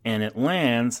time, and it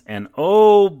lands, and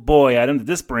oh boy, Adam, did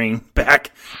this bring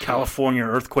back California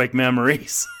earthquake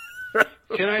memories.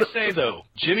 Can I say, though,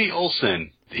 Jimmy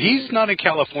Olsen, he's not in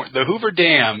California. The Hoover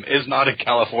Dam is not in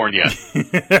California.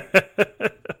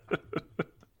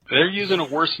 They're using a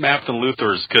worse map than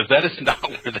Luther's, because that is not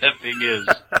where that thing is.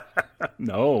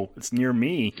 No, it's near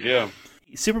me. Yeah.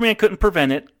 Superman couldn't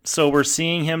prevent it, so we're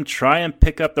seeing him try and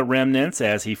pick up the remnants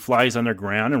as he flies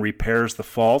underground and repairs the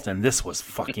fault, and this was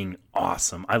fucking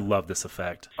awesome. I love this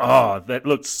effect. Oh, that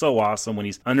looked so awesome when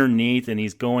he's underneath and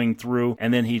he's going through,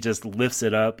 and then he just lifts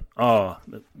it up. Oh,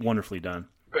 wonderfully done.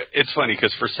 It's funny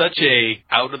because for such a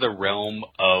out of the realm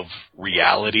of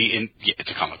reality, and yeah,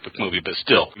 it's a comic book movie, but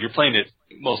still, you're playing it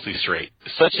mostly straight.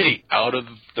 Such a out of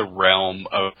the realm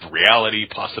of reality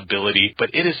possibility,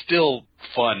 but it is still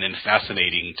fun and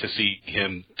fascinating to see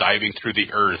him diving through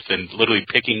the earth and literally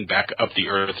picking back up the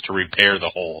earth to repair the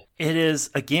hole. It is,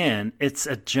 again, it's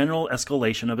a general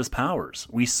escalation of his powers.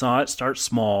 We saw it start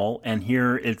small, and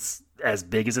here it's as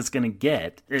big as it's going to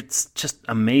get. It's just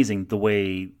amazing the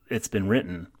way it's been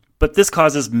written. But this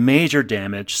causes major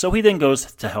damage, so he then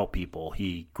goes to help people.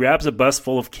 He grabs a bus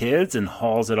full of kids and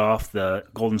hauls it off the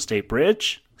Golden State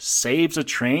Bridge, saves a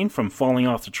train from falling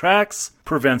off the tracks,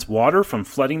 prevents water from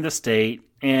flooding the state,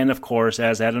 and of course,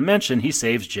 as Adam mentioned, he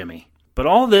saves Jimmy. But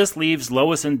all this leaves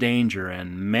Lois in danger,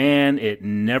 and man, it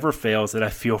never fails that I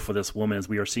feel for this woman as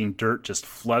we are seeing dirt just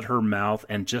flood her mouth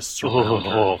and just surround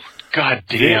her. Oh, god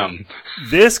damn.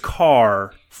 This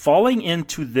car falling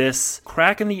into this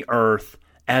crack in the earth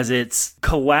as it's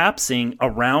collapsing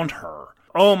around her.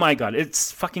 Oh my god,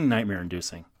 it's fucking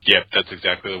nightmare-inducing. Yep, that's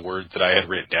exactly the word that I had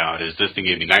written down, is this thing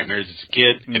gave me nightmares as a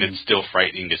kid, and it's still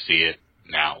frightening to see it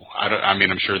now. I'm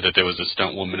sure that there was a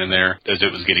stunt woman in there as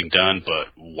it was getting done, but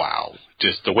wow.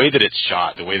 Just the way that it's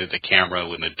shot, the way that the camera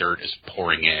when the dirt is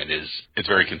pouring in it's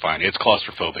very confining. It's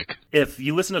claustrophobic. If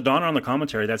you listen to Donna on the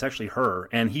commentary, that's actually her,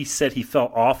 and he said he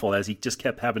felt awful as he just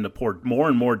kept having to pour more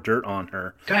and more dirt on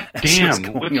her. God damn.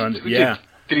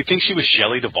 Did he think she was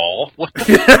Shelley Duvall? What the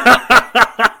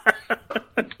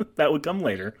That would come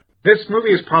later. This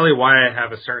movie is probably why I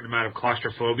have a certain amount of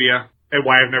claustrophobia and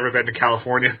why I've never been to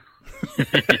California.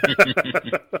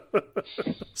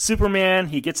 Superman,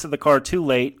 he gets to the car too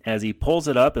late as he pulls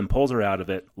it up and pulls her out of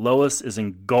it. Lois is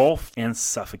engulfed and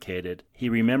suffocated. He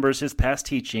remembers his past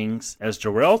teachings as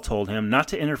Jor-El told him not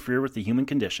to interfere with the human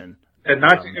condition. And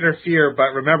not to interfere,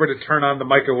 but remember to turn on the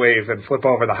microwave and flip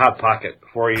over the Hot Pocket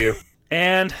before you...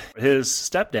 And his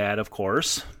stepdad, of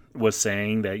course, was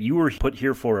saying that you were put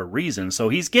here for a reason. So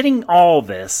he's getting all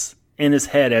this in his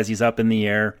head as he's up in the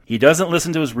air. He doesn't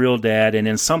listen to his real dad. And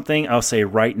in something I'll say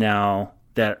right now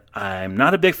that I'm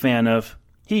not a big fan of,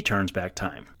 he turns back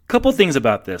time. Couple things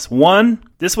about this. One,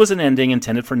 this was an ending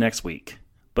intended for next week,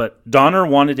 but Donner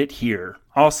wanted it here.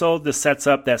 Also, this sets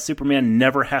up that Superman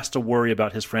never has to worry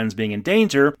about his friends being in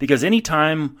danger because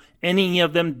anytime any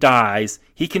of them dies,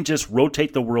 he can just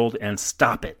rotate the world and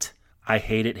stop it. I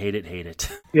hate it, hate it, hate it.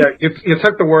 Yeah, you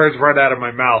took the words right out of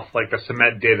my mouth like the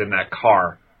cement did in that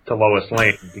car to Lois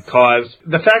Lane, because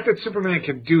the fact that Superman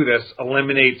can do this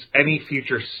eliminates any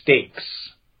future stakes.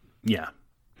 Yeah.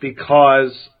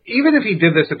 Because even if he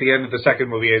did this at the end of the second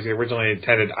movie as he originally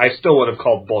intended, I still would have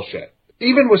called bullshit.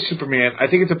 Even with Superman, I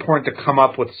think it's important to come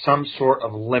up with some sort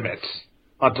of limits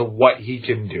onto what he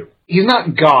can do. He's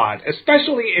not God,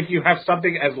 especially if you have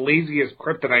something as lazy as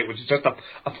kryptonite, which is just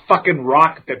a fucking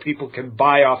rock that people can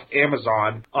buy off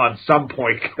Amazon on some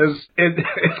point, because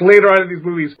later on in these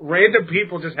movies, random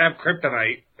people just have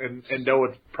kryptonite and know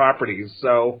its properties.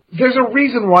 So there's a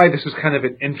reason why this is kind of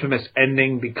an infamous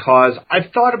ending, because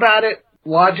I've thought about it.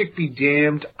 Logic be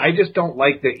damned. I just don't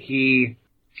like that he...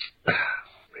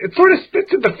 It sort of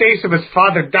spits in the face of his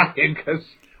father dying, because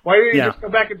why didn't he just go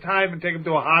back in time and take him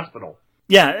to a hospital?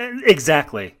 Yeah,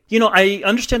 exactly. You know, I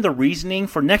understand the reasoning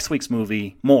for next week's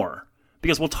movie more,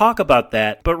 because we'll talk about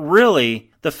that. But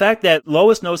really, the fact that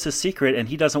Lois knows his secret and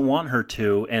he doesn't want her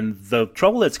to, and the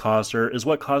trouble it's caused her, is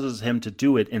what causes him to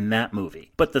do it in that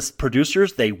movie. But the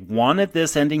producers, they wanted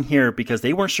this ending here because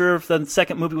they weren't sure if the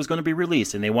second movie was going to be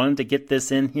released, and they wanted to get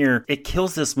this in here. It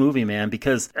kills this movie, man,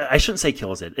 because I shouldn't say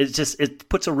kills it. It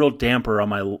puts a real damper on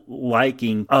my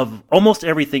liking of almost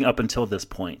everything up until this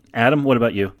point. Adam, what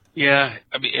about you? Yeah,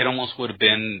 I mean, it almost would have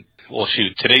been, well,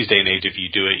 shoot, today's day and age, if you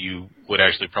do it, you would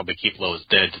actually probably keep Lois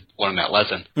dead to learn that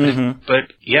lesson. Mm-hmm.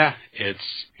 But, yeah, it's,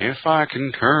 if I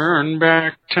can turn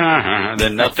back time,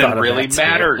 then nothing really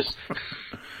matters.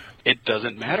 It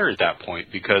doesn't matter at that point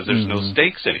because there's no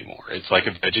stakes anymore. It's like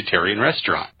a vegetarian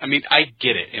restaurant. I mean, I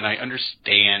get it, and I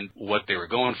understand what they were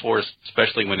going for,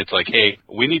 especially when it's like, hey,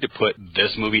 we need to put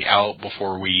this movie out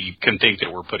before we can think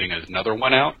that we're putting another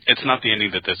one out. It's not the ending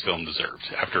that this film deserved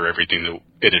after everything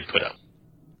that it had put out.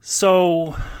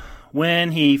 So,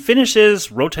 when he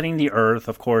finishes rotating the Earth,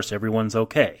 of course, everyone's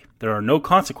okay. There are no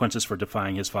consequences for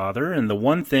defying his father, and the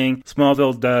one thing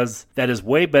Smallville does that is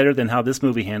way better than how this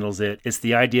movie handles it is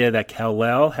the idea that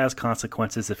Kal-El has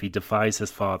consequences if he defies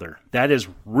his father. That is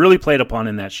really played upon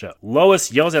in that show.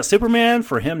 Lois yells at Superman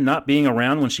for him not being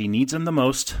around when she needs him the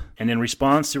most, and in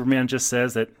response, Superman just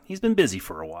says that he's been busy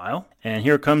for a while. And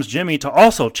here comes Jimmy to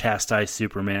also chastise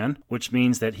Superman, which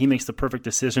means that he makes the perfect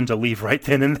decision to leave right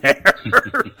then and there.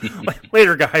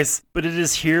 Later, guys. But it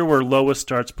is here where Lois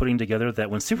starts putting together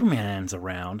that when Superman's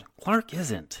around, Clark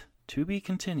isn't. To be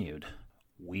continued.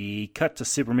 We cut to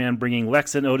Superman bringing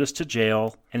Lex and Otis to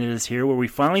jail, and it is here where we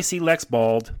finally see Lex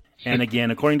bald. And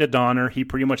again, according to Donner, he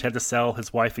pretty much had to sell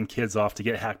his wife and kids off to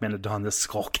get Hackman to don this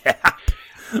skull cap.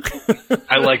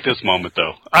 I like this moment,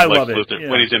 though. I love it. Luthor,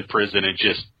 when he's in prison and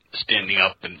just standing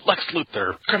up and Lex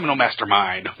Luthor, criminal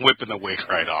mastermind, whipping the wig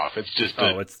right off. It's just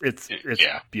it's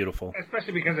beautiful.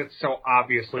 Especially because it's so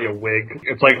obviously a wig.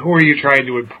 It's like, who are you trying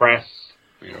to impress?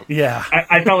 You know, yeah.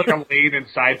 I felt like I'm laying in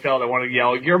Seinfeld. I want to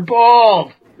yell, "You're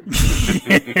bald!"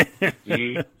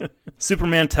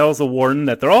 Superman tells the warden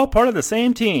that they're all part of the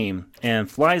same team and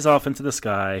flies off into the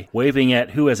sky, waving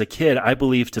at who as a kid I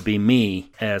believe to be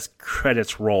me as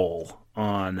credits roll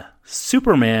on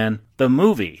Superman, the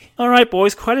movie. All right,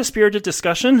 boys, quite a spirited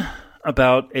discussion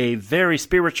about a very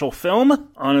spiritual film.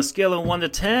 On a scale of 1 to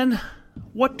 10,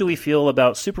 what do we feel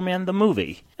about Superman, the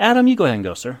movie? Adam, you go ahead and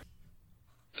go, sir.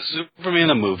 Superman,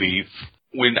 the movie,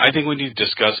 I think when you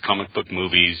discuss comic book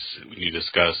movies, when you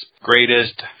discuss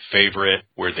greatest, favorite,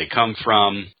 where they come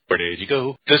from, where did you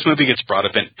go, this movie gets brought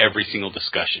up in every single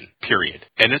discussion, period.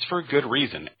 And it's for a good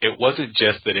reason. It wasn't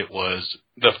just that it was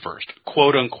the first,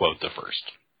 quote unquote the first.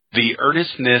 The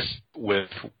earnestness with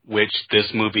which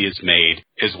this movie is made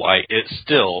is why it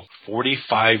still,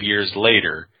 45 years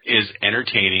later, is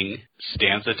entertaining,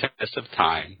 stands the test of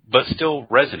time, but still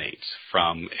resonates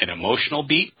from an emotional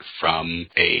beat, from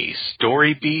a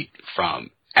story beat,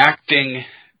 from acting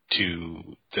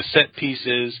to the set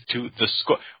pieces to the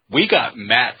score. We got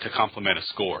Matt to compliment a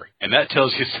score, and that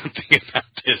tells you something about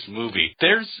this movie.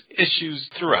 There's issues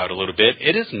throughout a little bit.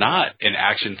 It is not an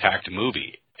action-packed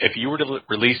movie. If you were to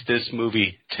release this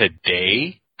movie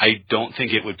today, I don't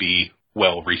think it would be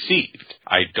well received.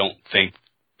 I don't think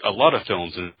a lot of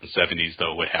films in the 70s,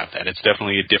 though, would have that. It's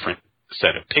definitely a different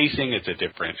set of pacing. It's a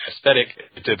different aesthetic.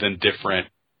 It's even different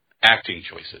acting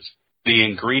choices. The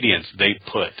ingredients they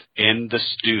put in the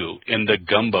stew, in the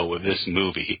gumbo of this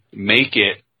movie, make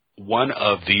it one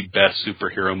of the best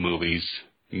superhero movies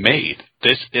made.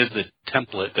 This is the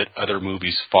template that other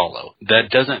movies follow. That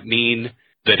doesn't mean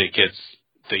that it gets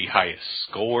the highest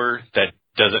score. That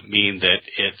doesn't mean that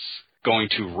it's going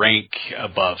to rank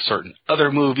above certain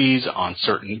other movies on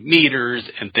certain meters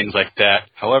and things like that.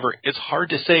 However, it's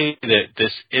hard to say that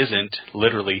this isn't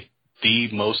literally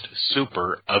the most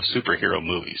super of superhero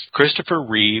movies. Christopher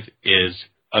Reeve is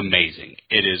amazing.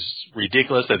 It is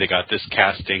ridiculous that they got this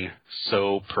casting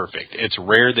so perfect. It's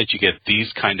rare that you get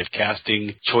these kind of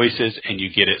casting choices and you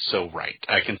get it so right.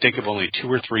 I can think of only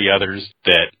 2 or 3 others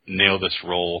that nail this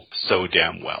role so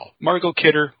damn well. Margot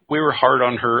Kidder, we were hard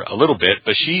on her a little bit,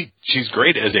 but she's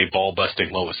great as a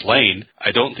ball-busting Lois Lane.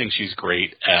 I don't think she's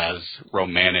great as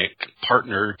romantic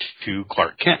partner to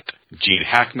Clark Kent. Gene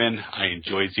Hackman, I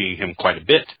enjoyed seeing him quite a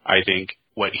bit. I think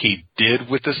what he did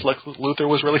with this Lex Luthor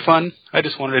was really fun. I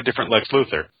just wanted a different Lex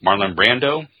Luthor. Marlon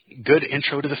Brando, good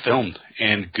intro to the film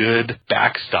and good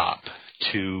backstop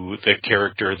to the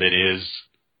character that is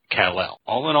Kal-El.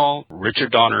 All in all,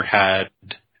 Richard Donner had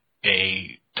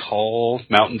a tall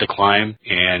mountain to climb,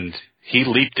 and he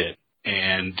leaped it.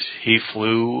 And he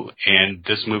flew, and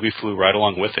this movie flew right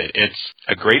along with it. It's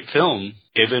a great film,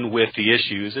 even with the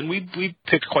issues, and we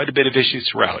picked quite a bit of issues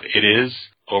throughout. It is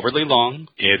overly long.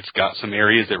 It's got some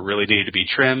areas that really need to be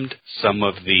trimmed. Some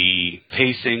of the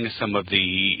pacing, some of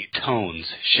the tones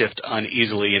shift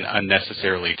uneasily and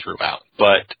unnecessarily throughout.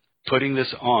 But putting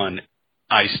this on,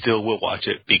 I still will watch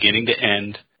it beginning to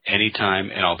end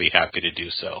anytime, and I'll be happy to do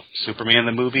so. Superman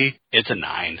the movie, it's a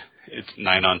 9. It's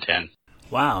 9 on 10.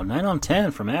 Wow, 9 on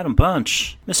 10 from Adam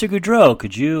Bunch. Mr. Goudreau,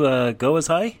 could you go as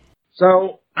high?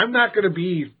 So, I'm not going to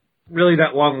be really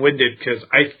that long-winded, because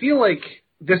I feel like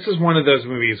this is one of those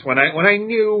movies, when I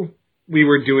knew we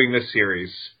were doing this series,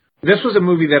 this was a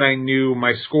movie that I knew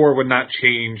my score would not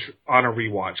change on a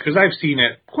rewatch, because I've seen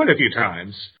it quite a few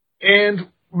times. And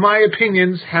my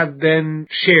opinions have been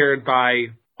shared by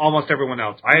almost everyone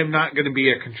else. I am not going to be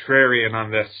a contrarian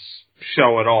on this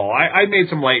show at all. I made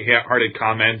some light-hearted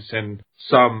comments and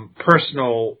some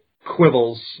personal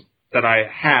quibbles that I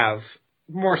have,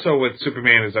 more so with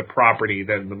Superman as a property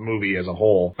than the movie as a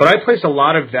whole. But I place a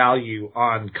lot of value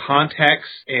on context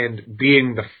and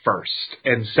being the first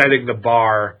and setting the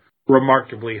bar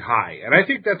remarkably high. And I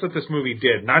think that's what this movie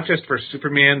did, not just for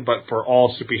Superman, but for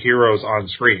all superheroes on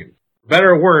screen. Better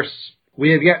or worse,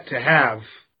 we have yet to have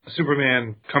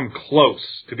Superman come close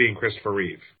to being Christopher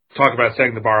Reeve. Talk about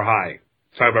setting the bar high.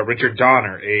 Talk about Richard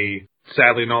Donner, a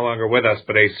sadly no longer with us,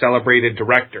 but a celebrated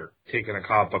director taking a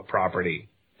comic book property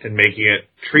and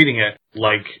treating it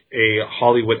like a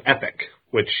Hollywood epic,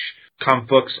 which comic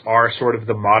books are sort of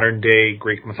the modern day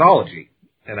Greek mythology.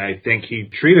 And I think he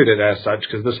treated it as such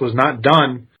because this was not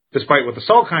done, despite what the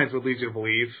Salkinds would lead you to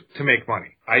believe, to make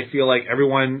money. I feel like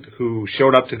everyone who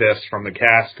showed up to this, from the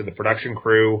cast to the production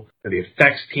crew, to the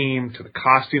effects team, to the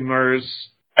costumers,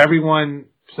 everyone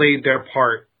played their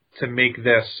part to make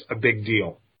this a big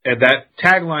deal. And that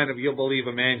tagline of "You'll believe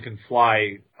a man can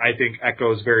fly," I think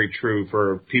echoes very true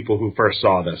for people who first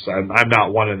saw this. I'm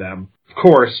not one of them, of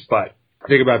course, but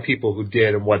think about people who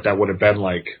did and what that would have been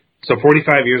like. So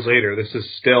 45 years later, this is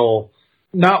still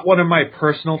not one of my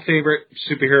personal favorite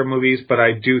superhero movies, but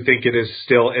I do think it is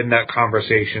still in that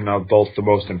conversation of both the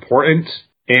most important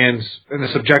and, in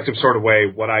a subjective sort of way,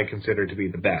 what I consider to be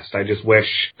the best. I just wish,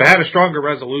 if I had a stronger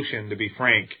resolution, to be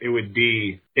frank, it would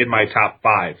be in my top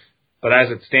 5. But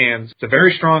as it stands, it's a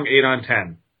very strong 8 on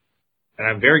 10. And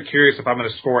I'm very curious if I'm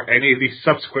going to score any of these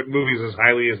subsequent movies as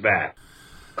highly as that.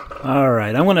 All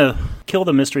right, I'm going to kill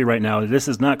the mystery right now. This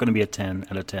is not going to be a 10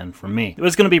 out of 10 for me. It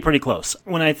was going to be pretty close.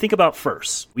 When I think about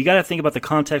first, we got to think about the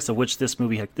context of which this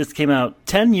movie had. This came out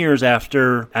 10 years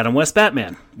after Adam West's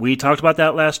Batman. We talked about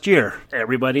that last year.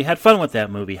 Everybody had fun with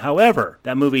that movie. However,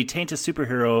 that movie tainted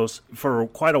superheroes for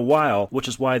quite a while, which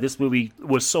is why this movie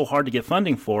was so hard to get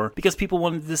funding for, because people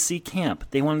wanted to see camp.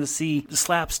 They wanted to see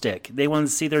slapstick. They wanted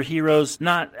to see their heroes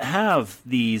not have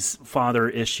these father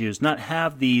issues, not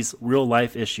have these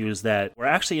real-life issues that were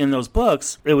actually in those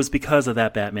books. It was because of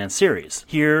that Batman series.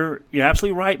 Here, you're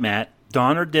absolutely right, Matt.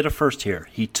 Donner did a first here.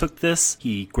 He took this,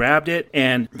 he grabbed it,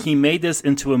 and he made this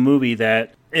into a movie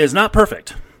that is not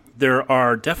perfect. There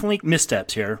are definitely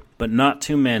missteps here, but not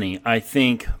too many. I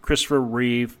think Christopher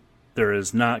Reeve, there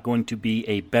is not going to be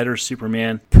a better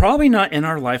Superman. Probably not in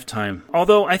our lifetime.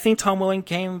 Although I think Tom Welling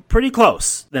came pretty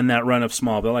close in that run of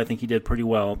Smallville. I think he did pretty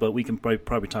well, but we can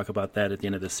probably talk about that at the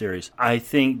end of this series. I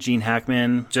think Gene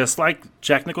Hackman, just like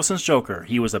Jack Nicholson's Joker,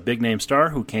 he was a big-name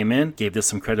star who came in, gave this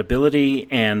some credibility,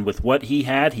 and with what he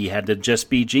had to just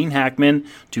be Gene Hackman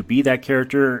to be that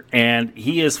character, and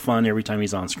he is fun every time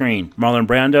he's on screen. Marlon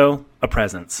Brando, a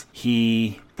presence.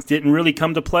 He didn't really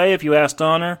come to play if you ask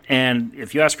Donner, and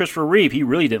if you ask Christopher Reeve, he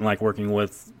really didn't like working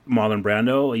with Marlon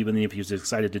Brando, even if he was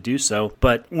excited to do so.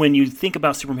 But when you think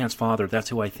about Superman's father, that's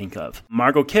who I think of.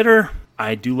 Margot Kidder,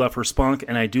 I do love her spunk,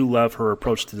 and I do love her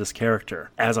approach to this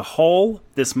character. As a whole,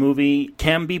 this movie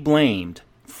can be blamed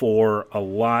for a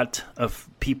lot of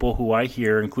people who I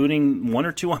hear, including one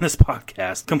or two on this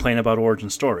podcast, complain about origin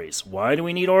stories. Why do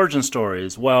we need origin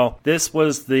stories? Well, this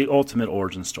was the ultimate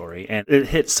origin story, and it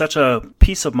hit such a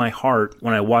piece of my heart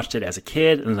when I watched it as a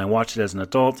kid and I watched it as an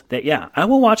adult that, yeah, I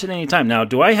will watch it anytime. Now,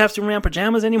 do I have Superman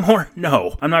pajamas anymore?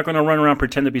 No. I'm not going to run around and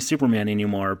pretend to be Superman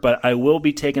anymore, but I will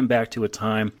be taken back to a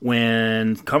time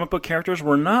when comic book characters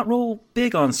were not real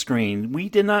big on screen. We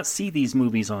did not see these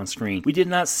movies on screen. We did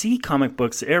not see comic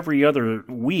books every other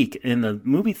week in the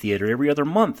movie theater, every other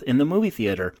month in the movie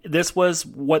theater. This was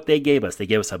what they gave us. They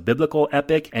gave us a biblical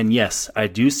epic, and yes, I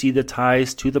do see the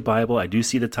ties to the Bible. I do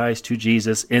see the ties to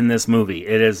Jesus in this movie.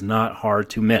 It is not hard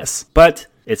to miss. But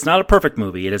it's not a perfect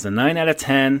movie. It is a 9 out of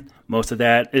 10. Most of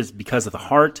that is because of the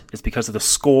heart, it's because of the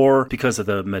score, because of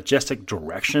the majestic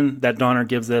direction that Donner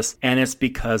gives us, and it's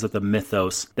because of the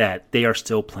mythos that they are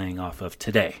still playing off of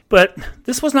today. But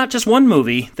this was not just one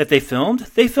movie that they filmed.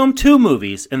 They filmed 2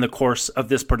 movies in the course of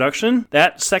this production.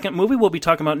 That second movie we'll be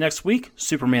talking about next week,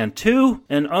 Superman 2.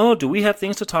 And oh, do we have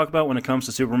things to talk about when it comes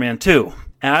to Superman 2.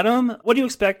 Adam, what do you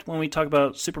expect when we talk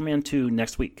about Superman 2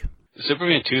 next week?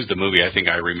 Superman 2 is the movie I think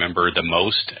I remember the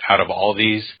most out of all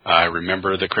these. I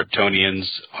remember the Kryptonians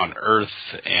on Earth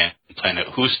and Planet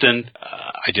Houston.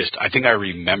 I think I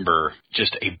remember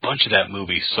just a bunch of that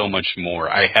movie so much more.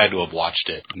 I had to have watched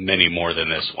it many more than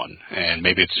this one. And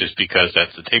maybe it's just because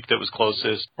that's the tape that was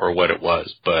closest or what it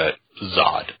was. But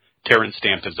Zod, Terrence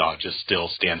Stamp as Zod just still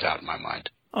stands out in my mind.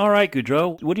 All right,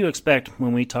 Goudreau, what do you expect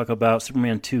when we talk about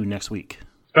Superman 2 next week?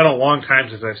 It's been a long time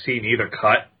since I've seen either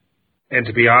cut. And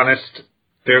to be honest,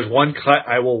 there's one cut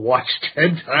I will watch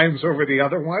 10 times over the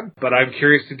other one, but I'm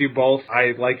curious to do both.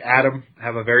 I, like Adam,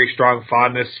 have a very strong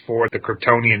fondness for the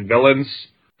Kryptonian villains.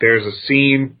 There's a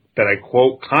scene that I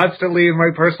quote constantly in my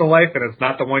personal life, and it's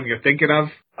not the one you're thinking of.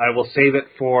 I will save it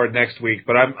for next week,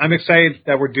 but I'm excited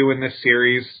that we're doing this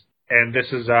series, and this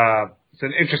is it's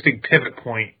an interesting pivot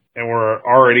point. And we're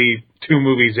already 2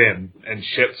 movies in, and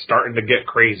shit's starting to get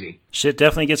crazy. Shit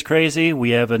definitely gets crazy. We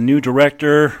have a new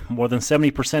director, more than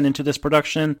 70% into this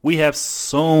production. We have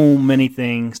so many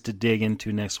things to dig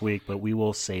into next week, but we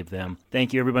will save them.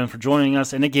 Thank you, everyone, for joining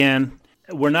us. And again,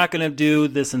 we're not going to do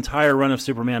this entire run of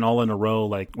Superman all in a row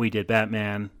like we did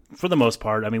Batman. For the most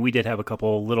part. I mean, we did have a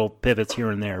couple little pivots here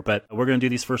and there, but we're going to do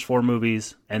these first 4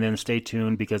 movies, and then stay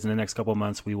tuned because in the next couple of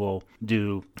months we will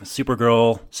do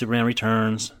Supergirl, Superman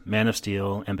Returns, Man of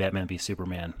Steel, and Batman v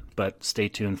Superman. But stay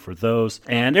tuned for those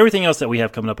and everything else that we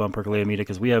have coming up on Percolator Media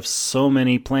because we have so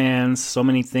many plans, so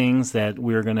many things that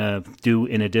we're going to do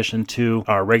in addition to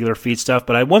our regular feed stuff.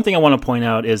 But one thing I want to point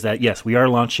out is that, yes, we are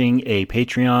launching a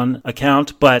Patreon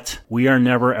account, but we are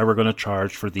never, ever going to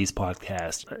charge for these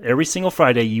podcasts. Every single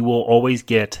Friday, you will always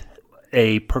get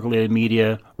a Percolated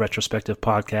Media retrospective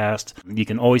podcast. You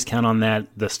can always count on that.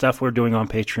 The stuff we're doing on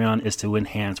Patreon is to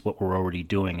enhance what we're already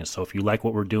doing. And so if you like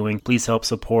what we're doing, please help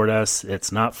support us. It's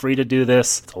not free to do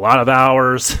this. It's a lot of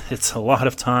hours. It's a lot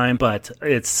of time, but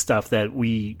it's stuff that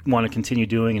we want to continue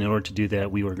doing. And in order to do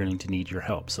that, we are going to need your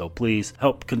help. So please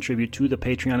help contribute to the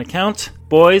Patreon account.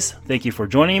 Boys, thank you for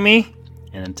joining me.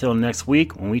 And until next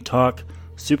week, when we talk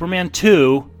Superman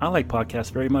 2, I like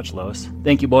podcasts very much, Lois.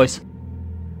 Thank you, boys.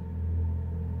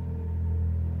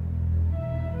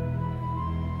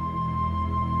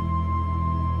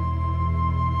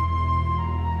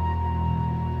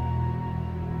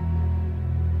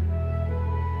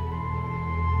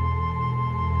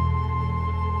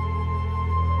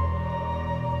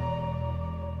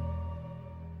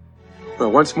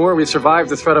 Well, once more, we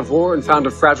survived the threat of war and found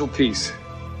a fragile peace.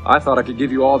 I thought I could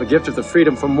give you all the gift of the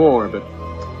freedom from war, but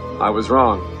I was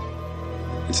wrong.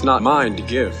 It's not mine to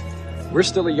give. We're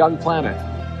still a young planet.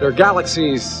 There are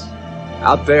galaxies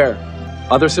out there,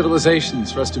 other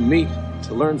civilizations for us to meet,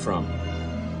 to learn from.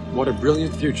 What a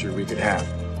brilliant future we could have.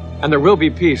 And there will be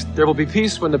peace. There will be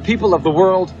peace when the people of the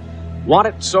world want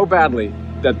it so badly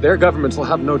that their governments will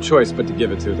have no choice but to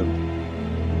give it to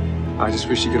them. I just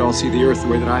wish you could all see the Earth the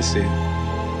way that I see it.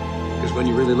 Because when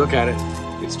you really look at it,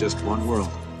 it's just one world.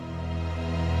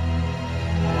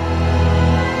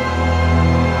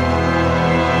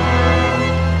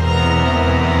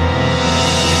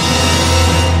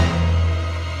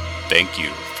 Thank you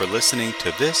for listening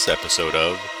to this episode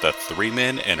of the 3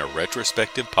 Men and a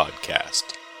Retrospective podcast.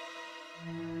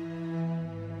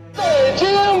 Hey,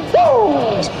 Jim!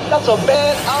 Whoa! That's a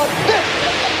bad outfit!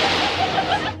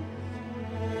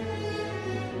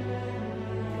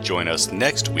 Join us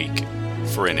next week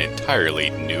for an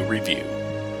entirely new review.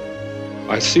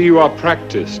 I see you are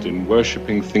practiced in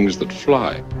worshipping things that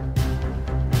fly.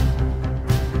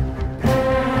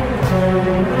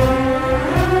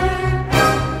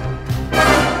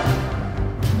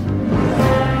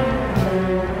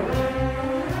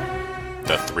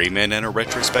 Three Men and a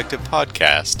Retrospective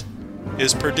podcast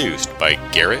is produced by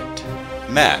Garrett,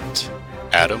 Matt,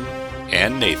 Adam,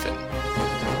 and Nathan.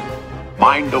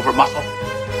 Mind over muscle.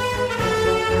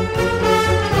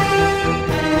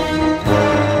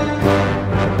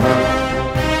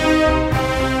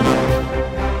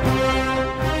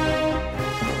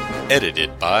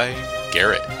 Edited by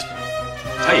Garrett.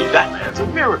 Hey, that man's a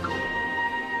miracle.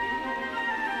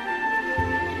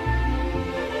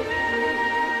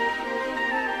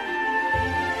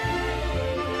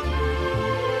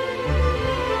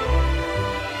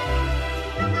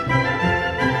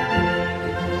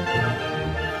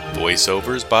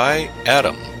 Voiceovers by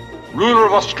Adam. Ruler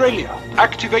of Australia,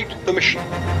 activate the mission.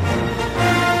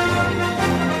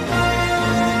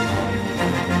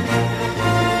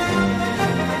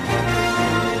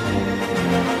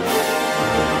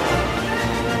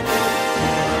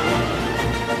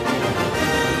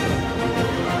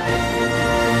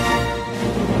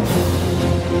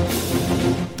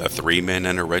 The Three Men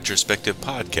and a Retrospective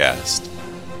podcast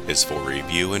is for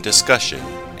review and discussion,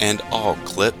 and all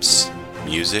clips,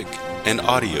 music, and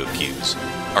audio cues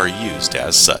are used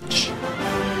as such.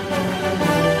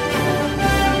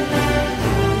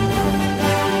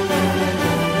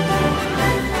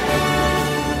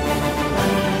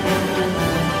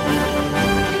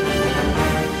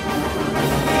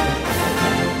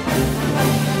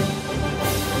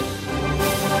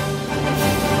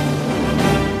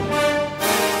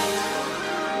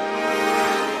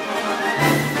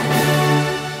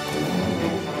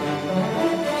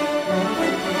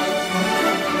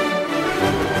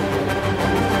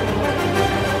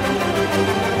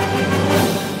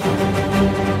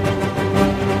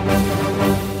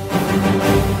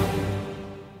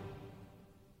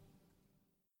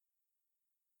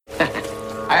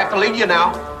 I have to leave you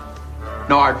now.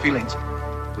 No hard feelings.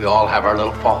 We all have our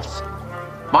little faults.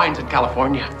 Mine's in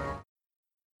California.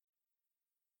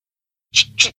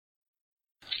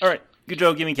 All right, good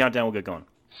Joe, give me a countdown. We'll get going.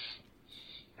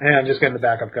 Hey, I'm just getting the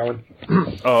backup going.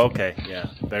 Oh, okay. Yeah,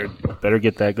 better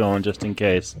get that going just in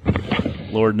case.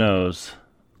 Lord knows.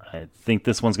 I think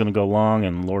this one's going to go long,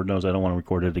 and Lord knows I don't want to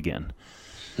record it again.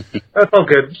 That's all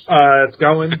good. It's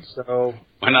going, so...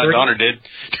 Why not? Donner did.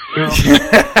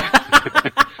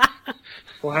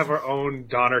 We'll have our own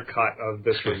Donner cut of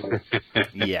this release.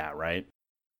 Yeah, right.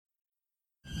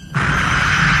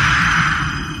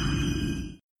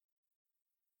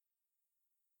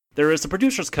 There is the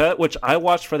producer's cut, which I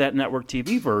watched for that network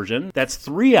TV version. That's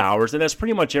 3 hours, and that's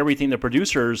pretty much everything the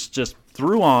producers just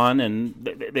threw on, and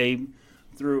they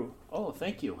threw... Oh,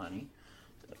 thank you, honey.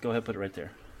 Go ahead, put it right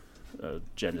there.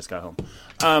 Jen just got home.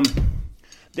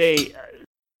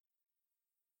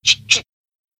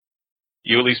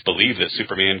 You at least believe that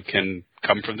Superman can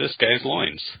come from this guy's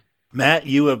loins. Matt,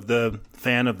 you of the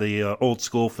fan of the old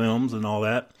school films and all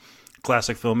that,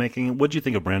 classic filmmaking, what do you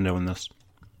think of Brando in this?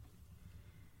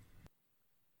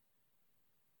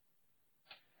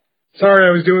 Sorry,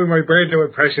 I was doing my Brando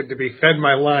impression to be fed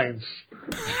my lines.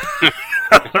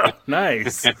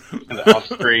 Nice. Off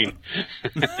screen.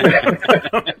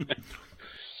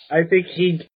 I think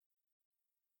he...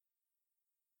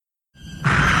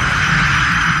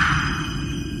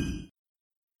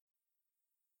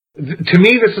 To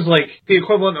me, this is like the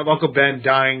equivalent of Uncle Ben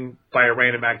dying by a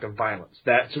random act of violence.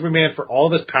 That Superman, for all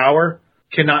of his power,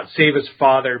 cannot save his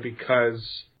father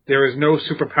because there is no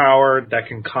superpower that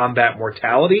can combat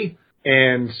mortality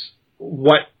and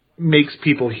what makes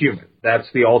people human.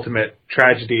 That's the ultimate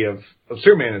tragedy of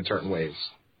Superman in certain ways.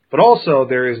 But also,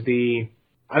 there is the...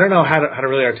 I don't know how to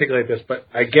really articulate this, but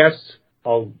I guess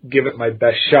I'll give it my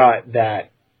best shot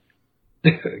that...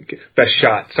 best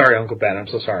shot. Sorry, Uncle Ben. I'm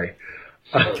so sorry.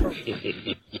 It's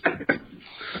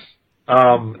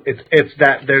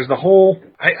that there's the whole...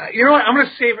 you know what? I'm going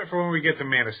to save it for when we get to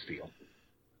Man of Steel.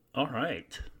 All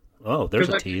right. Oh, there's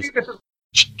a tease.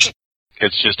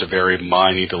 It's just a very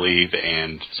I need to leave,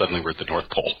 and suddenly we're at the North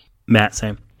Pole. Matt,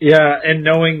 same. Yeah, and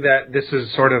knowing that this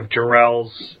is sort of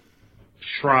Jor-El's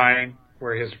shrine,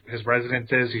 where his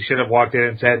residence is, he should have walked in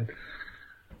and said,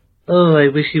 "Oh, I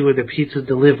wish you were the pizza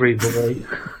delivery boy."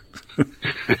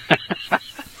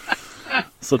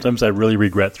 Sometimes I really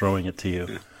regret throwing it to you.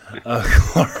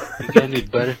 Clark. I need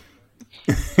butter.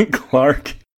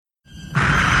 Clark.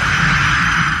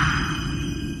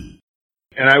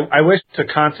 And I wish to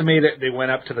consummate it, they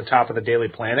went up to the top of the Daily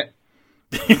Planet.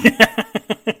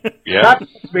 Yeah. Not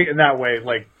in that way,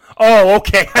 like... Oh,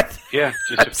 okay. Yeah,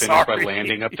 just to finish by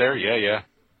landing up there. Yeah.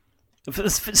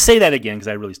 Say that again, because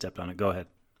I really stepped on it. Go ahead.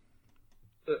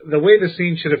 The way the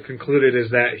scene should have concluded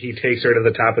is that he takes her to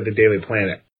the top of the Daily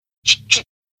Planet.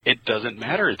 it doesn't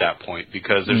matter at that point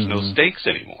because there's no stakes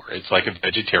anymore. It's like a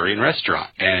vegetarian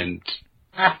restaurant. And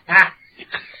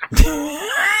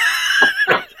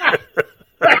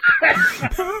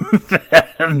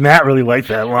Matt really liked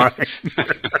that line.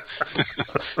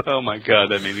 Oh my God,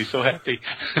 that made me so happy.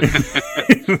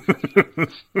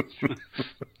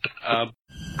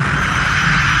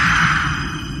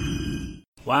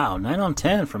 Wow, 9 on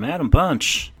 10 from Adam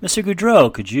Bunch. Mr.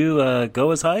 Goudreau, could you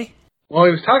go as high? Well,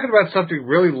 he was talking about something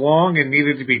really long and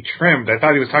needed to be trimmed. I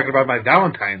thought he was talking about my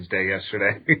Valentine's Day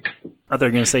yesterday. I thought they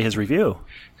were going to say his review.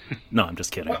 No, I'm just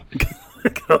kidding.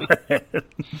 Go ahead.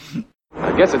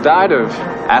 I guess it died of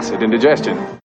acid indigestion.